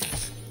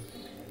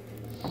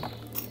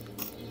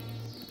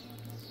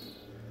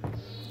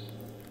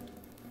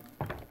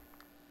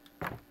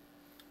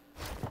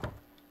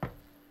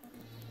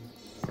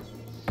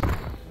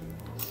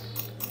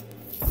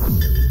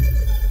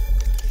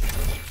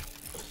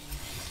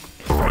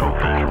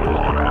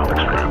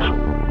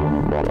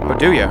 Oh,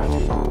 do ya?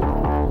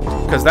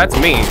 Because that's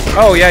me.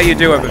 Oh, yeah, you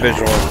do have a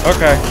visual.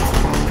 Okay.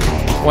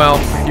 Well,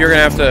 you're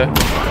gonna have to...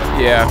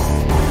 Yeah.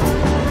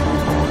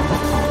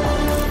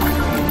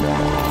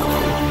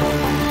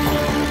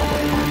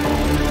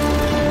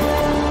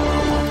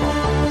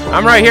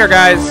 I'm right here,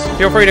 guys.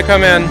 Feel free to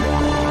come in.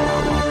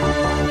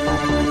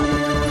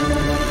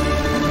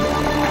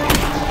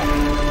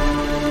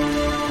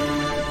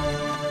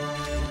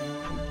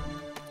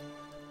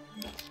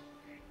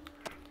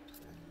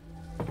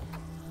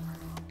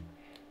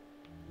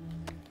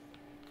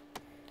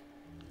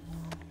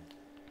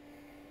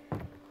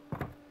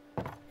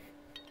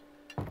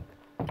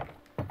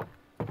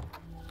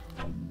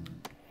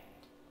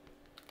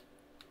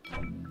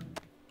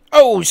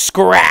 Oh,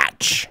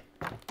 scratch!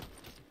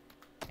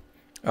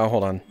 Oh,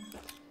 hold on.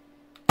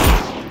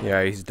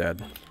 Yeah, he's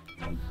dead.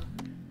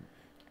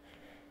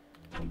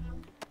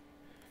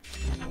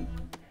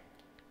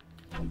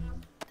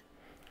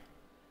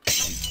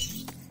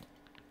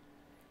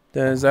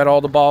 Is that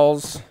all the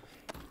balls?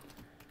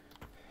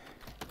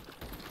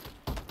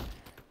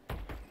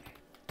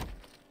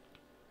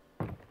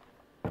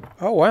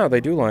 Oh, wow,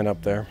 they do line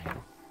up there.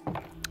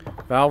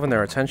 Valve and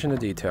their attention to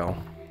detail.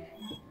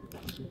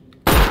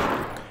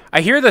 I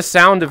hear the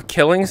sound of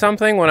killing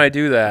something when I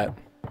do that.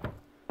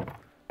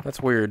 That's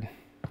weird.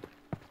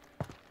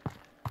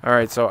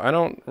 Alright, so I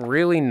don't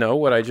really know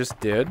what I just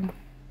did.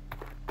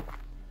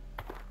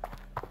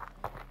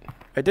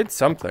 I did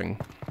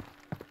something.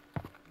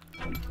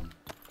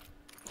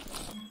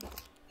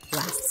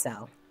 Last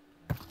cell.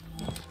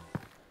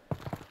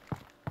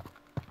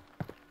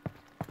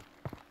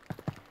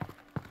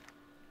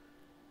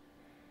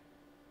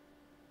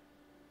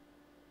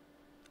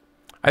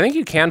 I think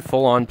you can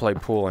full-on play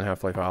pool in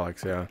Half-Life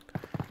Alyx, yeah.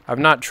 I've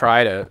not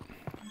tried it.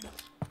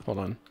 Hold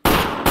on.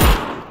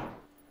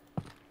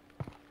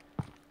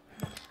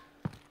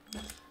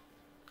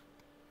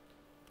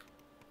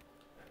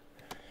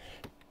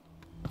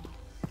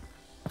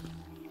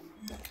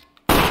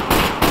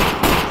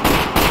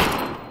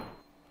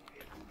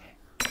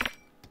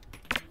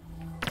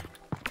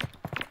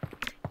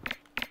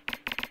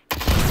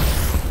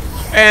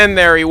 And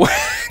there he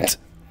went.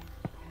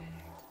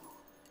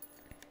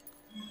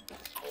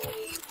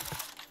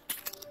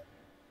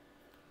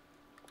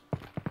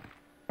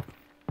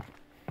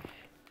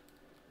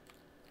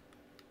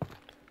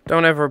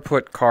 Don't ever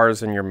put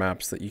cars in your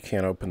maps that you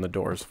can't open the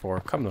doors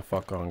for. Come the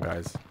fuck on,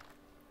 guys.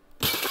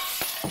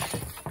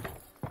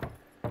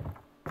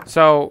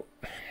 So,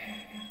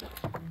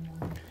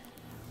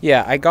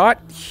 yeah, I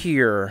got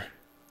here,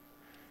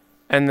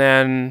 and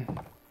then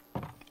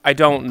I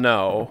don't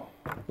know.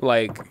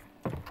 Like,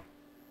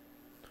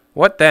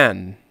 what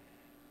then?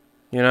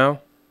 You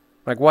know?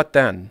 Like, what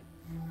then?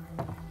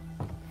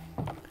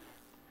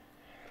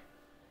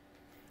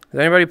 Has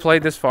anybody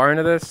played this far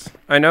into this?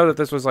 I know that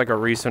this was like a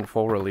recent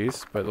full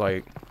release, but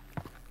like...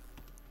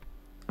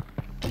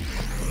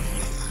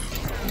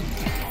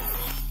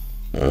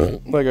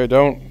 like I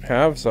don't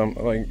have some,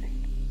 like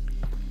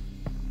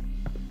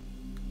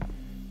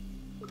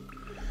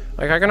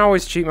I can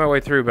always cheat my way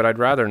through, but I'd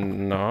rather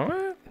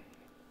not.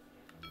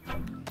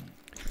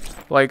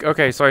 Like,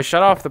 okay, so I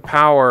shut off the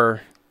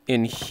power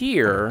in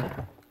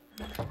here.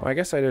 Well, I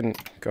guess I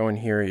didn't go in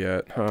here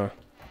yet, huh?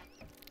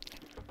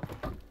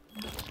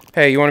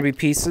 Hey, you want to be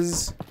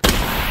pieces?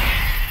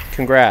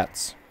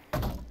 Congrats.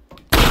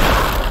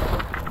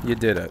 You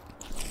did it.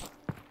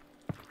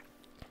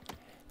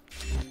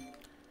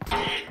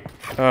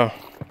 Oh,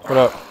 what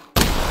up?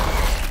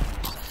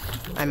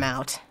 I'm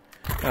out.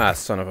 Ah,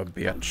 son of a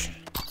bitch.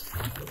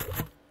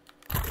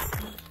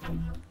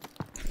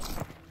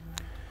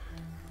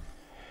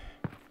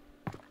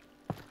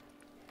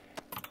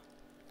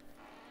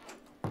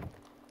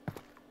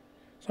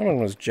 Someone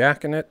was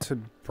jacking it to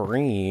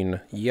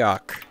Breen.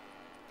 Yuck.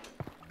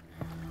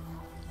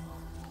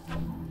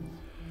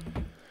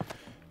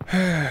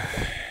 Alright,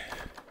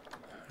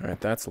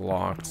 that's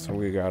locked, so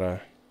we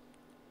gotta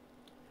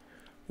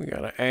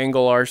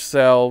angle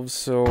ourselves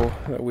so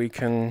that we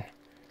can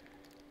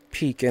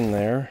peek in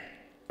there.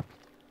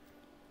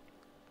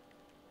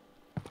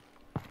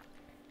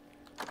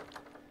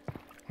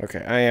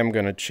 Okay, I am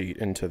gonna cheat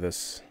into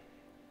this.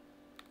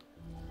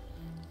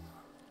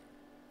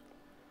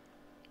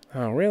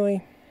 Oh,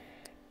 really?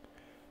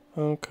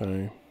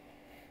 Okay.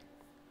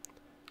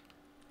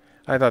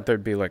 I thought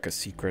there'd be like a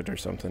secret or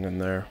something in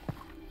there.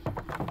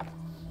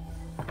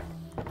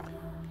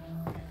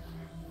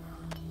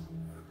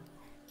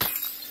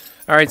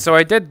 Alright, so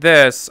I did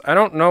this. I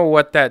don't know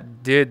what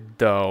that did,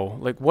 though.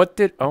 Like, what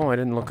did... Oh, I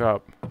didn't look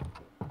up.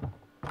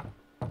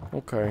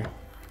 Okay.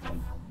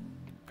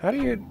 How do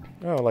you...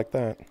 Oh, like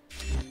that.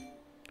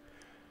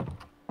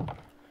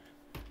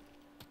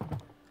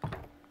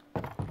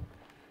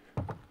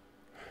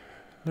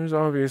 There's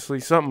obviously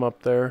something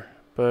up there,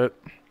 but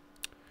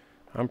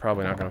I'm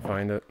probably not going to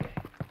find it.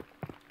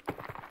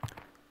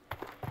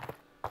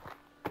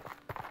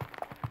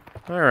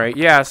 Alright,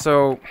 yeah,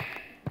 so,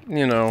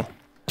 you know,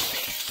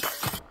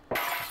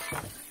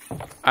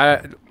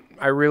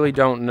 I really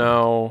don't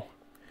know,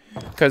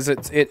 because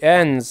it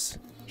ends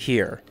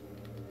here,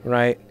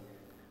 right?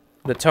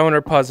 The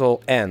toner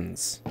puzzle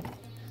ends,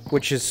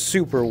 which is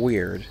super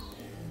weird.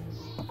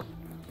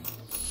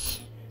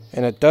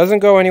 And it doesn't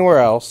go anywhere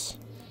else.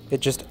 It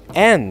just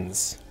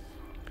ends.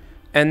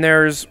 And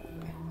there's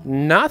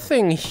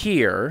nothing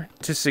here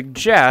to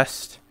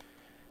suggest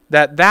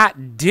that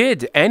that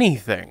did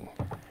anything.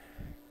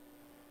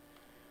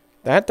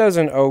 That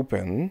doesn't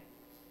open.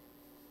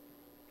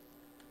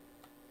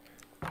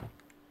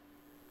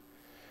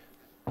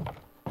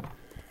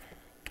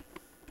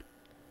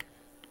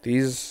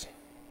 These...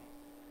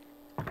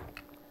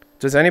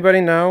 Does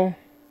anybody know?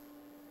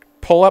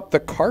 Pull up the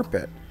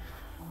carpet.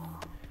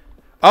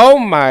 Oh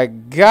my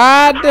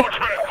god!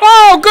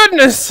 Oh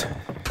goodness!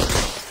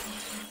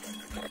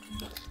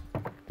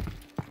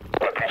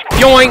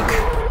 Yoink!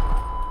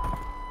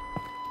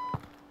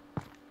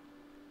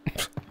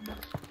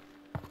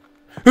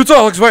 It's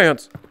Alyx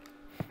Vance!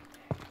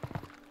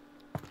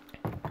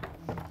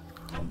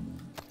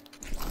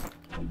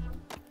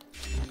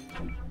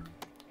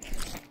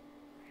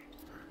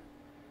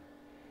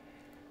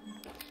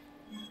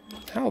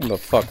 How in the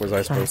fuck was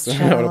I supposed to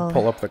know to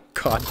pull up the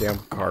goddamn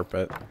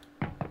carpet?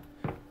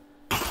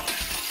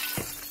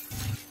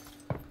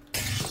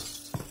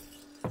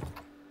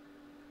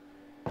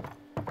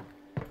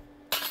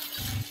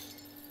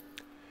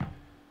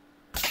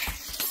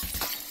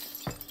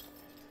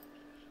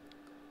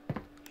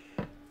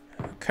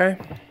 Okay.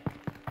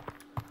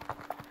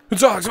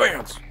 It's Alyx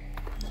Vance!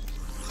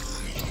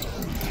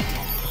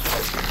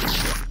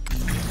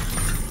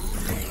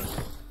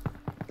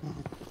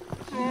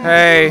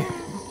 Hey.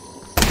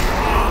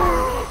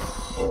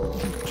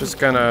 Just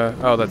gonna...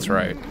 Oh, that's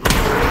right. In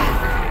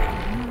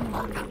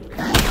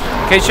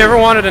case you ever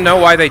wanted to know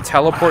why they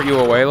teleport you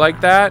away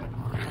like that.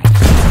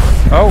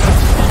 Oh.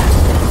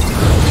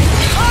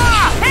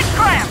 Ah! Hit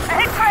cramp!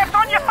 A hit cramp's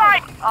on your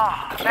face!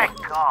 Oh, thank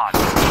God.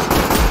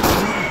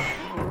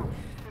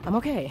 I'm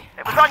okay.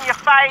 It was on your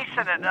face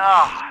and it...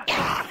 Oh, it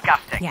was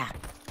disgusting. Yeah,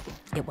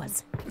 it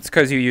was. It's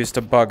because you used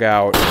to bug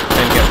out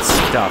and get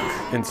stuck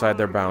inside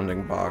their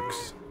bounding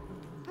box.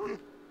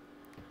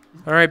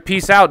 Alright,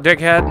 peace out,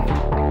 dickhead.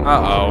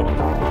 Uh-oh.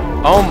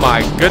 Oh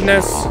my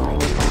goodness.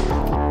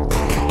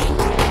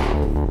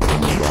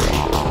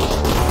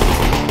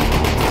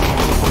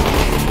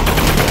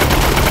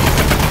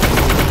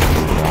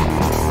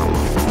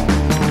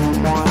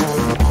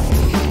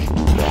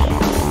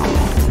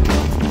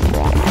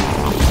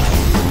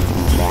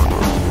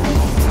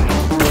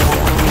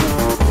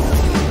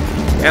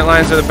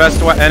 Antlions are the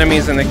best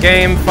enemies in the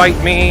game. Fight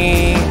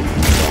me.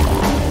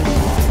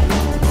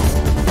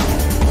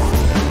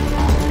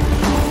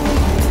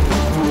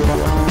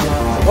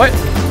 What?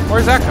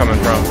 Where's that coming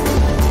from?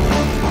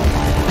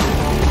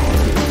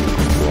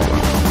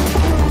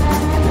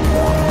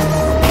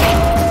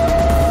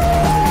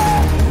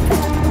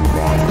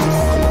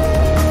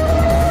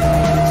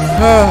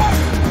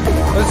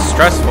 This is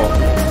stressful.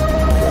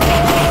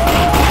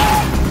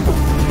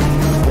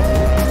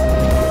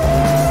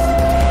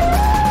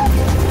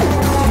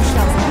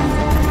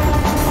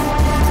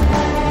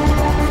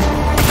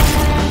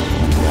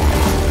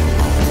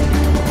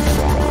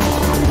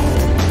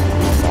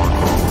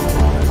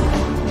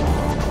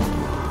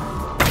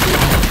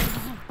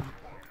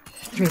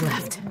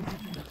 Left.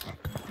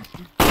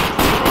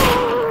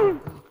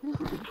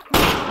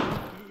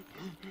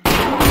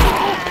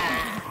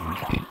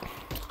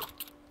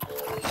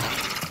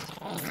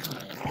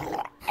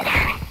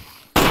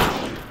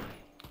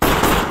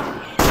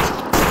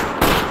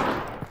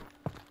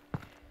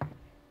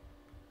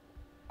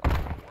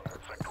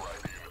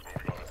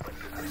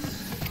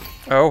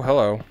 Oh,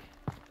 hello.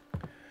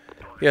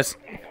 Yes.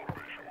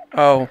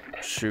 Oh,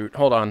 shoot.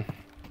 Hold on.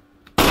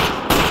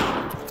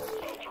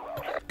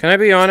 Can I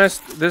be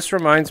honest? This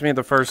reminds me of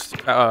the first,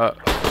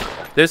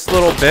 this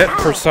little bit,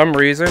 for some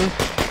reason,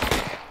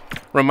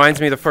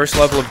 reminds me of the first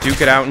level of Duke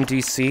It Out in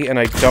DC, and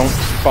I don't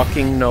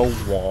fucking know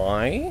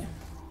why.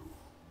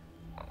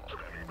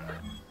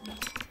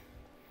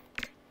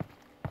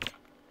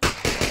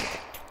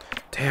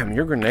 Damn,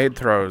 your grenade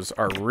throws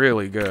are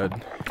really good.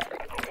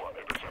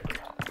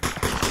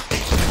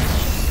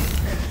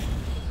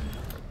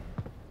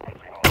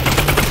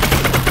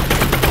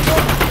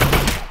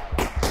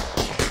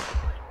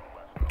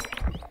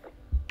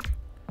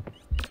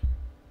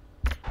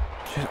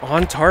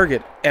 On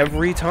target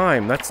every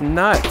time. That's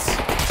nuts.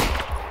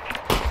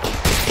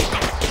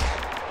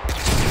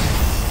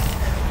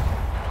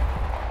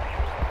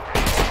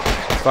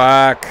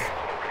 Fuck.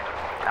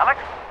 Alyx?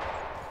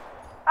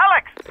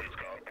 Alyx!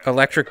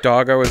 Electric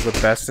Doggo is the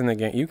best in the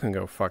game. You can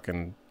go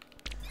fucking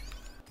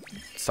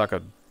suck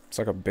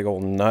a big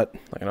old nut,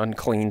 like an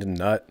uncleaned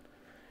nut.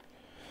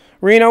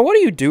 Reno, what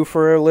do you do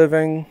for a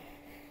living?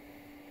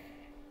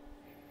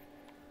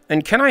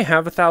 And can I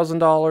have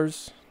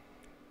 $1,000?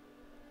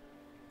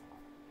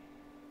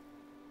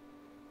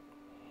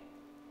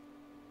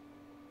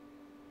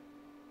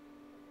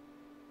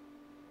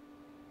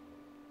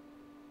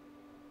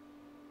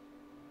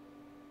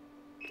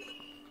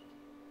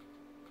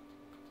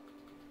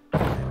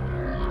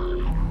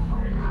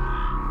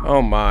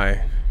 Oh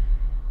my.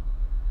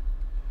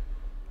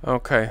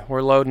 Okay,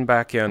 we're loading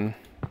back in.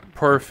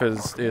 Perf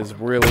is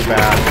really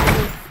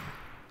bad.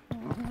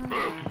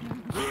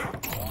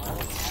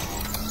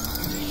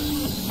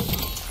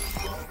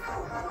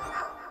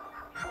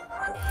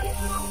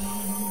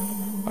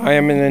 I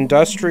am an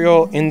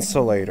industrial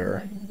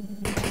insulator.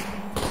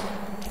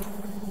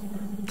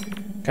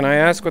 Can I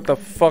ask what the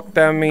fuck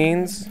that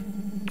means?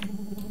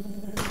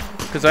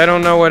 Because I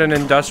don't know what an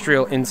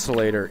industrial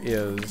insulator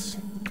is.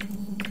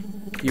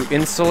 You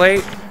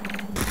insulate?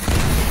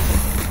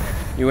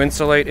 You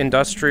insulate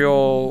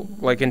industrial,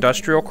 like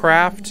industrial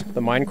craft?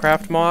 The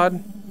Minecraft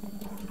mod?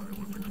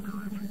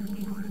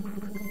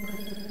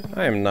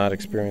 I am not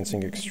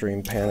experiencing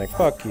extreme panic.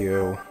 Fuck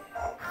you.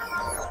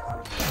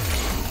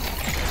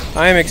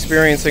 I am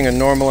experiencing a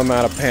normal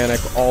amount of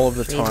panic all of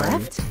the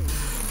time.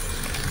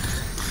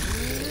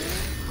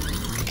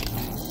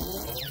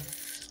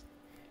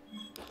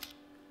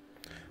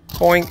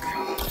 Boink.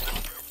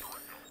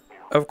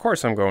 Of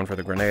course I'm going for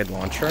the grenade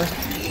launcher.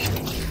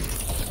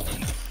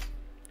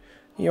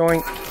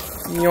 Yoink,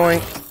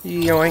 yoink,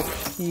 yoink,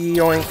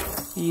 yoink,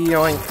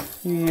 yoink,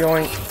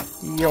 yoink,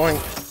 yoink,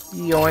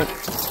 yoink.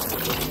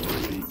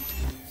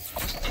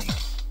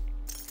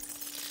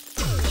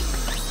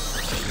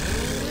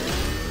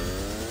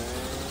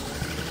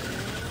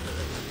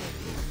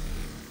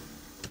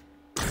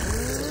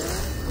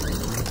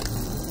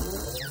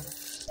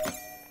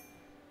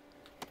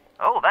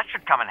 Oh, that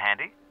should come in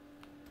handy.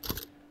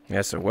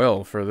 Yes, it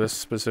will, for this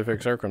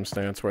specific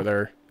circumstance where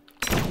they're...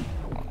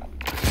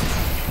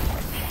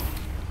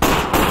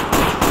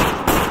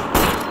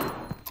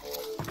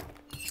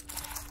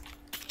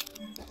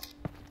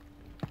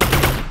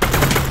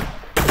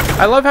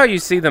 I love how you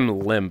see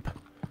them limp.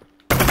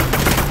 You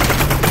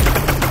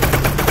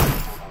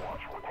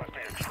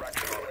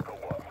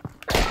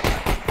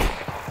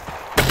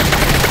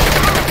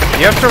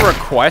have to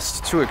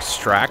request to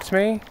extract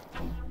me?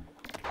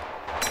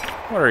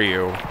 What are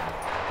you?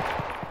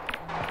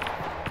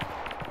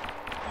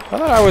 I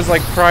thought I was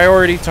like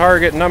priority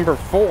target number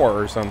 4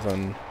 or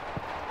something.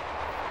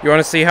 You want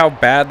to see how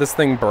bad this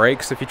thing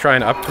breaks if you try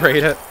and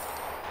upgrade it?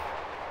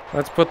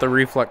 Let's put the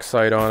reflex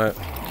sight on it.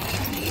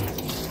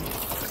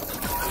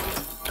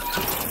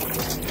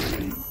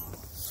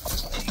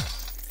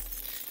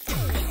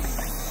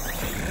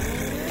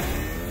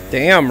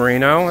 Damn,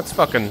 Reno, that's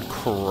fucking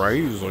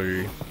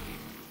crazy.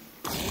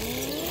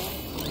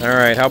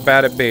 Alright, how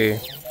bad it be?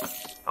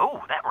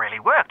 Oh, that really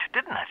worked,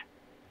 didn't it?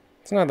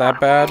 It's not that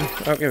bad.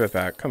 Oh, give it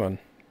back. Come on.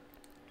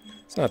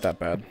 It's not that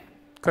bad.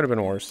 Could have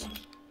been worse.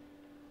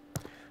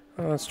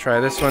 Well, let's try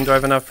this one. Do I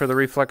have enough for the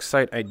reflex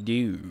sight? I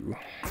do.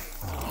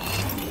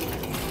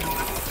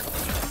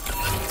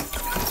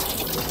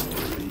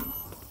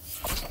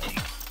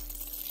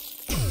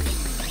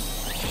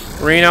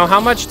 Reno, how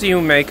much do you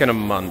make in a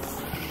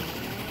month?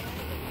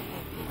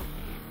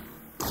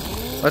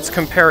 Let's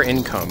compare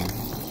income.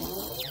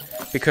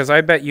 Because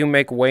I bet you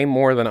make way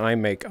more than I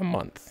make a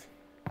month.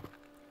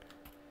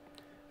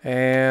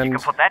 And... You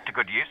can put that to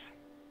good use.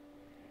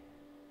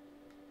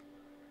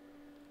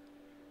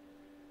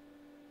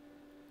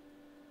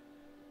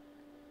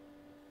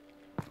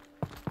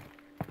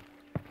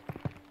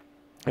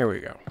 Here we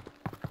go.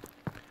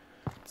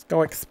 Let's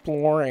go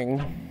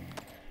exploring.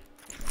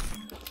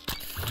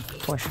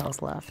 4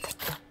 shells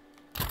left.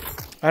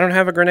 I don't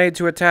have a grenade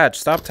to attach.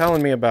 Stop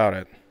telling me about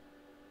it.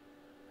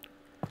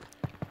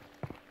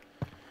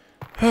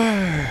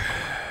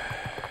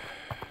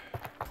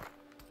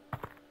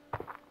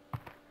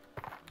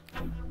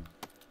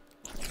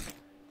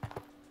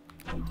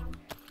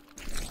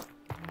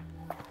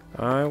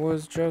 I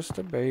was just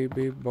a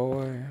baby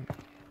boy.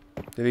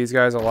 Are these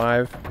guys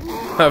alive?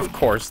 Of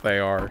course they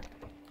are.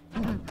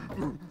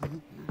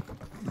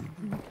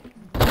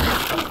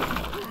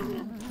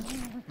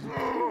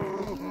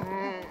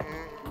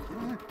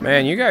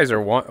 Man, you guys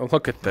are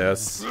look at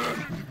this.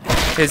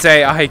 His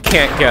AI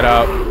can't get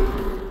up.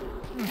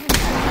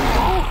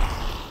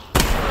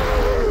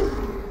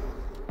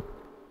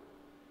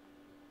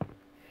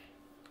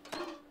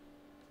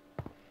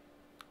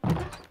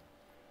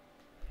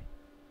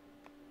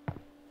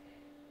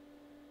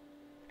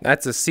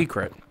 That's a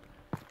secret.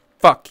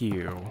 Fuck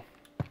you.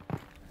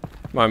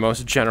 My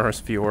most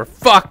generous viewer.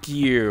 Fuck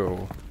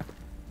you.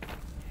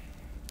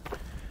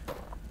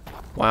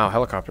 Wow,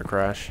 helicopter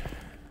crash.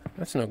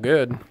 That's no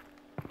good.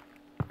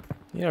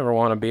 You never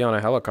want to be on a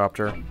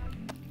helicopter.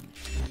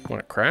 When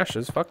it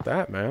crashes, fuck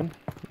that, man.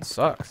 It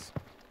sucks.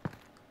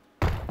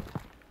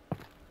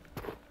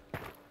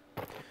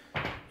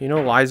 You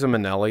know Liza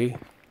Minnelli?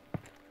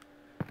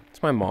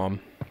 It's my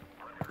mom.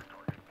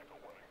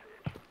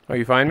 Oh,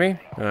 you find me?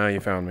 Ah, you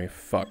found me.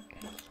 Fuck.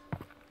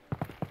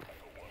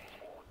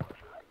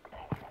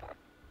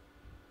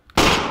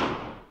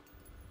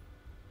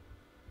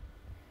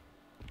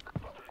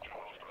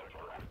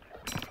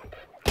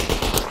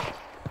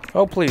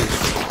 Oh, please.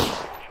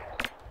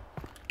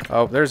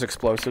 Oh, there's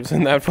explosives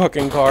in that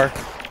fucking car.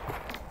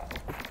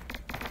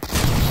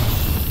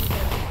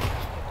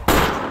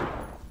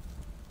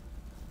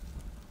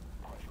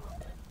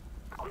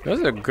 This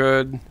is a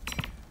good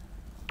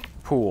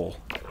pool.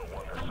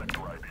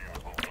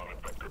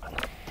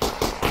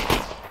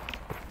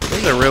 This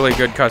is a really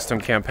good custom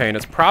campaign.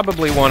 It's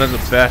probably one of the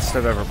best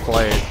I've ever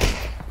played.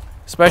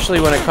 Especially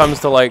when it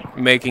comes to, like,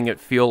 making it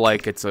feel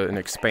like it's an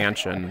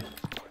expansion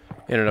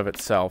in and of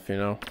itself, you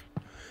know?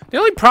 The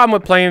only problem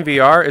with playing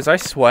VR is I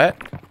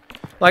sweat.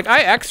 Like, I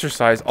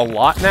exercise a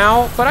lot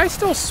now, but I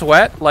still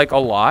sweat, like, a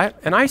lot.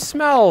 And I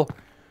smell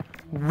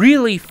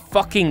really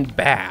fucking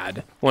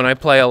bad when I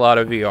play a lot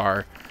of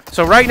VR.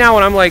 So right now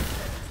when I'm like,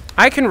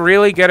 I can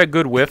really get a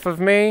good whiff of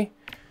me,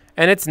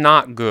 and it's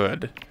not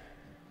good.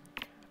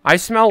 I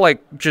smell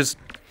like just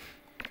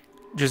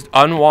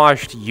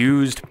unwashed,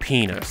 used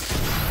penis.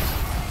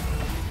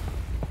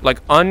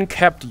 Like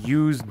unkept,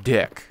 used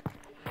dick.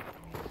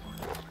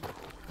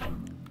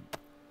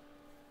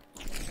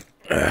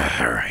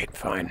 Alright,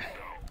 fine.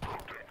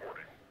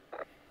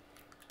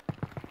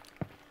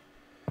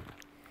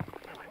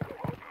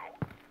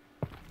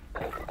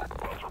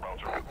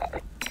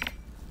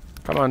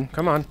 Come on,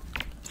 come on.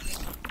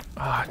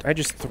 Ah, I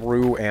just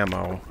threw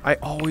ammo. I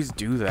always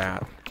do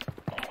that.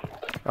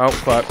 Oh,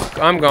 fuck.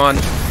 I'm gone.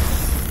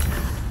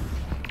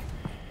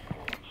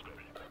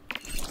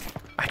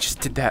 I just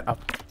did that up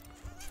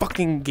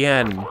fucking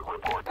again.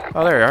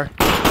 Oh, there you are.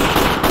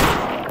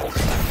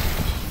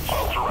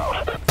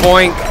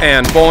 Boink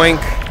and boink.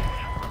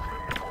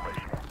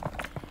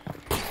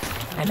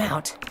 I'm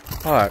out.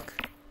 Fuck.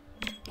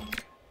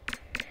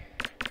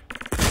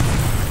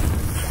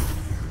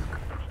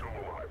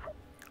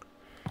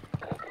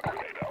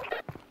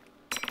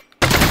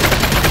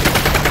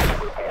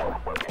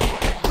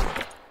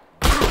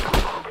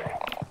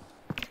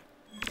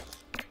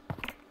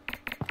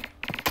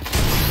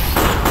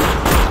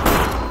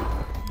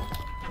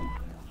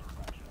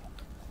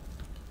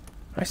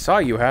 I saw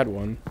you had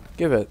one.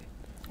 Give it.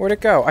 Where'd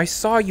it go? I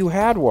saw you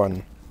had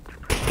one.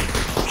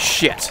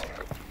 Shit.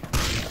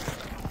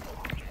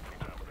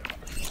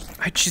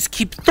 I just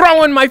keep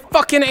throwing my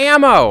fucking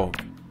ammo.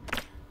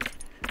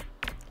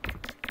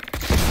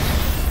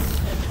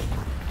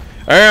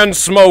 And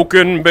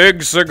smoking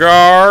big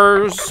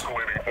cigars.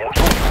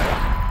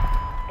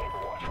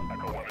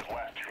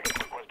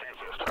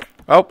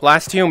 Oh,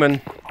 last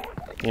human.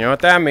 You know what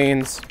that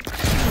means.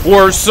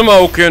 We're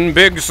smoking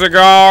big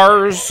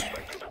cigars.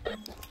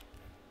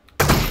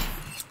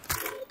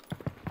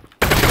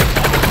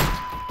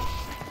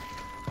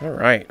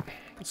 Alright,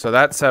 so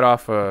that set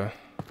off an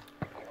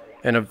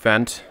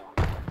event.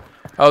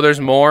 Oh, there's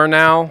more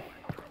now?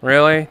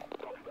 Really?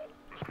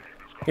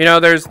 You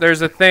know,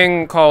 there's a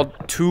thing called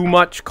too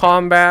much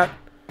combat.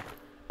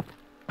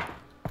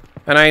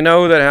 And I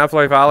know that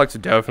Half-Life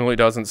Alyx definitely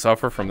doesn't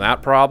suffer from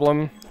that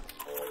problem.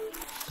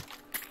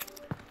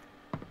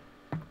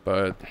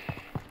 But,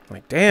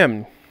 like,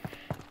 damn.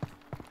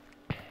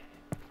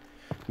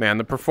 Man,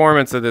 the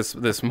performance of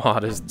this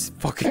mod is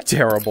fucking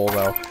terrible,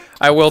 though.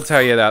 I will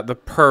tell you that. The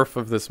perf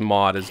of this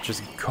mod is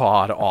just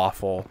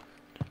god-awful.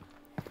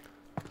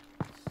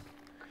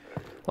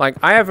 Like,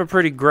 I have a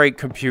pretty great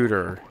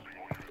computer,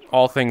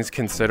 all things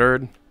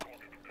considered.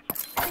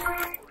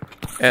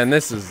 And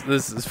this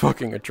is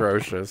fucking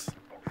atrocious.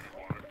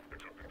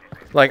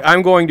 Like,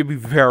 I'm going to be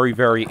very,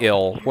 very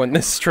ill when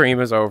this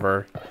stream is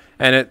over.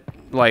 And it,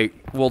 like,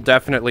 will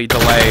definitely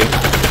delay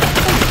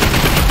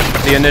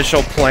the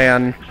initial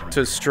plan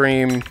to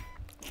stream.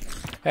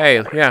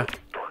 Hey, yeah.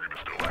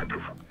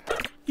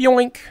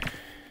 Yoink.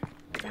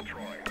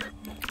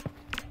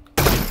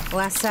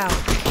 Blast out.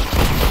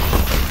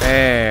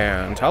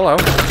 And hello.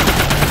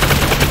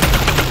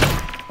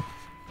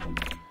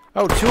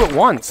 Oh, 2 at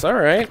once. All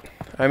right.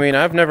 I mean,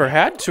 I've never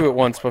had 2 at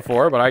once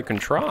before, but I can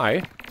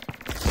try.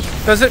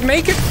 Does it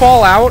make it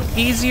fall out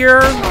easier,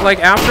 like,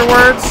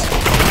 afterwards?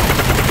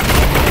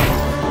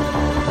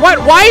 What?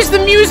 Why is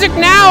the music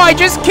now? I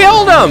just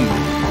killed him!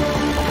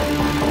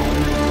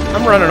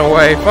 I'm running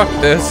away. Fuck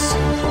this.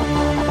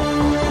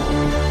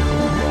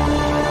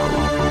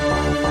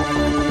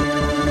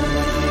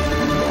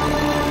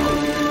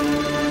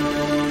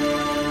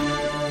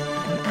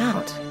 I'm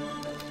out.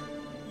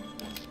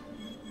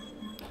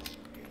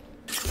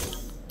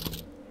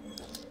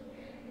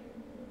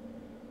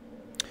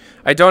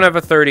 I don't have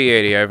a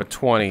 3080. I have a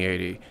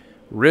 2080.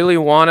 Really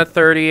want a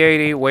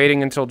 3080.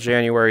 Waiting until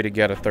January to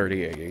get a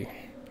 3080.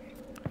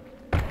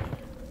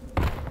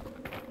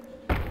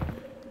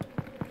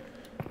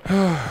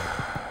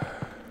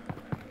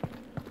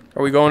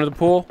 Are we going to the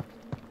pool?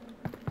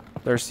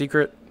 There's a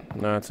secret?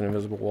 No, it's an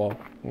invisible wall.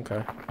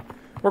 Okay.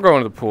 We're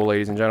going to the pool,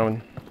 ladies and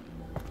gentlemen.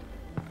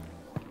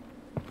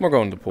 We're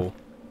going to the pool.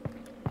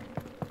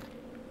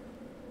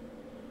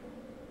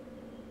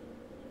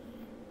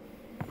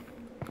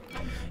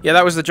 Yeah,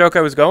 that was the joke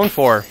I was going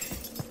for.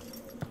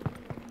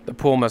 The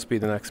pool must be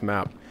the next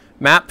map.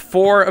 Map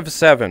 4 of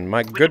 7.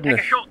 My goodness.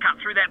 Take a shortcut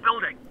through that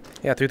building.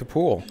 Yeah, through the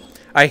pool.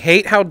 I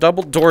hate how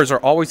double doors are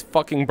always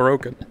fucking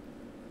broken.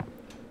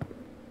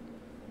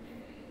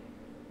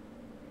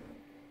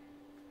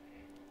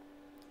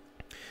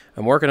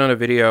 I'm working on a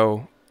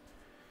video.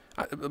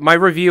 My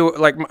review,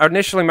 like,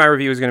 initially my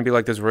review was going to be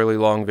like this really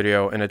long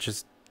video, and it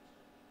just...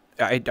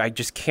 I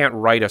just can't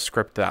write a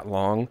script that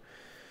long.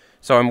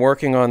 So I'm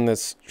working on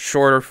this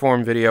shorter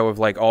form video of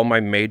like all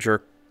my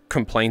major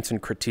complaints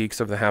and critiques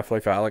of the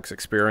Half-Life Alyx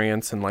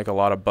experience and like a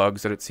lot of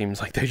bugs that it seems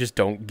like they just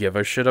don't give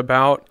a shit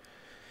about.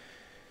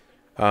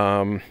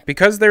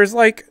 Because there's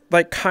like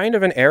kind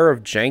of an air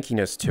of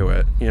jankiness to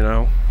it, you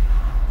know?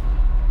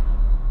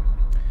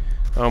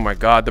 Oh my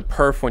god, the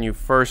perf when you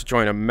first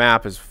join a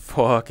map is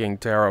fucking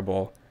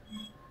terrible.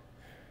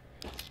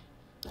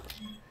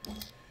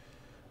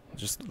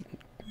 Just...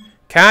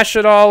 cash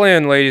it all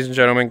in, ladies and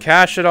gentlemen.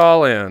 Cash it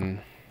all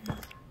in.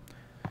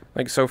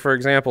 Like, so for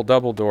example,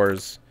 double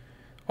doors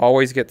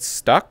always get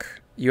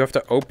stuck. You have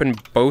to open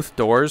both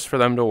doors for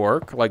them to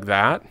work, like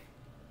that.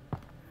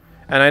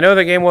 And I know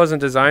the game wasn't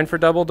designed for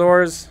double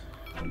doors,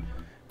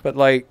 but,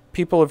 like,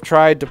 people have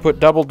tried to put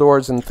double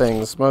doors in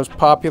things. Most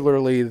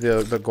popularly,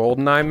 the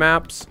GoldenEye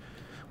maps,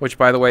 which,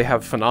 by the way,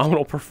 have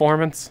phenomenal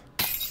performance.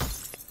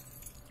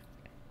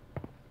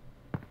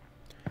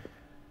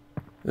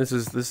 This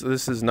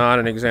is not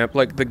an example.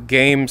 Like, the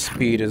game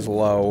speed is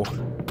low.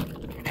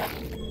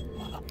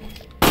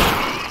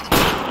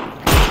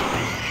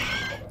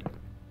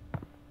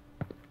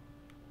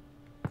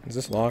 Is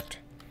this locked?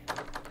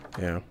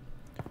 Yeah.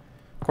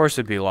 Of course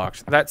it'd be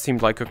locked. That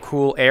seemed like a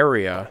cool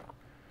area.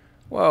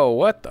 Whoa,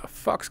 what the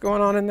fuck's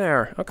going on in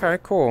there? Okay,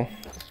 cool.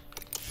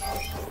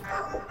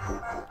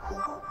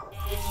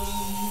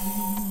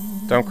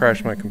 Don't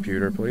crash my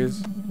computer,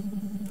 please.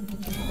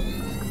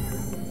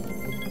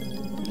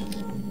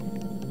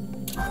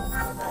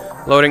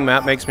 Loading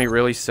map makes me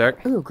really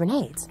sick. Ooh,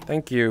 grenades.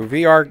 Thank you.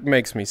 VR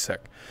makes me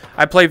sick.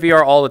 I play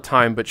VR all the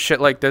time, but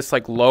shit like this,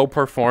 like low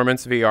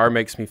performance VR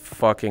makes me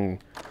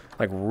fucking,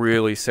 like,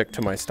 really sick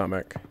to my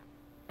stomach.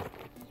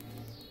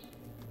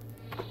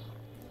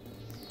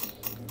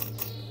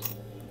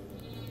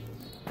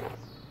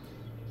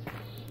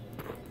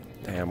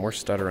 Damn, we're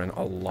stuttering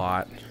a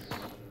lot.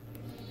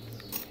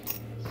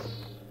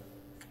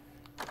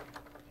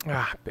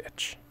 Ah,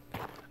 bitch.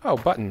 Oh,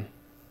 button.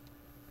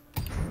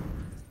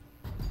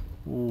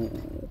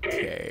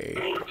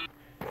 Okay.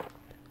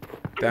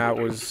 That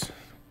was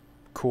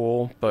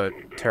cool, but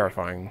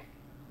terrifying.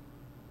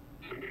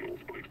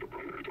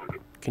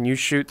 Can you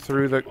shoot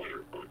through the...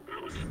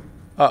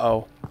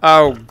 Uh-oh.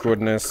 Oh,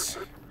 goodness.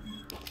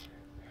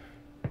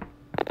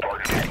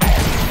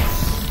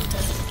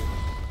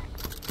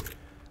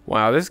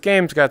 Wow, this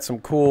game's got some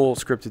cool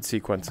scripted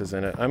sequences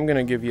in it. I'm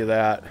gonna give you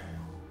that.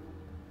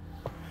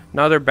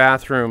 Another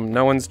bathroom.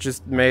 No one's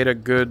just made a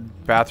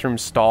good bathroom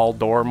stall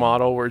door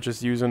model. We're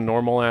just using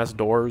normal-ass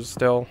doors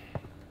still.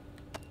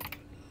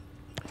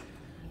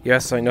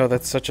 Yes, I know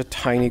that's such a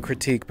tiny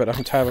critique, but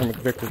I'm Tyler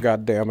McVicker,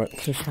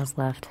 goddammit. 2 shells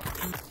left.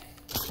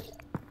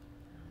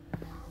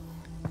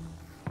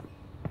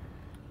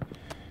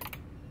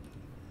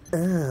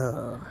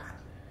 Ugh.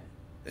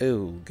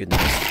 Oh,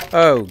 goodness.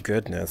 Oh,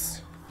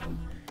 goodness.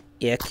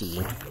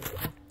 Icky.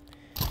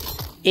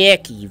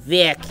 Icky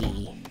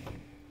Vicky.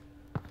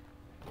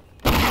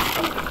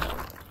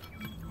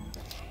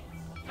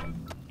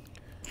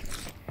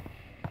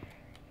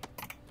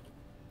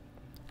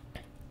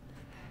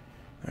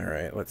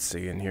 Alright, let's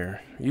see in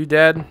here. You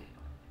dead?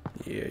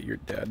 Yeah, you're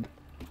dead.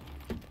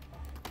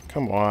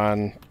 Come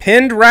on.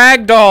 Pinned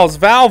ragdolls!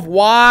 Valve,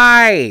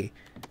 why?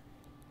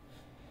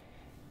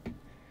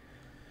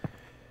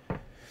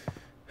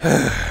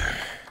 Is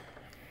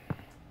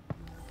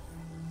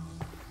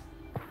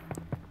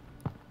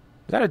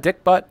that a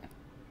dick butt?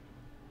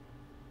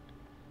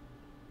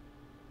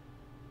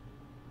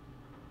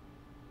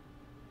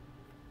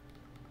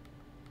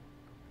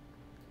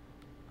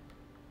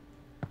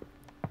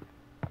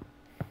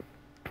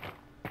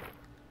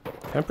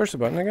 Can I push the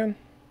button again?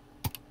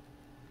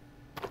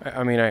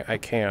 I mean, I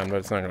can, but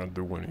it's not gonna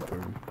do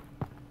anything.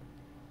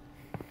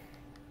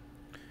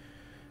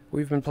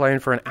 We've been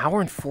playing for an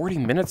hour and 40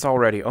 minutes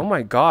already. Oh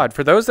my god.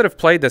 For those that have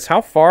played this, how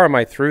far am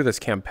I through this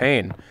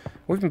campaign?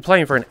 We've been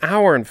playing for an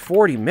hour and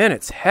 40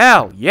 minutes.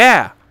 Hell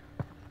yeah.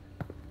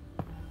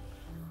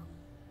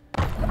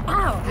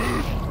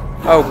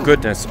 Oh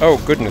goodness. Oh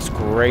goodness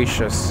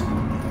gracious.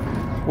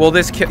 Will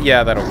this kill?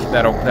 Yeah, that'll.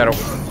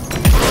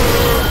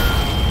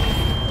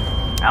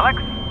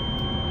 Alex?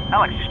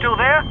 Alex, you still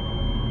there?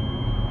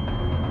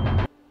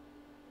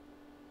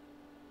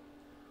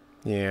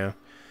 Yeah.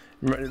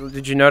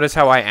 Did you notice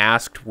how I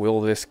asked,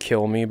 will this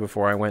kill me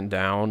before I went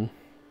down?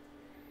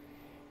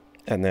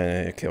 And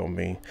then it killed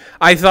me.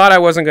 I thought I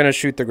wasn't going to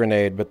shoot the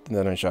grenade, but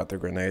then I shot the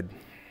grenade.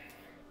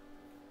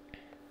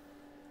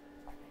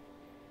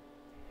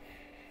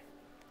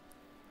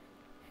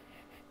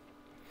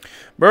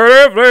 But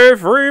if they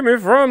free me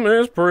from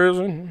this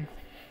prison.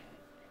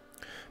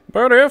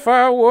 But if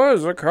I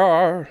was a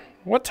car.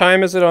 What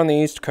time is it on the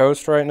East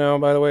Coast right now,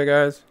 by the way,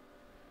 guys?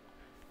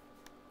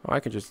 Oh, I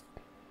could just...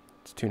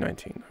 It's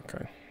 2:19,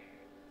 okay.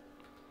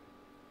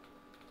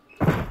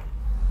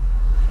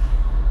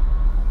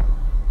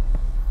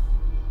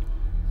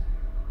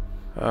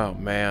 Oh,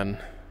 man.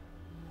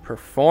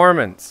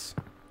 Performance.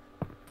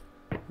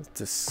 It's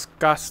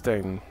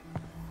disgusting.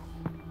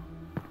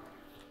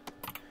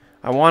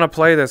 I want to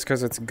play this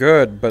because it's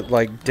good, but,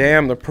 like,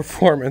 damn, the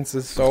performance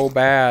is so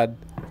bad.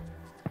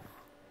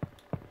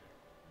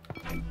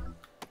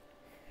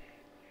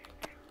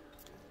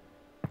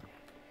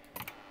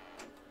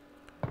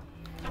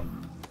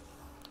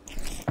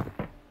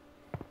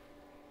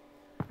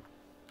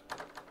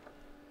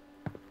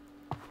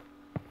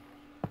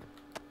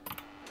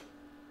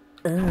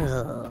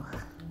 Ugh.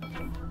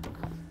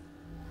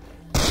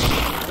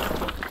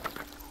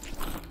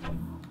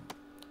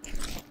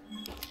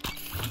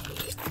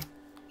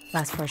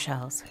 Last 4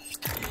 shells.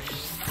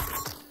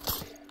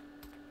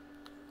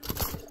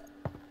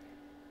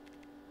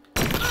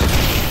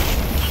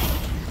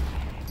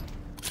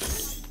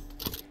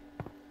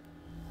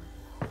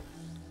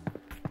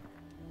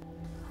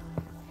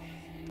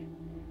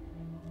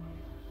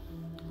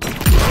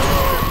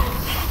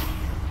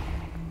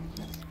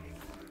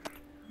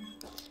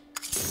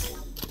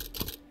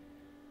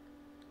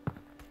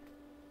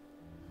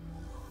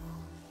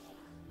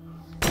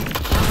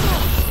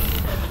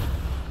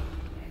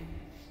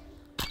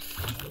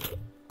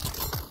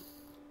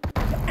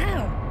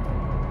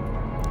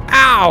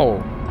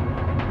 Ow!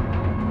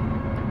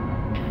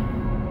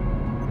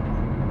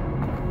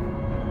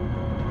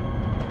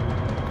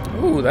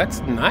 Ooh, that's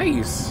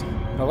nice.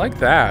 I like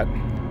that.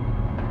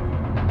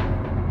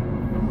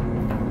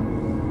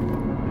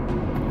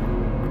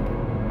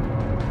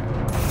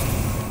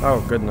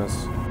 Oh, goodness.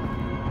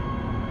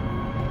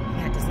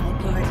 That doesn't look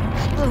good.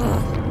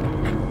 Ugh.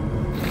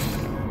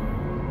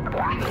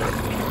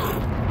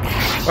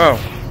 Oh.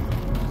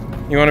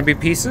 You want to be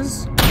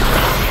pieces?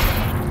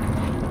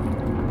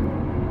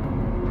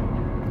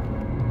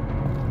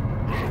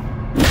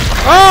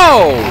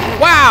 Oh!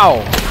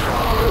 Wow!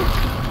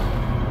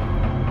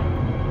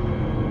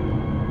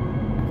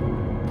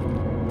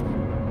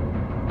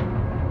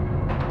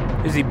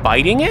 Is he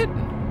biting it?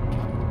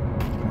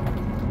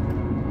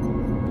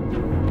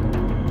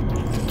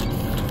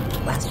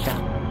 Last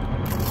shot.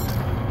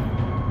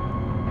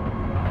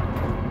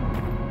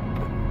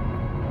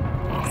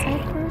 Looks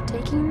like we're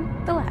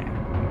taking the ladder.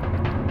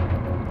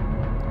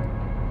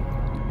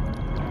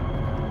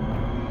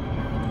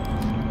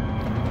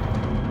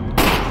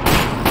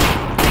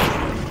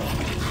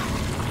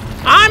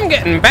 I'm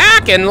getting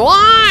back in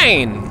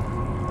line!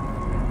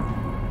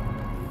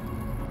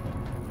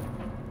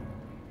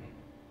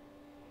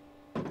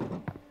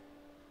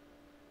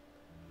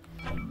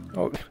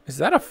 Oh, is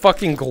that a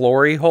fucking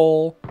glory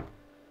hole?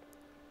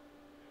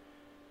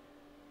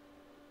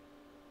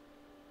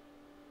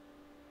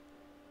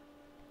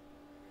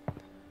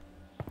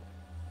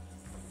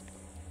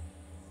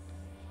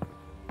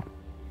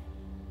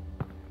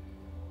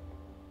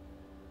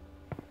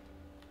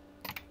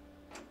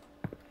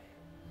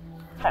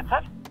 That's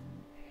it.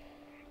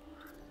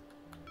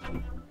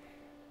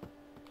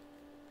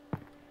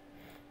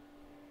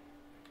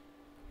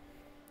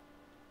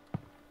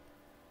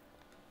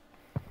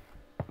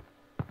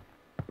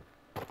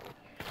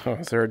 Oh,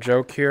 is there a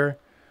joke here?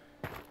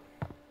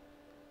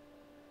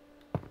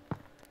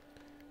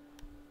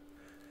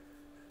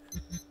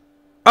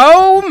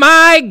 Oh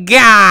my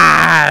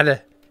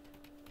god!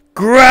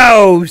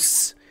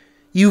 Gross!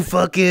 You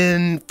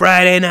fucking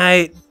Friday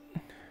night.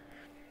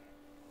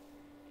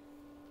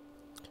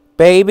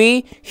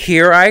 Baby,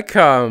 here I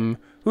come.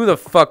 Who the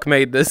fuck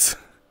made this?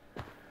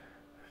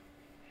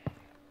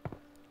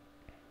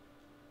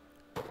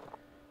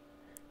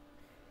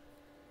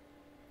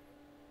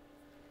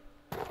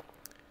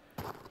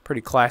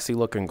 Pretty classy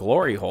looking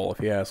glory hole, if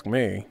you ask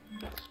me.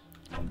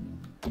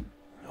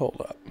 Hold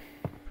up.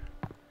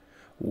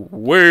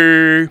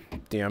 Way.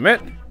 Damn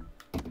it.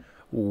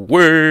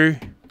 Way.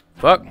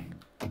 Fuck.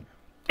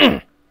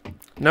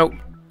 Nope.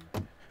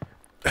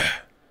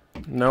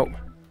 Nope.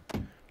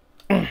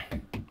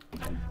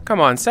 Come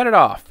on, set it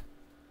off.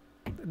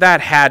 That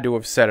had to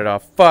have set it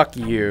off. Fuck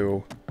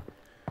you.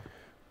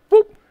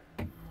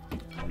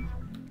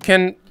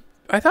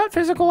 I thought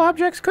physical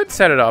objects could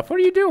set it off. What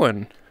are you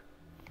doing?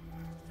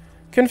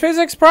 Can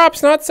physics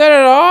props not set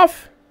it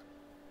off?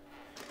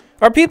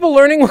 Are people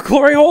learning what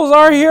glory holes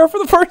are here for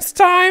the first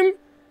time?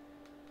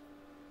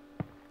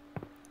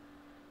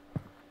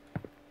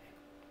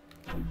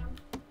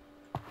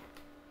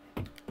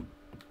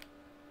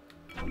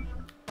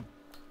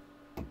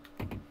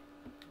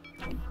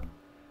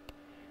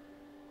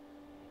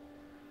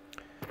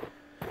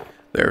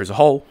 There's a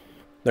hole.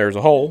 There's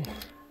a hole.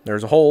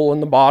 There's a hole in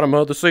the bottom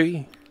of the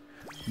sea.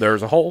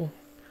 There's a hole.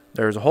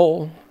 There's a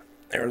hole.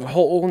 There's a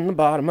hole in the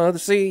bottom of the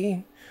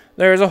sea.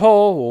 There's a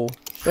hole.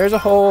 There's a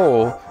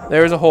hole.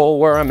 There's a hole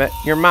where I met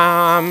your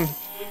mom.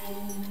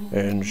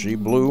 And she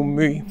blew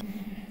me.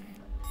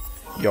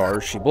 Yar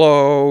she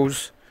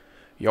blows.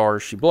 Yar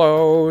she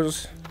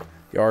blows.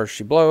 Yar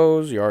she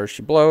blows. Yar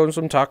she blows.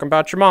 I'm talking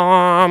about your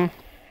mom.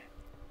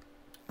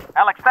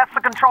 Alyx, that's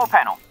the control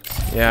panel.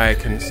 Yeah, I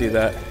can see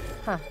that.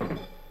 Huh.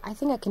 I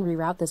think I can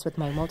reroute this with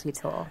my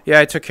multi-tool. Yeah,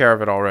 I took care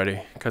of it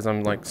already, because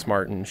I'm, like,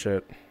 smart and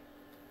shit.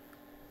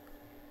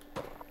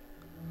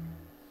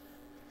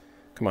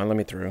 Come on, let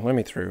me through, let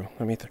me through,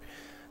 let me through.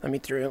 Let me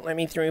through, let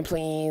me through,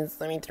 please.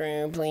 Let me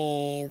through,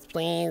 please,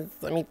 please.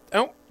 Let me,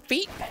 oh,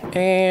 feet.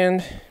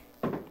 And,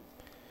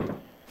 oh,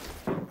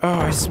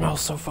 I smell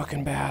so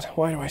fucking bad.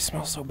 Why do I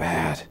smell so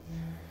bad?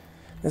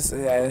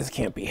 This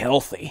can't be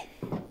healthy.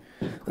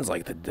 It's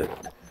like the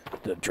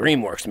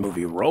DreamWorks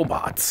movie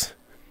Robots.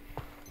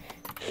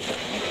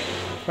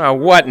 Oh,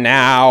 what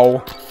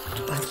now?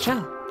 Let's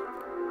show.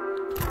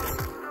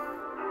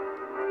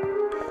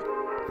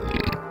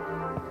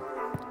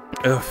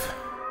 Ugh.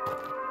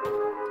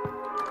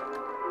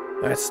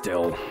 That's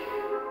still...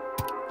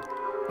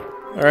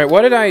 Alright,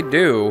 what did I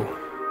do?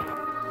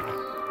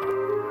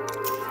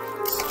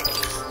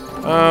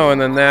 Oh, and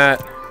then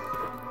that...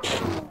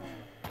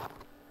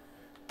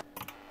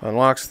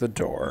 unlocks the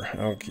door.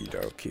 Okie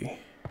dokie.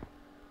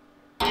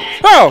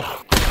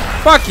 Oh!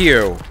 Fuck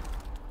you!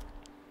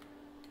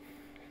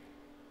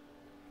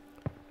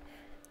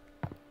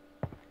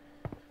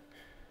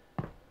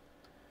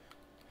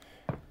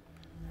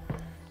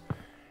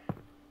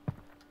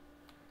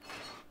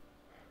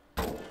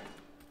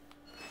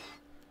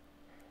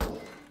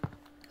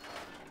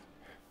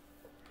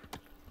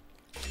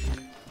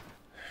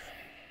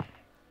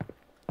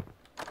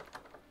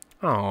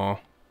 Aw.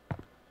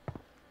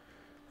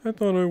 I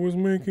thought I was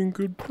making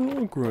good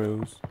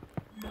progress.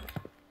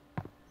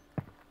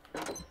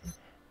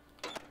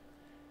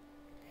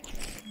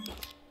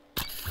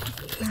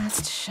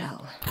 Last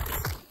shell.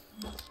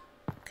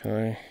 Can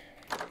I?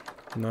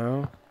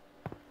 No?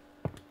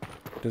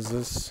 Does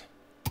this?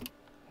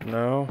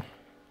 No?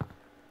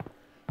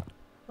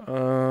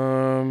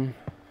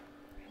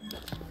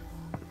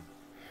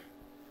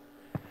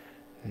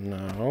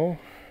 No.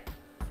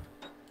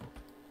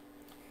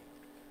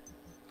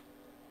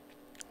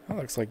 That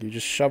looks like you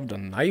just shoved a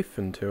knife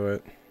into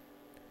it.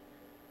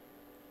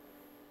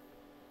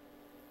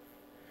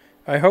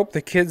 I hope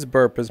the kids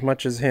burp as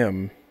much as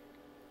him.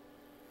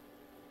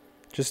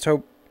 Just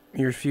hope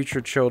your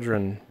future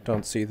children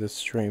don't see this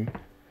stream.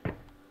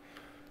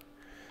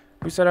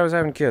 Who said I was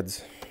having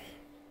kids?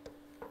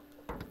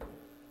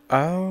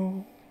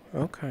 Oh,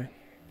 okay.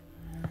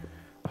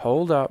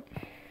 Hold up.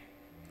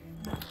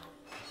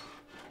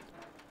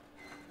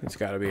 It's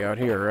gotta be out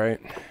here, right?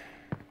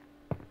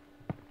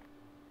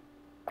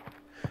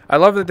 I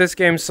love that this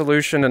game's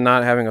solution to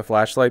not having a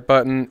flashlight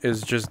button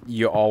is just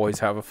you always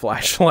have a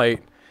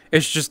flashlight.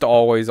 It's just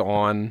always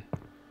on.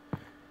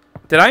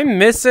 Did I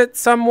miss it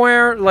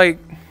somewhere? Like,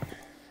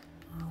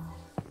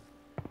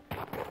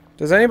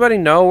 does anybody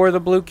know where the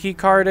blue key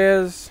card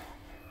is?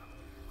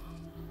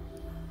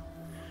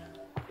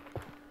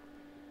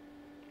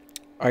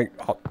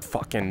 I'll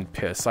fucking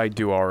piss. I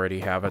do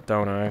already have it,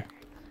 don't I?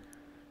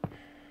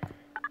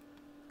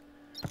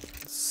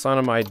 Son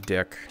of my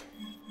dick.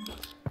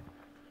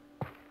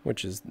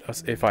 Which is,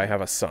 if I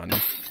have a son,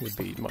 would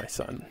be my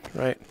son,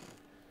 right?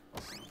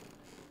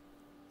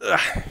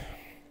 Ugh.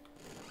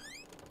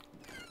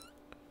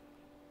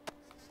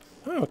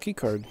 Oh, a key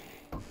card.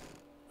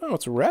 Oh,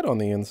 it's red on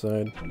the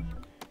inside.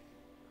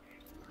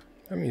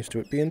 I'm used to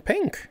it being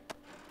pink.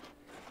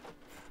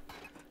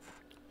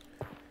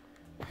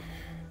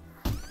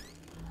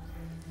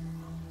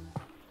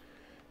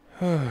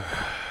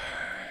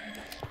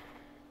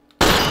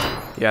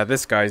 Yeah,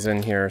 this guy's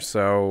in here,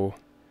 so...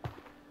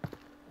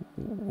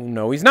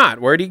 No, he's not.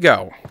 Where'd he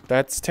go?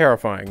 That's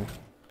terrifying.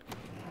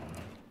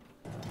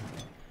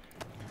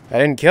 I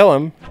didn't kill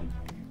him.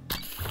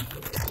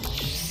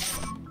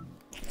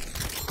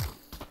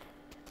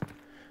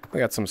 We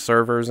got some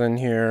servers in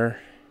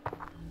here.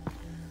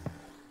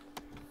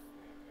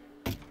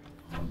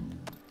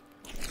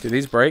 Do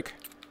these break?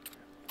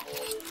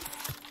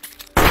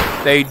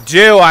 They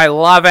do! I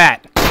love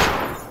it!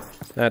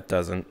 That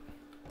doesn't.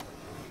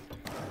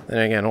 Then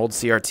again, old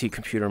CRT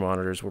computer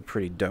monitors were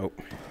pretty dope.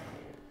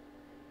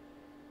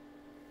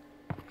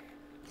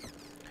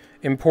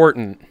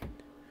 Important.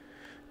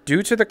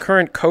 Due to the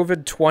current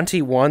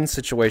COVID-21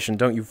 situation,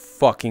 don't you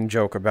fucking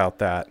joke about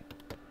that.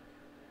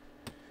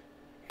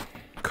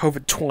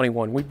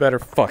 COVID-21. We better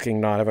fucking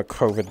not have a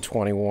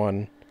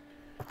COVID-21.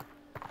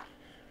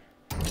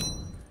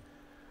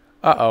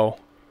 Uh-oh.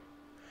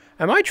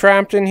 Am I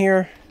trapped in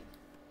here?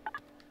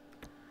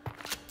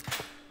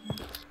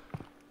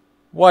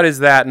 What is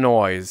that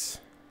noise?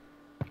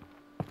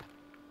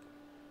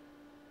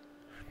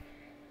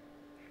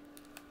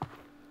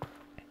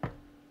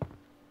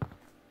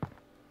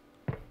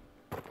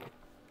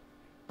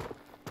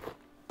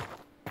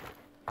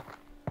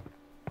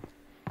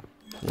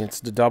 It's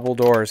the double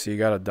door, so you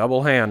gotta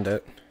double hand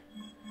it.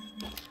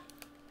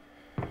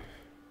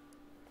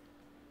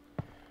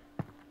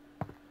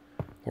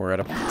 We're at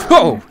a...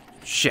 Oh!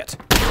 Shit.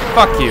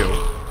 Fuck you.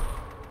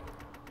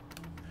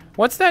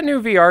 What's that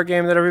new VR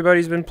game that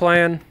everybody's been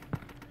playing?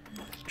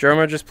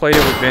 Jerma just played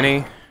it with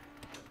Vinny.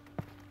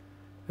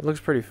 It looks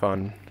pretty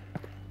fun.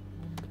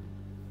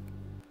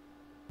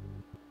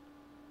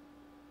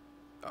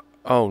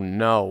 Oh,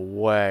 no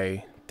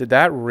way. Did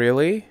that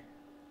really?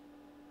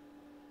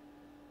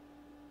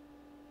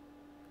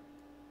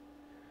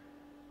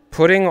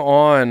 Putting it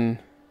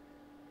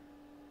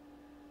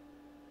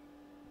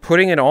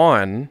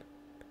on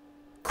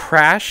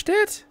crashed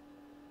it?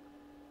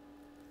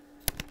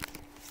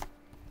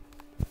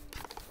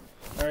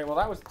 Alright, well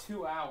that was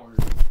 2 hours.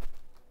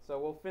 So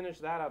we'll finish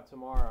that up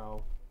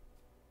tomorrow.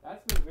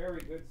 That's been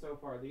very good so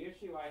far. The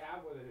issue I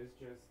have with it is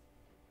just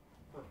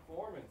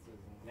performance is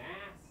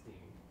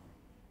nasty.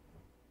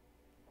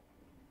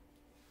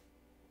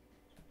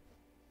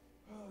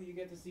 Oh, you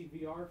get to see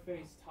VR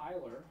face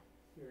Tyler.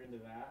 If you're into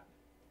that.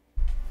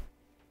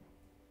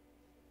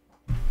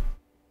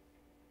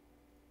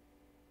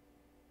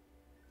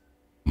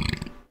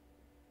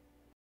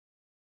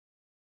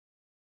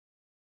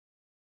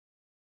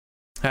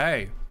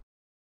 Hey.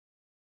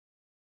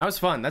 That was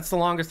fun. That's the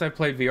longest I've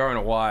played VR in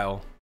a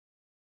while.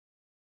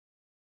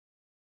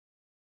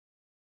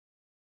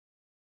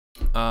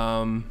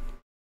 I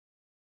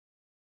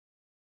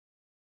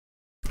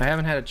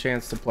haven't had a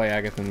chance to play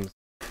Agathan's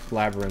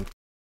Labyrinth.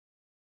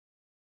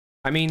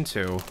 I mean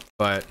to,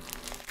 but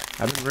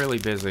I've been really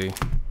busy.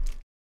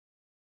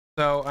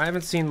 So, I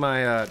haven't seen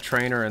my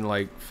trainer in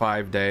like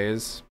 5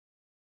 days.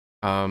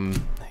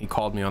 He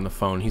called me on the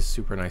phone. He's a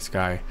super nice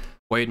guy.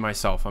 Weighed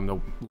myself. I'm the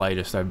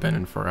lightest I've been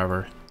in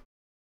forever.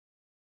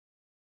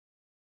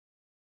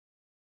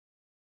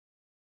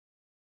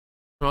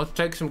 Well, let's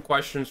take some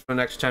questions for the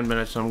next 10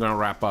 minutes and I'm going to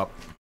wrap up.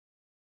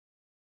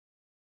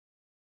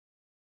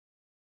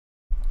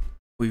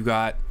 We've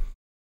got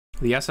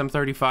the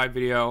SM35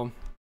 video,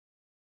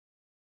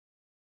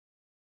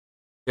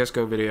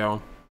 CSGO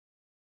video,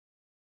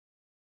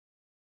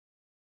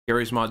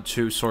 Gary's Mod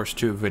 2 Source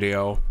 2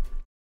 video,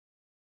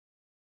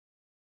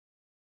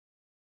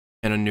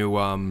 and a new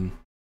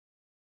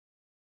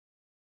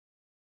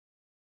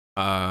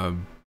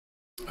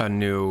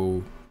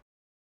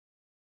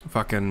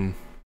fucking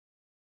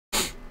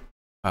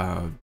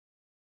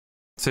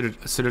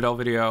Citadel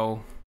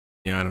video.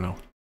 Yeah, I don't know.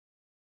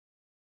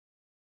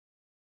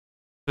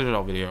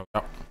 Citadel video.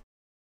 Oh.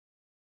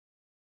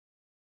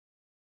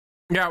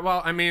 Yeah,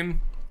 well, I mean,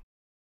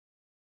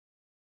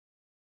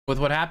 with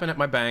what happened at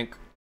my bank,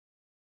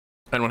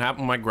 and what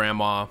happened with my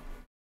grandma,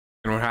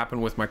 and what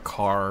happened with my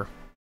car,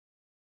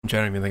 which I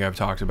don't even think I've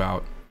talked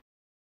about,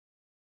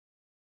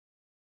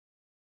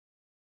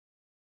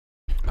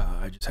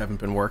 I just haven't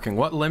been working.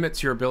 What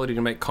limits your ability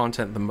to make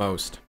content the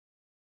most?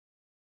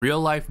 Real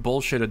life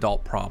bullshit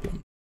adult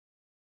problem.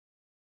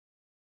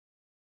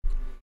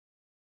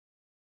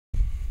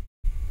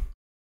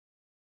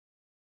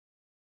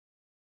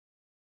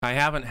 I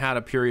haven't had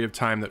a period of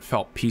time that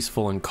felt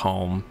peaceful and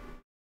calm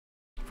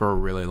for a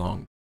really long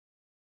time.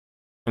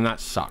 And that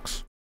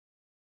sucks.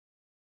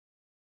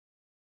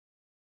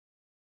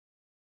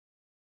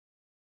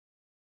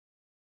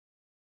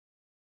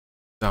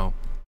 So.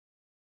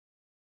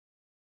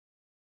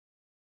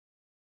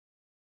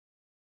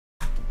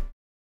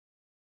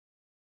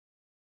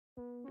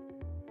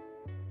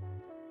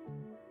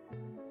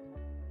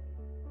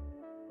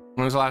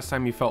 When was the last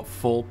time you felt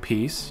full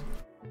peace?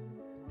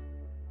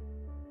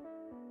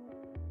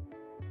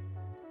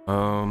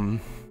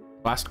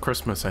 Last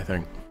Christmas, I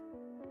think.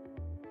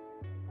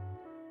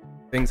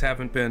 Things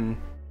haven't been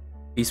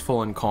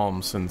peaceful and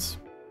calm since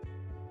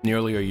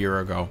nearly a year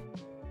ago.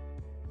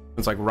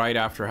 It's like right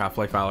after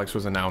Half-Life Alyx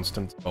was announced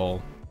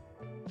until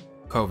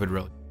COVID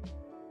really.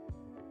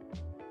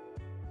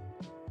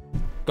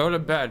 Go to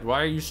bed.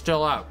 Why are you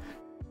still up?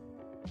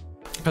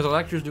 Because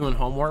Alexa's doing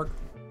homework.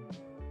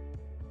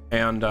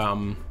 And,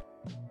 I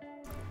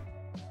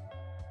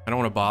don't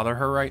want to bother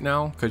her right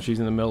now because she's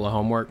in the middle of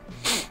homework.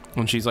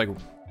 And she's like,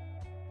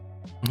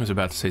 I was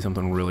about to say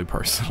something really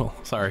personal.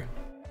 Sorry.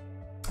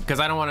 Because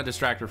I don't want to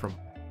distract her from...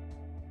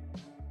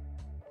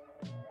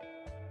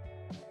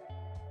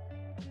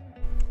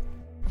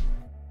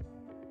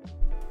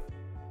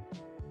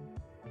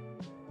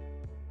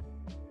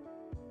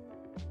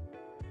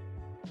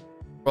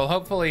 Well,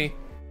 hopefully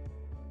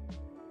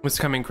this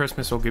coming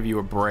Christmas will give you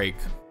a break.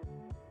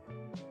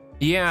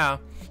 Yeah,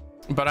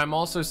 but I'm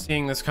also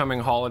seeing this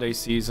coming holiday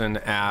season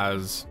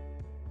as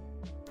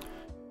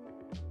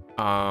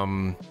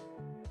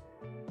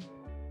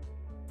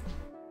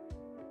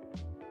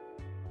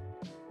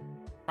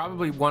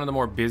Probably one of the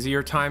more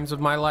busier times of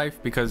my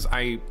life, because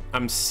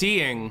I'm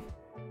seeing,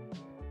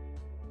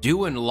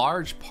 due in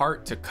large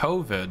part to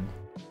COVID,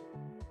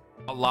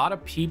 a lot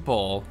of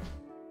people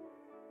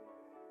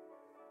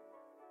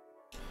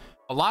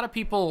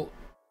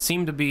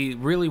seem to be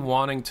really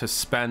wanting to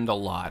spend a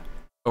lot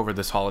over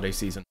this holiday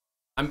season.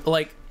 I'm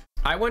like,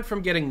 I went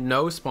from getting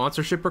no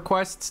sponsorship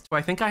requests to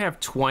I think I have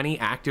 20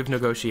 active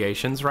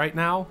negotiations right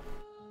now.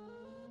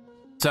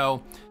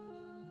 So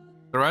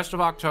the rest of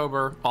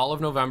October, all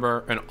of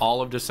November, and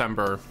all of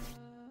December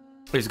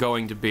is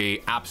going to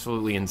be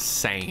absolutely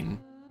insane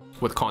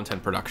with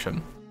content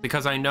production,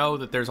 because I know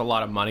that there's a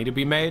lot of money to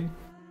be made,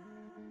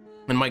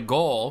 and my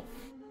goal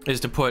is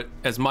to put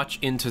as much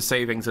into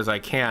savings as I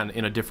can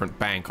in a different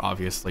bank,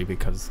 obviously,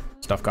 because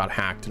stuff got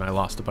hacked and I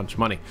lost a bunch of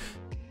money.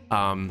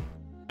 And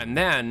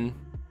then,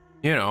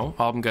 you know,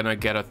 I'm gonna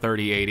get a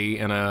 3080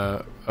 and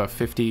a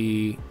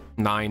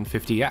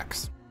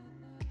 5950X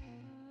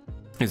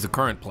is the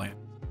current plan.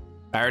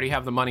 I already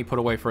have the money put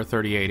away for a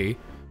 3080.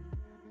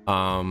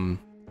 And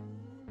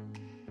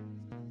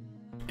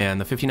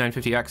the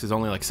 5950X is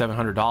only like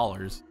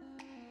 $700,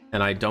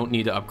 and I don't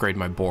need to upgrade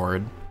my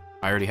board.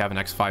 I already have an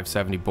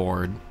X570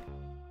 board.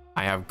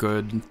 I have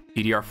good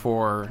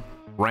DDR4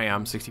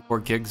 RAM,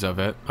 64 gigs of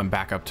it. I'm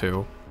back up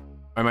to.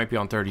 I might be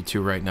on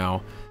 32 right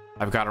now.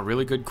 I've got a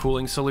really good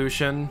cooling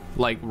solution.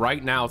 Like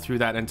right now, through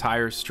that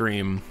entire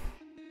stream,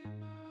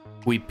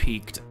 we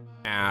peaked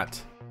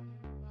at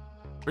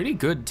pretty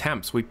good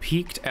temps. We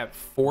peaked at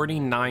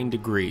 49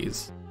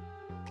 degrees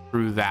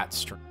through that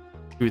stream,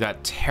 through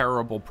that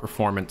terrible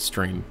performance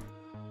stream.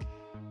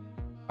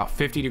 About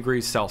 50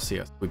 degrees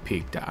Celsius we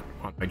peaked at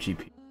on my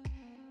GPU.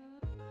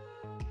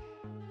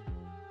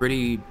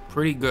 Pretty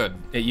good.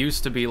 It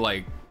used to be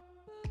like,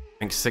 I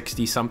think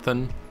 60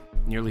 something,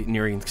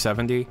 nearing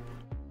 70.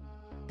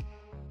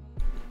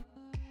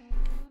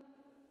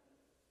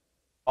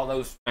 All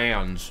those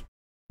fans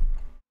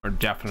are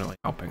definitely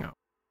helping out.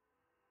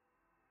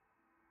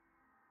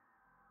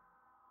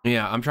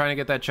 Yeah, I'm trying to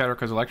get that cheddar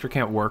because Electra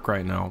can't work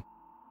right now.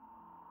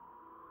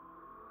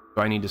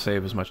 So I need to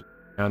save as much as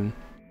I can.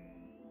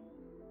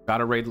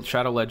 Got a Raid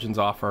Shadow Legends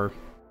offer.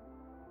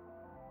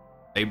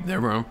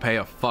 They're gonna pay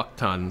a fuck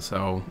ton,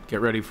 so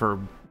get ready for,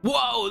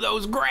 whoa,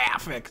 those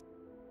graphics.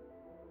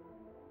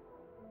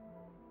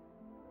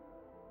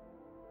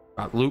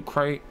 Got Loot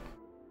Crate.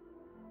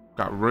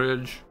 Got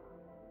Ridge.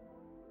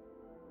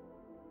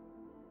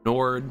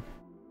 Nord.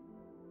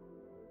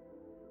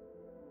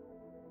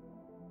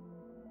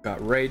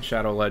 Got Raid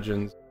Shadow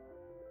Legends.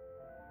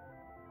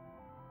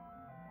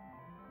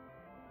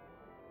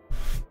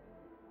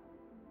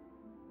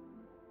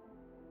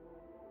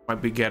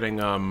 Might be getting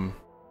a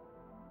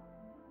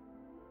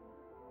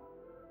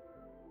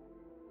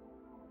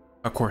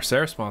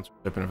Corsair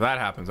sponsorship, and if that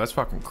happens, that's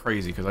fucking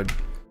crazy, because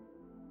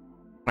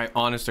I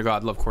honest to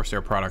God love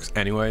Corsair products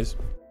anyways.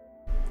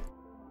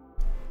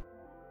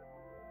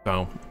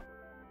 So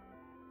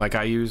like,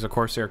 I use a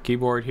Corsair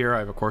keyboard here, I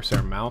have a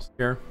Corsair mouse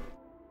here,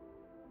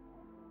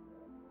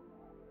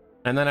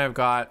 and then I've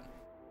got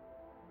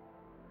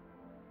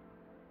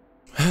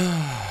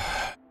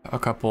a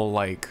couple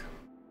like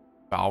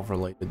Valve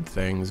related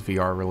things,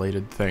 VR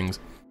related things.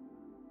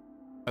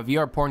 A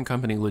VR porn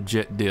company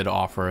legit did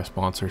offer a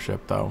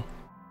sponsorship though,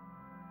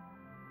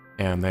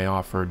 and they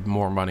offered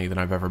more money than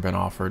I've ever been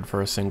offered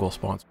for a single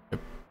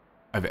sponsorship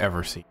I've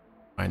ever seen in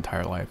my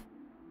entire life.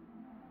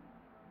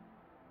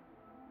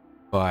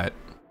 But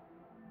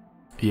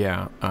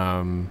yeah,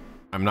 I'm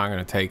not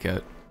gonna take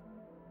it.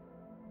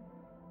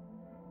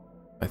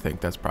 I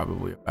think that's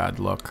probably a bad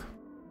look.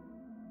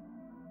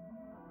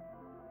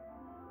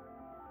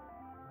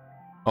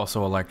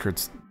 Also,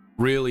 Electra's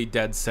really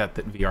dead set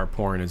that VR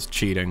porn is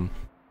cheating.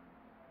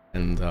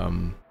 And,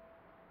 I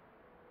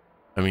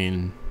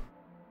mean,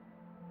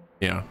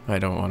 yeah, I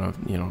don't want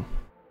to, you know,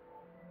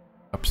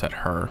 upset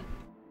her.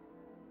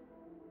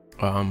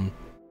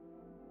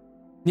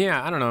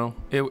 Yeah, I don't know.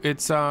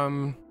 It's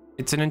an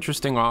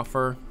interesting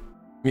offer,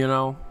 you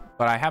know,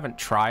 but I haven't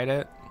tried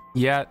it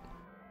yet.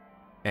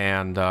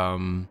 And,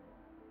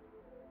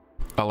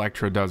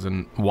 Electra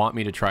doesn't want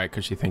me to try it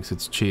because she thinks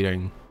it's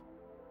cheating.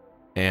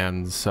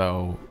 And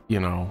so, you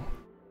know,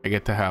 I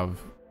get to have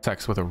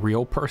sex with a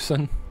real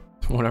person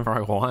whenever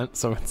I want,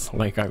 so it's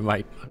like I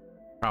might,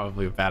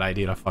 probably a bad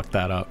idea to fuck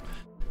that up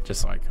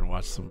just so I can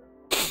watch some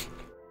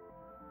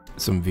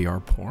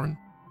VR porn,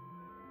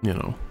 you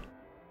know.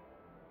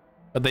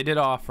 But they did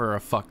offer a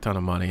fuck ton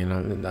of money,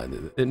 and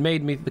it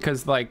made me,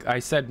 because like I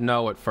said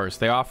no at first.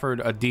 They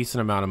offered a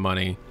decent amount of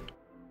money,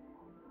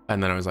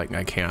 and then I was like,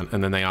 I can't.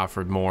 And then they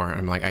offered more.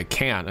 I'm like, I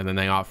can't. And then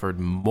they offered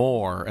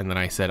more, and then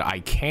I said, I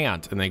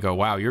can't. And they go,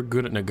 wow, you're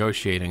good at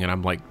negotiating. And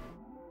I'm like,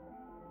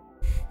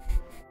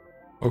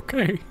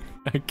 okay,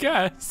 I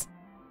guess.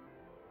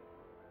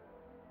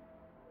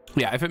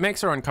 Yeah, if it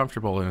makes her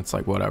uncomfortable, then it's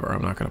like, whatever,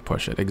 I'm not gonna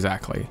push it.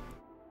 Exactly.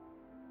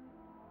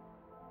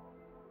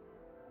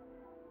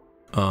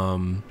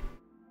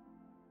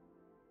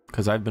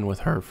 because I've been with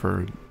her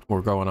for,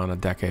 we're going on a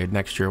decade.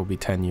 Next year will be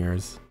 10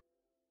 years.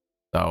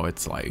 So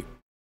it's like,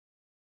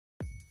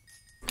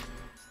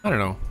 I don't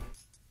know.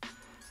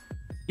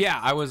 Yeah,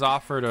 I was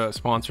offered a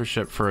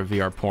sponsorship for a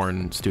VR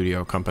porn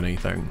studio company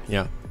thing.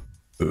 Yeah.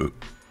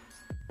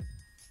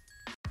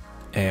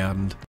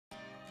 And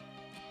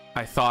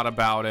I thought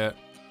about it.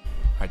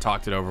 I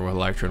talked it over with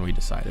Electra and we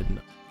decided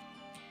no.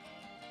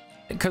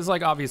 Because,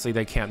 like, obviously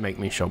they can't make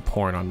me show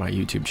porn on my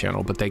YouTube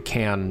channel, but they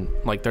can,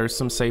 like, there's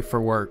some safe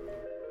for work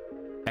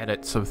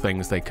edits of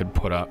things they could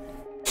put up.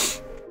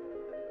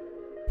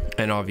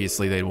 And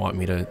obviously they'd want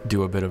me to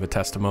do a bit of a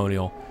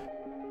testimonial,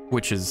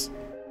 which is,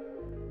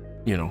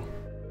 you know,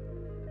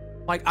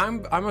 like,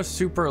 I'm a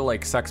super,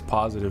 like, sex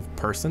positive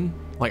person.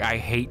 Like, I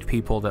hate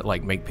people that,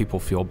 like, make people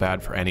feel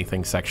bad for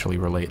anything sexually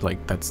related,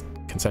 like, that's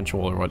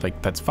consensual or what,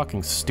 like, that's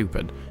fucking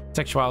stupid.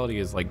 Sexuality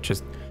is, like,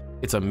 just,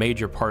 it's a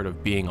major part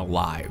of being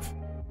alive.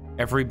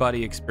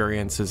 Everybody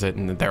experiences it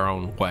in their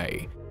own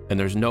way, and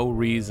there's no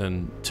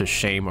reason to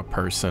shame a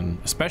person,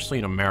 especially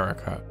in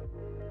America,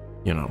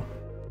 you know.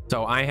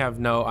 So I have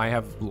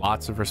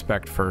lots of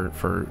respect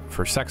for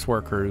sex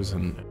workers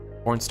and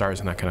porn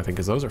stars and that kind of thing,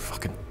 because those are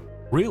fucking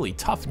really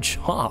tough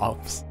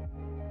jobs.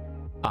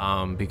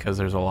 Because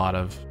there's a lot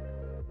of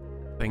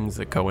things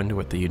that go into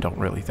it that you don't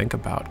really think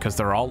about, because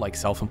they're all like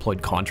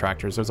self-employed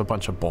contractors. There's a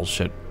bunch of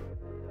bullshit.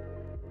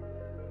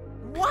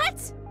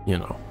 What? You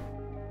know.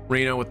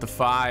 Reno with the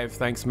 5,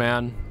 thanks,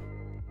 man.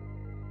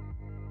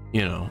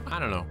 You know, I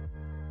don't know.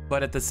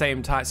 But at the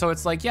same time, so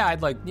it's like, yeah,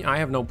 I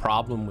have no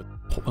problem with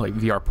like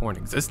VR porn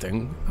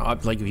existing.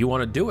 Like, if you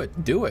want to do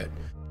it, do it.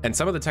 And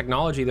some of the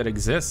technology that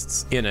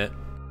exists in it,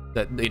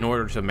 that in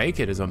order to make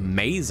it, is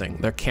amazing.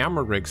 Their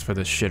camera rigs for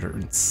this shit are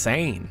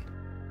insane.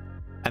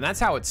 And that's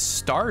how it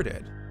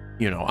started.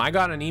 You know, I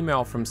got an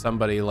email from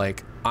somebody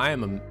like, I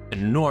am an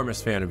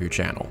enormous fan of your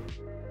channel.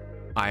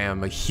 I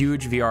am a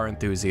huge VR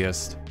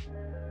enthusiast,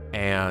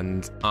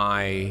 and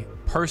I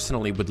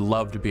personally would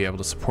love to be able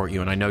to support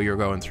you. And I know you're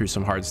going through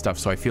some hard stuff,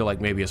 so I feel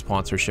like maybe a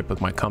sponsorship with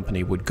my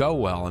company would go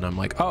well. And I'm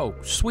like, oh,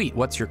 sweet.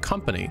 What's your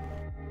company?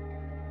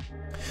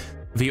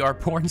 VR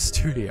Porn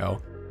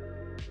Studio.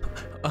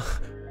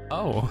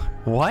 Oh,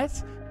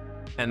 what?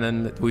 And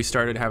then we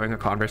started having a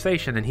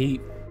conversation, and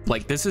he,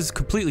 like, this is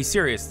completely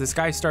serious. This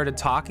guy started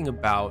talking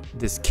about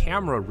this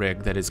camera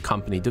rig that his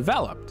company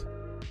developed.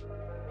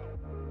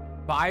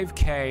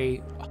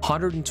 5K,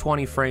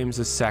 120 frames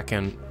a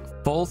second,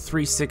 full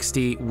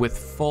 360 with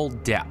full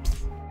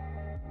depth.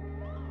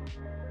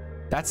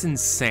 That's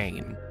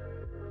insane.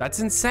 That's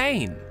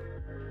insane.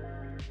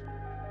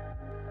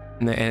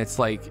 And it's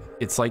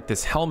like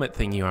this helmet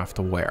thing you have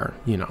to wear,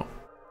 you know.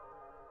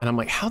 And I'm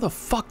like, how the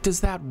fuck does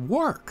that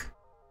work?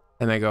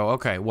 And they go,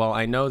 okay, well,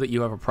 I know that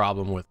you have a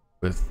problem with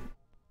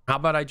how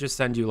about I just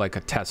send you like a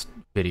test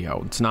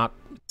video? It's not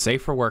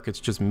safe for work. It's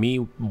just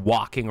me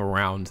walking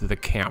around the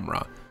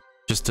camera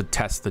just to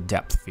test the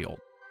depth field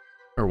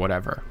or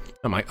whatever.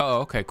 I'm like,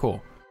 oh, okay,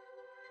 cool.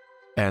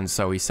 And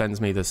so he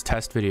sends me this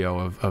test video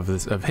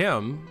of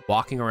him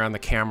walking around the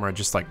camera,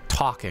 just like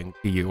talking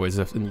to you as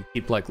if, and you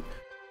keep like,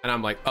 and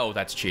I'm like, oh,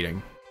 that's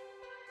cheating.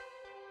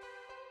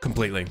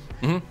 Completely.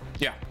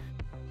 Yeah.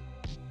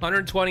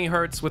 120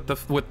 hertz with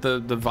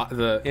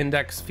the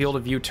index field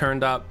of view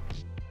turned up.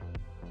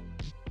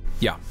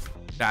 Yeah,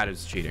 that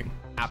is cheating.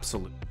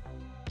 Absolutely.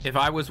 If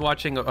I was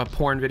watching a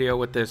porn video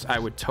with this, I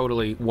would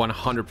totally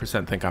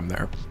 100% think I'm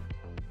there.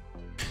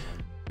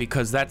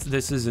 Because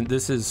this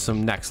is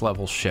some next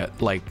level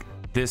shit. Like,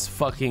 this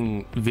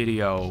fucking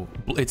video,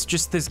 it's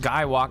just this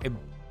guy it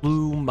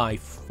blew my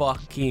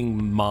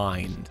fucking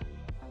mind.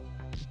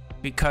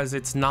 Because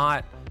it's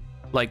not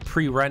like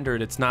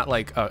pre-rendered, it's not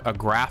like a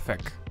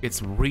graphic,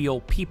 it's real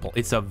people.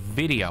 It's a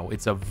video,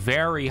 it's a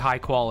very high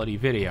quality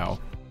video.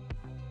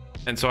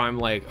 And so I'm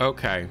like,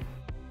 okay,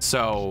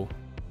 so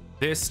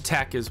this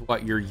tech is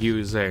what you're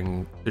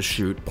using to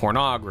shoot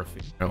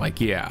pornography. They're like,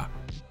 yeah.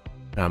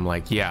 And I'm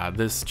like, yeah,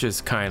 this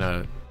just kind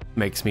of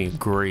makes me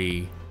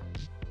agree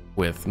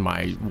with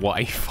my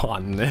wife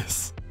on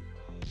this.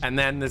 And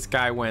then this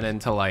guy went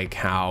into like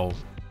how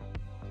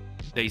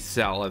they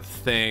sell a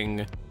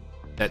thing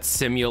that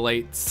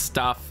simulates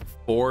stuff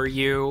for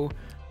you,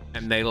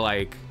 and they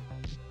like,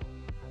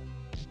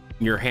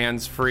 your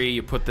hands free,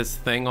 you put this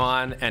thing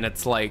on, and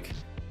it's like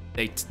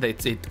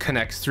it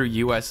connects through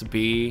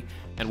USB,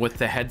 and with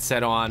the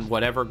headset on,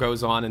 whatever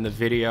goes on in the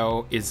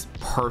video is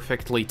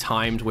perfectly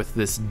timed with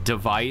this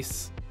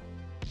device.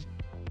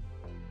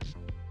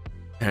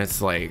 And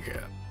it's like,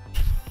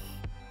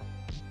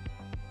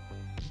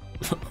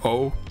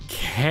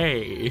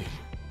 okay.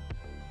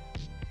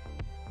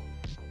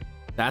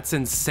 That's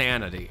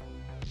insanity.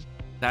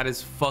 That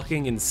is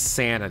fucking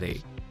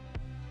insanity.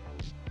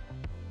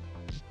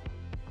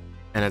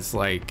 And it's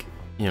like,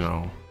 you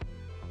know,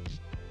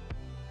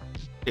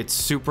 it's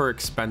super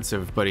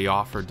expensive, but he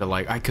offered to,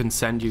 like, I can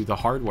send you the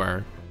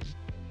hardware.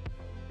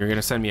 You're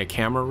gonna send me a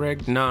camera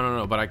rig?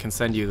 No, but I can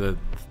send you the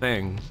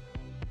thing.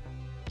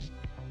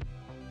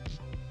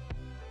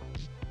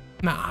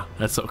 Nah,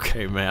 that's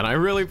okay, man. I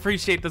really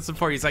appreciate the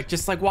support. He's like,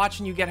 just like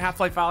watching you get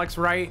Half-Life Alyx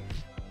right.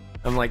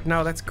 I'm like,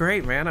 no, that's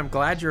great, man. I'm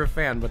glad you're a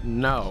fan, but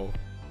no.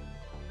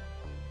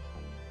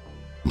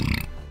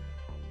 And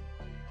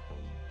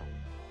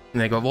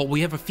they go, well, we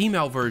have a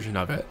female version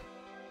of it.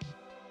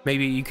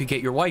 Maybe you could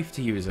get your wife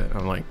to use it.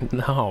 I'm like,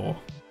 no.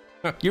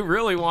 You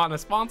really want to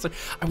sponsor?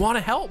 I want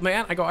to help,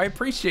 man. I go, I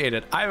appreciate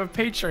it. I have a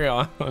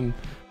Patreon.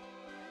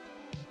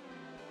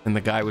 And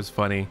the guy was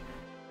funny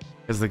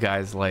because the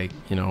guy's like,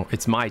 you know,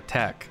 it's my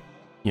tech.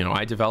 You know,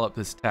 I developed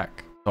this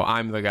tech. So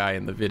I'm the guy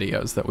in the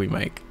videos that we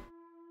make.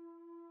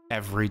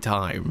 Every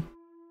time.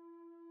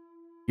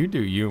 You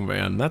do you,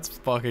 man. That's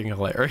fucking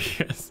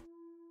hilarious.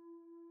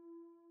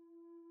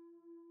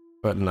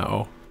 But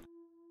no.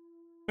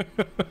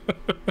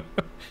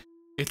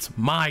 It's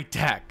my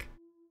tech.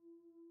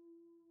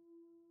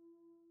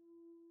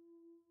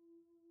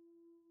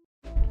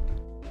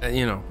 And,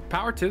 you know,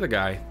 power to the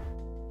guy.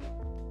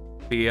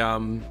 The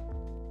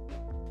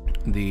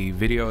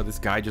video of this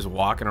guy just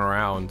walking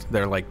around,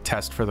 their like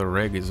test for the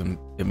rig is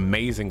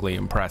amazingly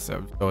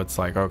impressive. So it's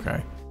like,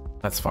 okay,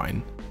 that's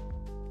fine.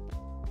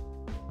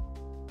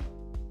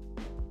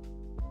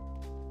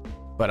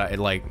 But I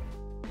like,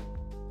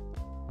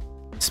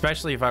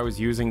 especially if I was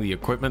using the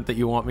equipment that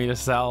you want me to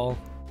sell,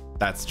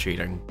 that's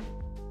cheating.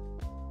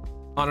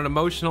 On an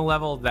emotional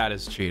level, that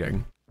is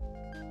cheating.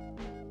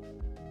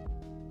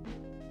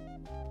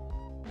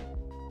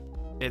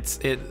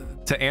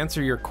 To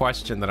answer your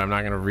question that I'm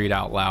not going to read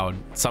out loud,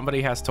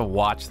 somebody has to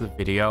watch the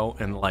video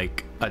and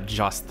like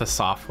adjust the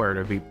software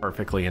to be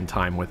perfectly in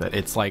time with it.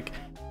 It's like,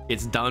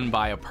 it's done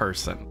by a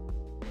person.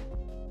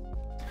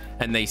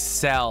 And they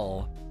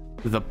sell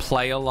the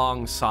play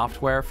along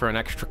software for an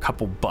extra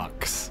couple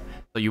bucks.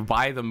 So you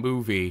buy the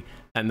movie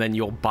and then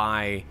you'll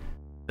buy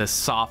the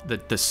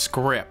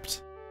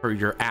script for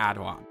your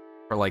add-on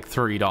for like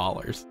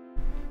 $3.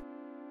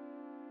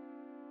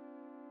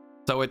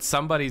 So it's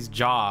somebody's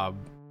job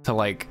to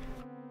like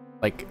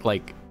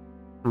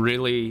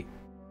really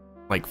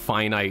like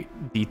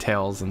finite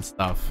details and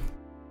stuff.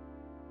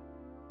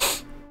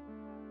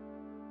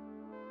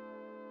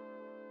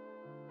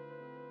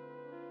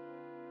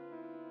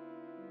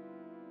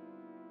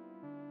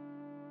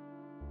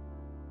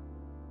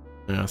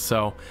 Yeah,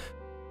 so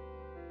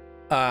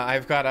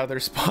I've got other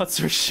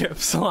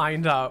sponsorships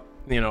lined up.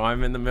 You know,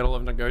 I'm in the middle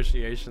of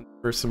negotiations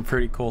for some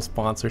pretty cool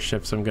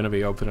sponsorships. I'm going to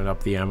be opening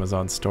up the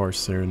Amazon store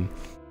soon.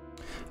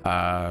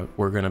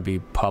 We're going to be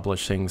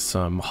publishing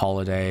some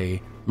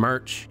holiday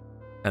merch,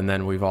 and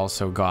then we've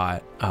also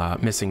got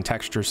missing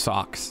texture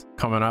socks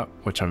coming up,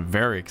 which I'm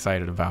very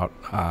excited about.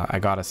 I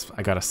got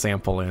a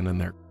sample in, and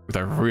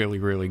they're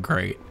really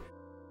great.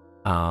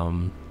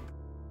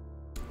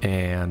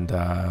 And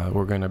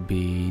we're going to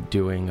be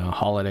doing a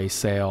holiday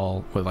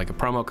sale with like a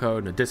promo code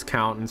and a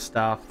discount and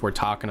stuff. We're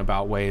talking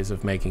about ways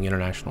of making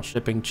international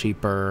shipping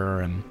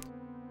cheaper, and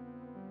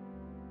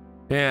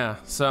yeah,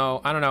 so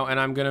I don't know. And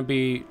I'm going to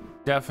be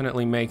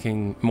definitely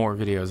making more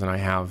videos than I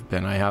have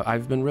been.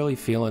 I've been really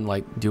feeling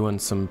like doing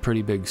some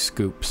pretty big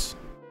scoops,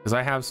 because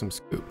I have some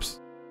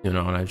scoops, you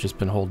know, and I've just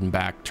been holding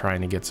back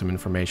trying to get some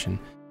information.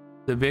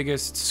 The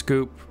biggest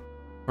scoop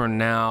for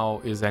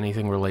now is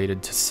anything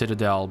related to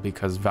Citadel,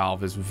 because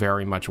Valve is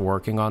very much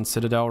working on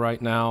Citadel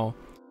right now.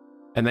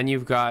 And then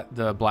you've got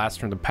the Blast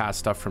from the Past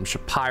stuff from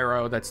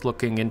Shapiro that's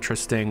looking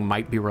interesting,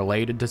 might be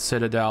related to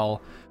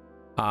Citadel.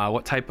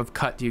 What type of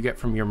cut do you get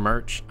from your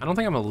merch? I don't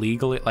think I'm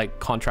legally, like,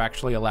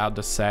 contractually allowed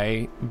to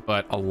say,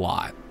 but a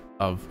lot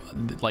of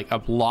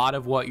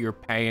what you're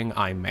paying,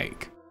 I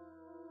make.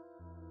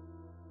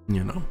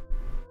 You know.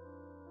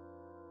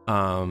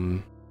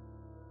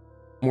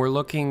 We're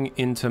looking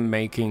into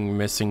making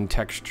missing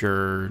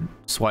texture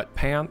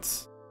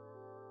sweatpants.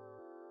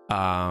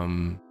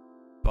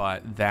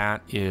 But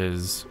that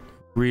is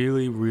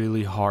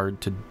really hard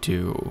to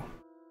do.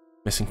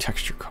 Missing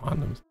texture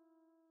condoms.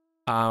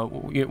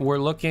 We're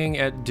looking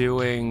at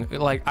doing,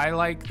 like, I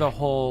like the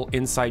whole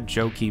inside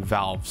jokey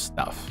Valve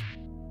stuff.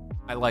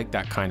 I like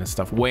that kind of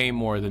stuff way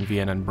more than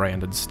VNN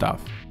branded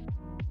stuff.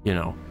 You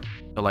know,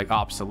 so like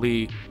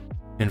obsolete,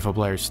 info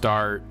player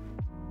start.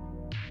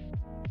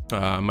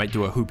 Might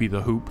do a Hoopy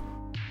the Hoop.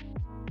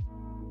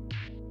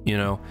 You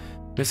know,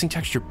 missing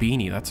texture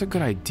beanie. That's a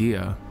good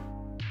idea.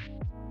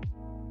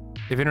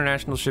 If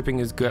international shipping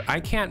is good, I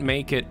can't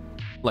make it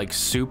like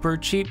super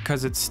cheap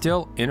because it's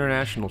still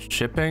international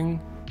shipping.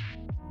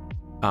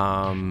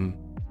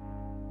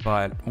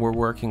 But we're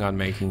working on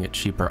making it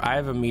cheaper. I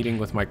have a meeting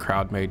with my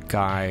CrowdMade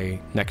guy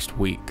next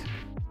week.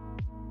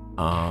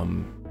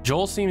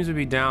 Joel seems to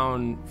be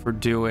down for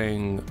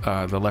doing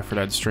the Left 4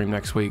 Dead stream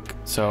next week.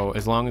 So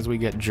as long as we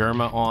get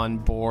Germa on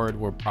board,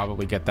 we'll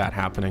probably get that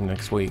happening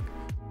next week.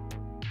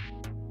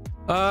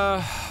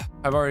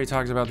 I've already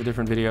talked about the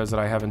different videos that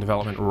I have in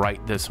development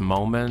right this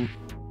moment.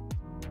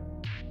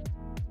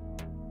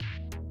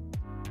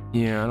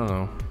 Yeah, I don't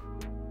know.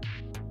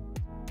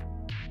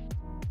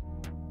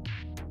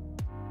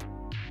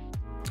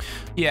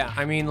 Yeah,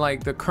 I mean,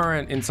 like, the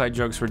current inside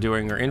jokes we're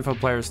doing are info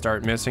player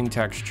start, missing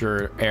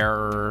texture,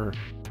 error,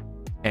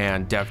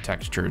 and dev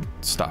textured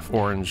stuff.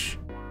 Orange,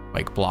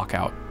 like, block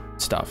out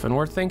stuff, and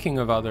we're thinking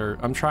of other,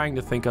 I'm trying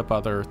to think up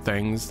other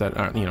things that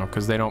are, you know,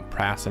 because they don't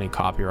pass any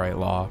copyright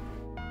law.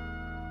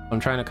 I'm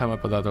trying to come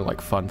up with other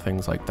like fun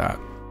things like that.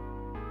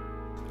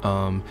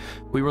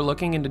 We were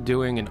looking into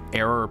doing an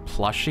error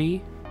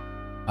plushie,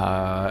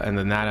 and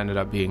then that ended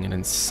up being an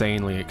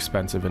insanely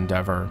expensive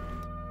endeavor.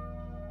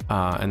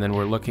 And then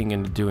we're looking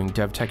into doing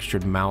dev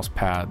textured mouse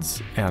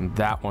pads, and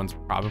that one's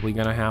probably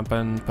going to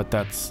happen, but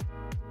that's,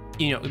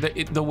 you know,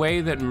 the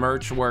way that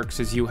merch works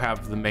is you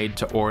have the made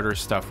to order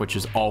stuff, which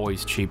is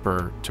always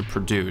cheaper to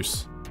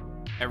produce.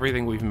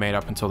 Everything we've made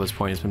up until this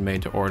point has been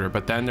made to order,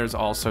 but then there's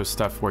also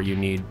stuff where you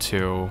need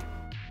to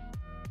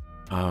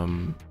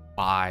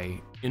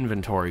buy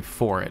inventory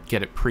for it,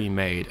 get it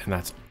pre-made, and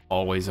that's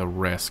always a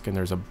risk. And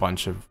there's a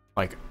bunch of,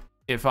 like,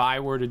 if I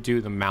were to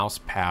do the mouse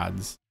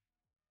pads,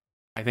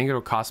 I think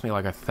it'll cost me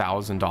like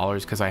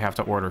 $1,000 because I have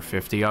to order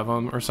 50 of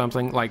them or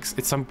something. Like,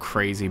 it's some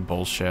crazy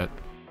bullshit.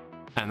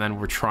 And then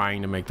we're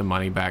trying to make the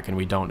money back, and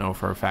we don't know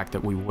for a fact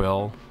that we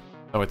will,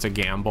 so it's a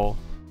gamble.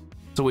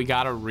 So we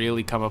gotta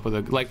really come up with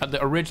a, like,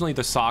 originally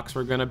the socks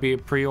were gonna be a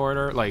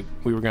pre-order, like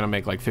we were gonna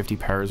make like 50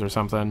 pairs or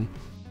something,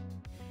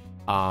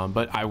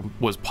 but I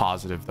was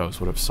positive those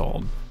would have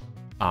sold,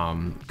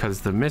 because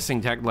the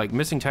missing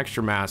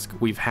texture mask,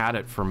 we've had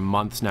it for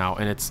months now,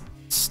 and it's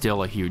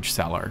still a huge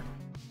seller,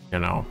 you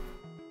know.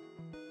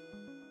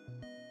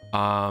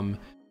 And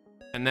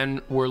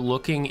then we're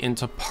looking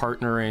into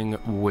partnering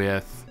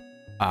with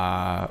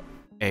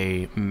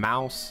a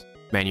mouse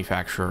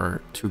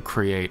manufacturer to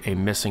create a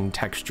missing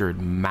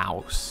textured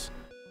mouse,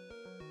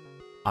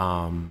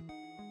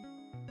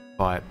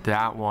 but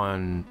that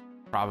one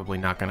probably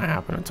not going to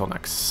happen until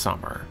next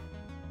summer.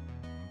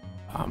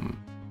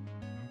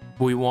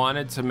 We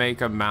wanted to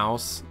make a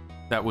mouse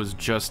that was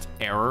just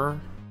error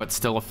but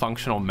still a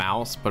functional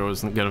mouse, but it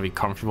wasn't going to be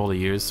comfortable to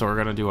use, so we're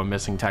going to do a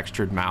missing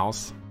textured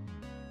mouse.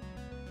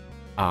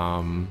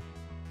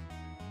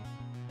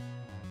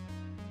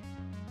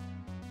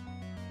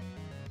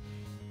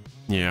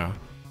 Yeah.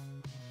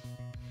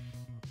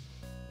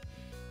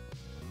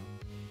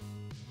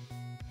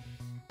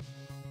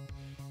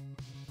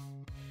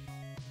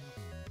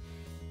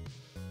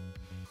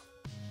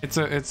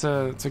 It's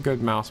a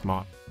good mouse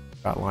mod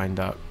got lined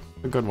up.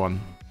 A good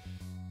one.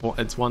 Well,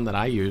 it's one that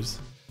I use.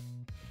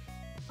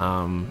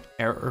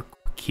 Error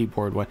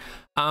keyboard one.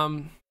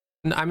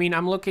 I mean,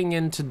 I'm looking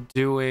into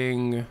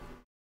doing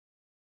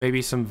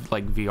maybe some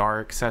like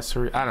VR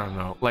accessory. I don't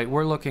know. Like,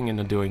 we're looking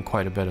into doing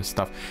quite a bit of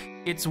stuff.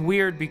 It's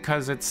weird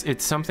because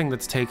it's something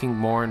that's taking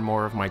more and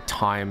more of my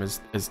time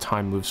as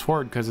time moves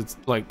forward, because it's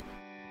like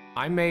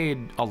I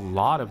made a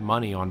lot of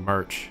money on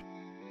merch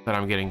that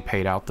I'm getting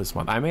paid out this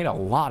month. I made a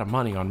lot of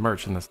money on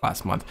merch in this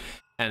last month,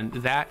 and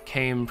that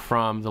came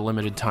from the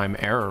limited time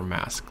error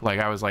mask. Like,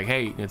 I was like,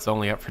 hey, it's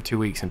only up for 2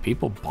 weeks, and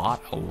people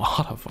bought a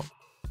lot of them.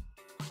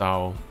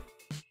 So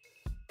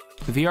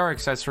the VR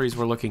accessories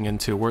we're looking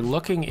into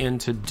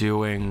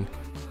doing,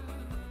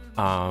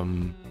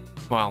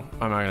 well, I'm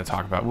not going to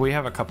talk about it. We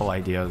have a couple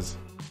ideas.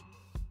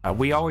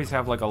 We always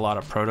have like a lot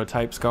of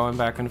prototypes going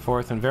back and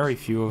forth, and very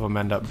few of them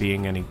end up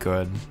being any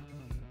good.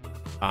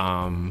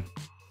 I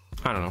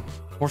don't know.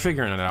 We're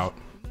figuring it out.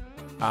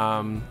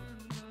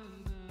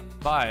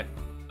 But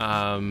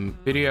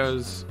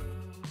videos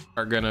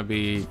are going to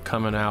be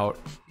coming out.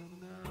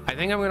 I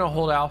think I'm going to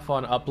hold off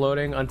on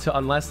uploading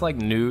unless like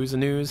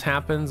news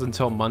happens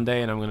until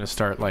Monday, and I'm going to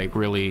start like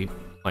really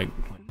like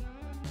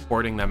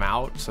porting them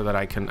out so that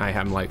I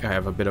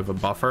have a bit of a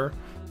buffer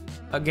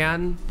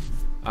again.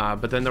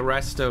 But then the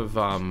rest of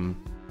the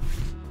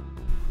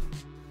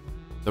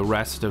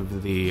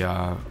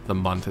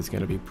month is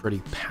going to be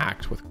pretty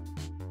packed with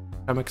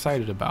I'm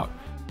excited about.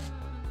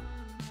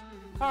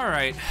 All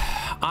right,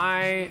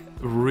 I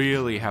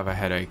really have a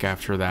headache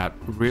after that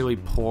really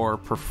poor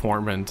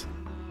performant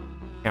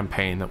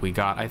campaign that we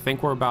got. I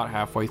think we're about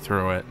halfway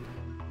through it.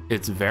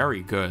 It's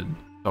very good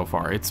so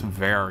far. It's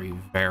very,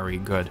 very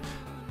good.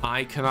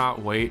 I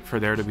cannot wait for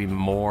there to be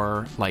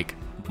more like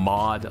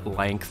mod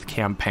length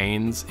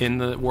campaigns in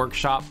the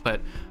workshop, but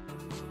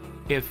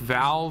if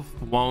Valve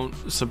won't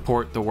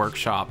support the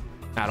workshop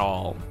at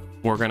all,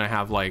 we're gonna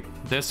have like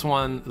this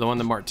one, the one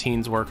that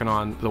Martine's working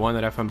on, the one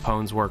that FM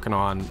Pone's working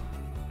on,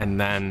 and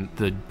then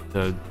the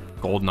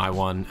GoldenEye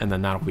one, and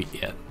then that'll be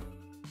it.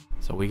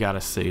 So we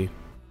gotta see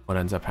what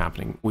ends up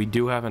happening. We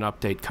do have an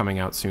update coming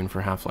out soon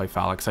for Half-Life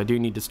Alyx. I do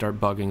need to start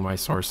bugging my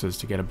sources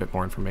to get a bit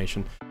more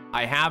information.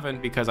 I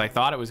haven't, because I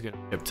thought it was gonna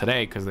ship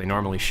today, because they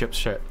normally ship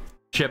shit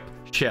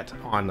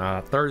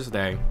on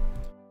Thursday,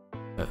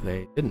 but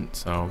they didn't.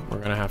 So we're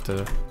gonna have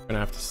to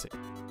see.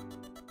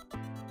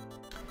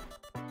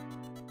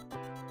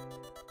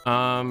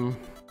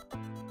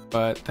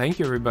 But thank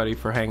you everybody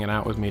for hanging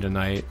out with me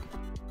tonight.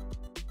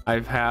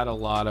 I've had a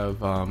lot of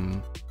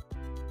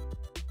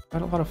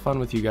fun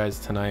with you guys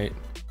tonight.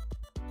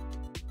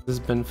 This has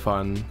been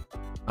fun.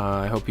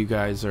 I hope you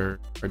guys are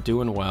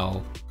doing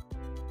well,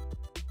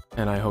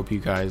 and I hope you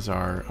guys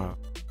are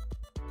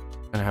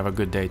gonna have a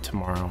good day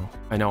tomorrow.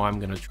 I know I'm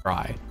gonna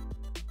try.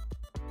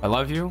 I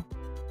love you.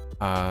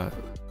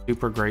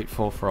 Super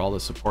grateful for all the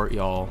support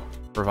y'all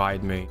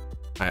provide me.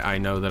 I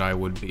know that I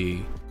would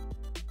be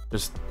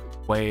just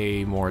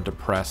way more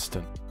depressed,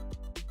 and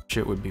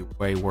shit would be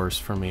way worse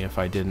for me if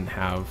I didn't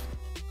have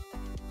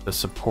the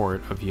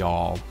support of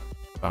y'all.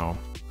 So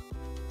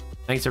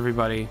thanks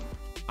everybody.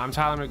 I'm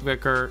Tyler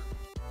McVicker.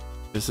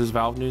 This is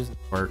Valve News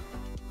Network.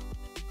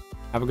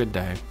 Have a good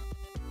day.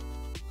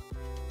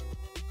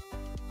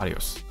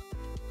 Adios.